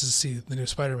chance to see the new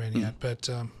Spider-Man yet. But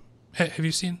have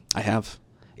you seen? I have.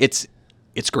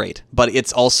 It's great, but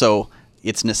it's also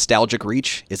its nostalgic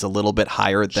reach is a little bit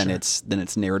higher than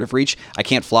its narrative reach. I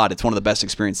can't flaw it. It's one of the best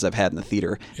experiences I've had in the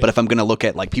theater. Yeah. But if I'm going to look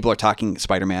at people are talking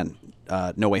Spider-Man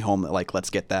No Way Home,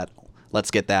 let's get that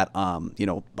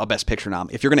a Best Picture nom.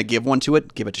 If you're going to give one to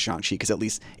it, give it to Shang-Chi, because at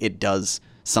least it does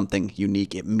something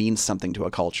unique. It means something to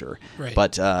a culture. Right.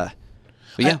 But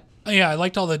yeah. Yeah, I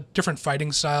liked all the different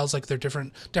fighting styles. Like they're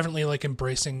different, definitely like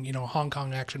embracing, a Hong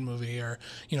Kong action movie or,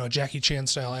 a Jackie Chan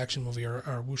style action movie or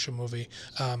a wuxia movie.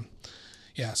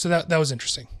 Yeah, so that was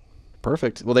interesting.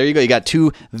 Perfect. Well, there you go. You got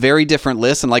two very different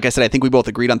lists. And like I said, I think we both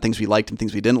agreed on things we liked and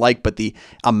things we didn't like, but the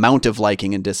amount of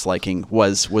liking and disliking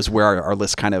was where our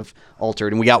list kind of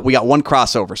altered. And we got one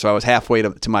crossover, so I was halfway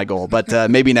to my goal,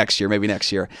 but maybe next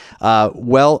year.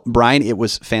 Well, Brian, it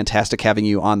was fantastic having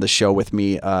you on the show with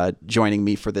me, joining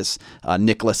me for this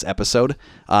Nicholas episode.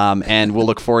 And we'll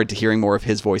look forward to hearing more of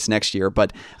his voice next year.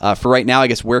 But for right now, I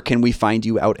guess, where can we find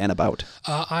you out and about?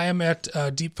 I am at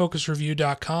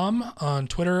deepfocusreview.com. On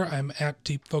Twitter, I'm at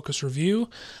Deep Focus Review.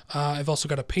 I've also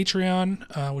got a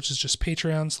Patreon, which is just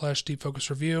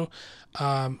patreon.com/deepfocusreview.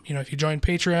 If you join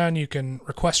Patreon, you can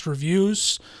request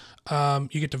reviews. You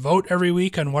get to vote every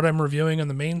week on what I'm reviewing on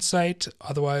the main site.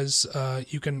 Otherwise,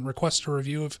 you can request a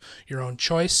review of your own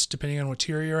choice, depending on what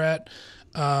tier you're at.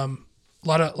 I'm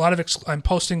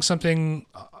posting something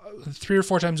 3 or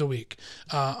 4 times a week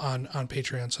on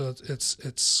Patreon, so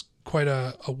it's quite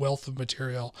a wealth of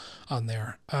material on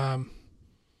there.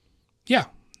 Yeah,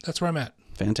 that's where I'm at.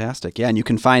 Fantastic. Yeah, and you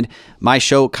can find my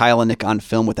show, Kyle and Nick on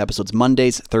Film, with episodes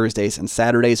Mondays, Thursdays, and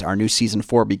Saturdays. Our new season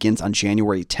 4 begins on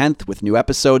January 10th with new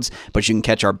episodes, but you can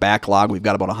catch our backlog. We've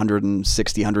got about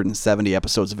 160, 170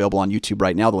 episodes available on YouTube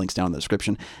right now. The link's down in the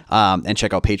description. And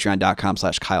check out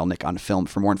patreon.com/Kyle Nick on Film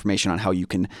for more information on how you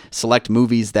can select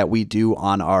movies that we do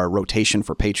on our rotation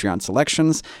for Patreon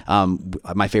selections.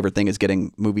 My favorite thing is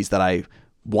getting movies that I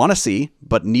want to see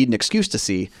but need an excuse to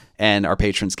see, and our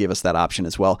patrons give us that option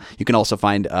as well. You can also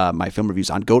find my film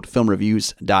reviews on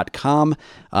goatfilmreviews.com.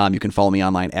 You can follow me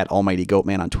online at Almighty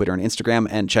Goatman on Twitter and Instagram,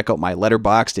 and check out my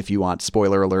Letterboxd if you want,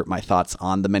 spoiler alert, my thoughts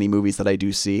on the many movies that I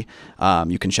do see.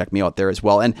 You can check me out there as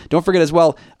well. And don't forget as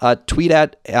well, tweet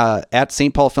at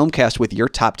St. Paul Filmcast with your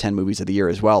top 10 movies of the year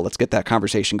as well. Let's get that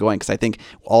conversation going, because I think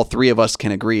all three of us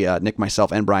can agree, Nick,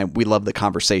 myself, and Brian, we love the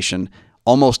conversation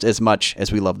almost as much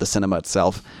as we love the cinema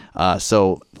itself.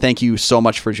 So thank you so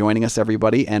much for joining us,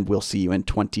 everybody, and we'll see you in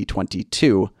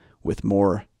 2022 with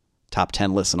more top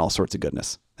 10 lists and all sorts of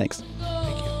goodness. Thanks.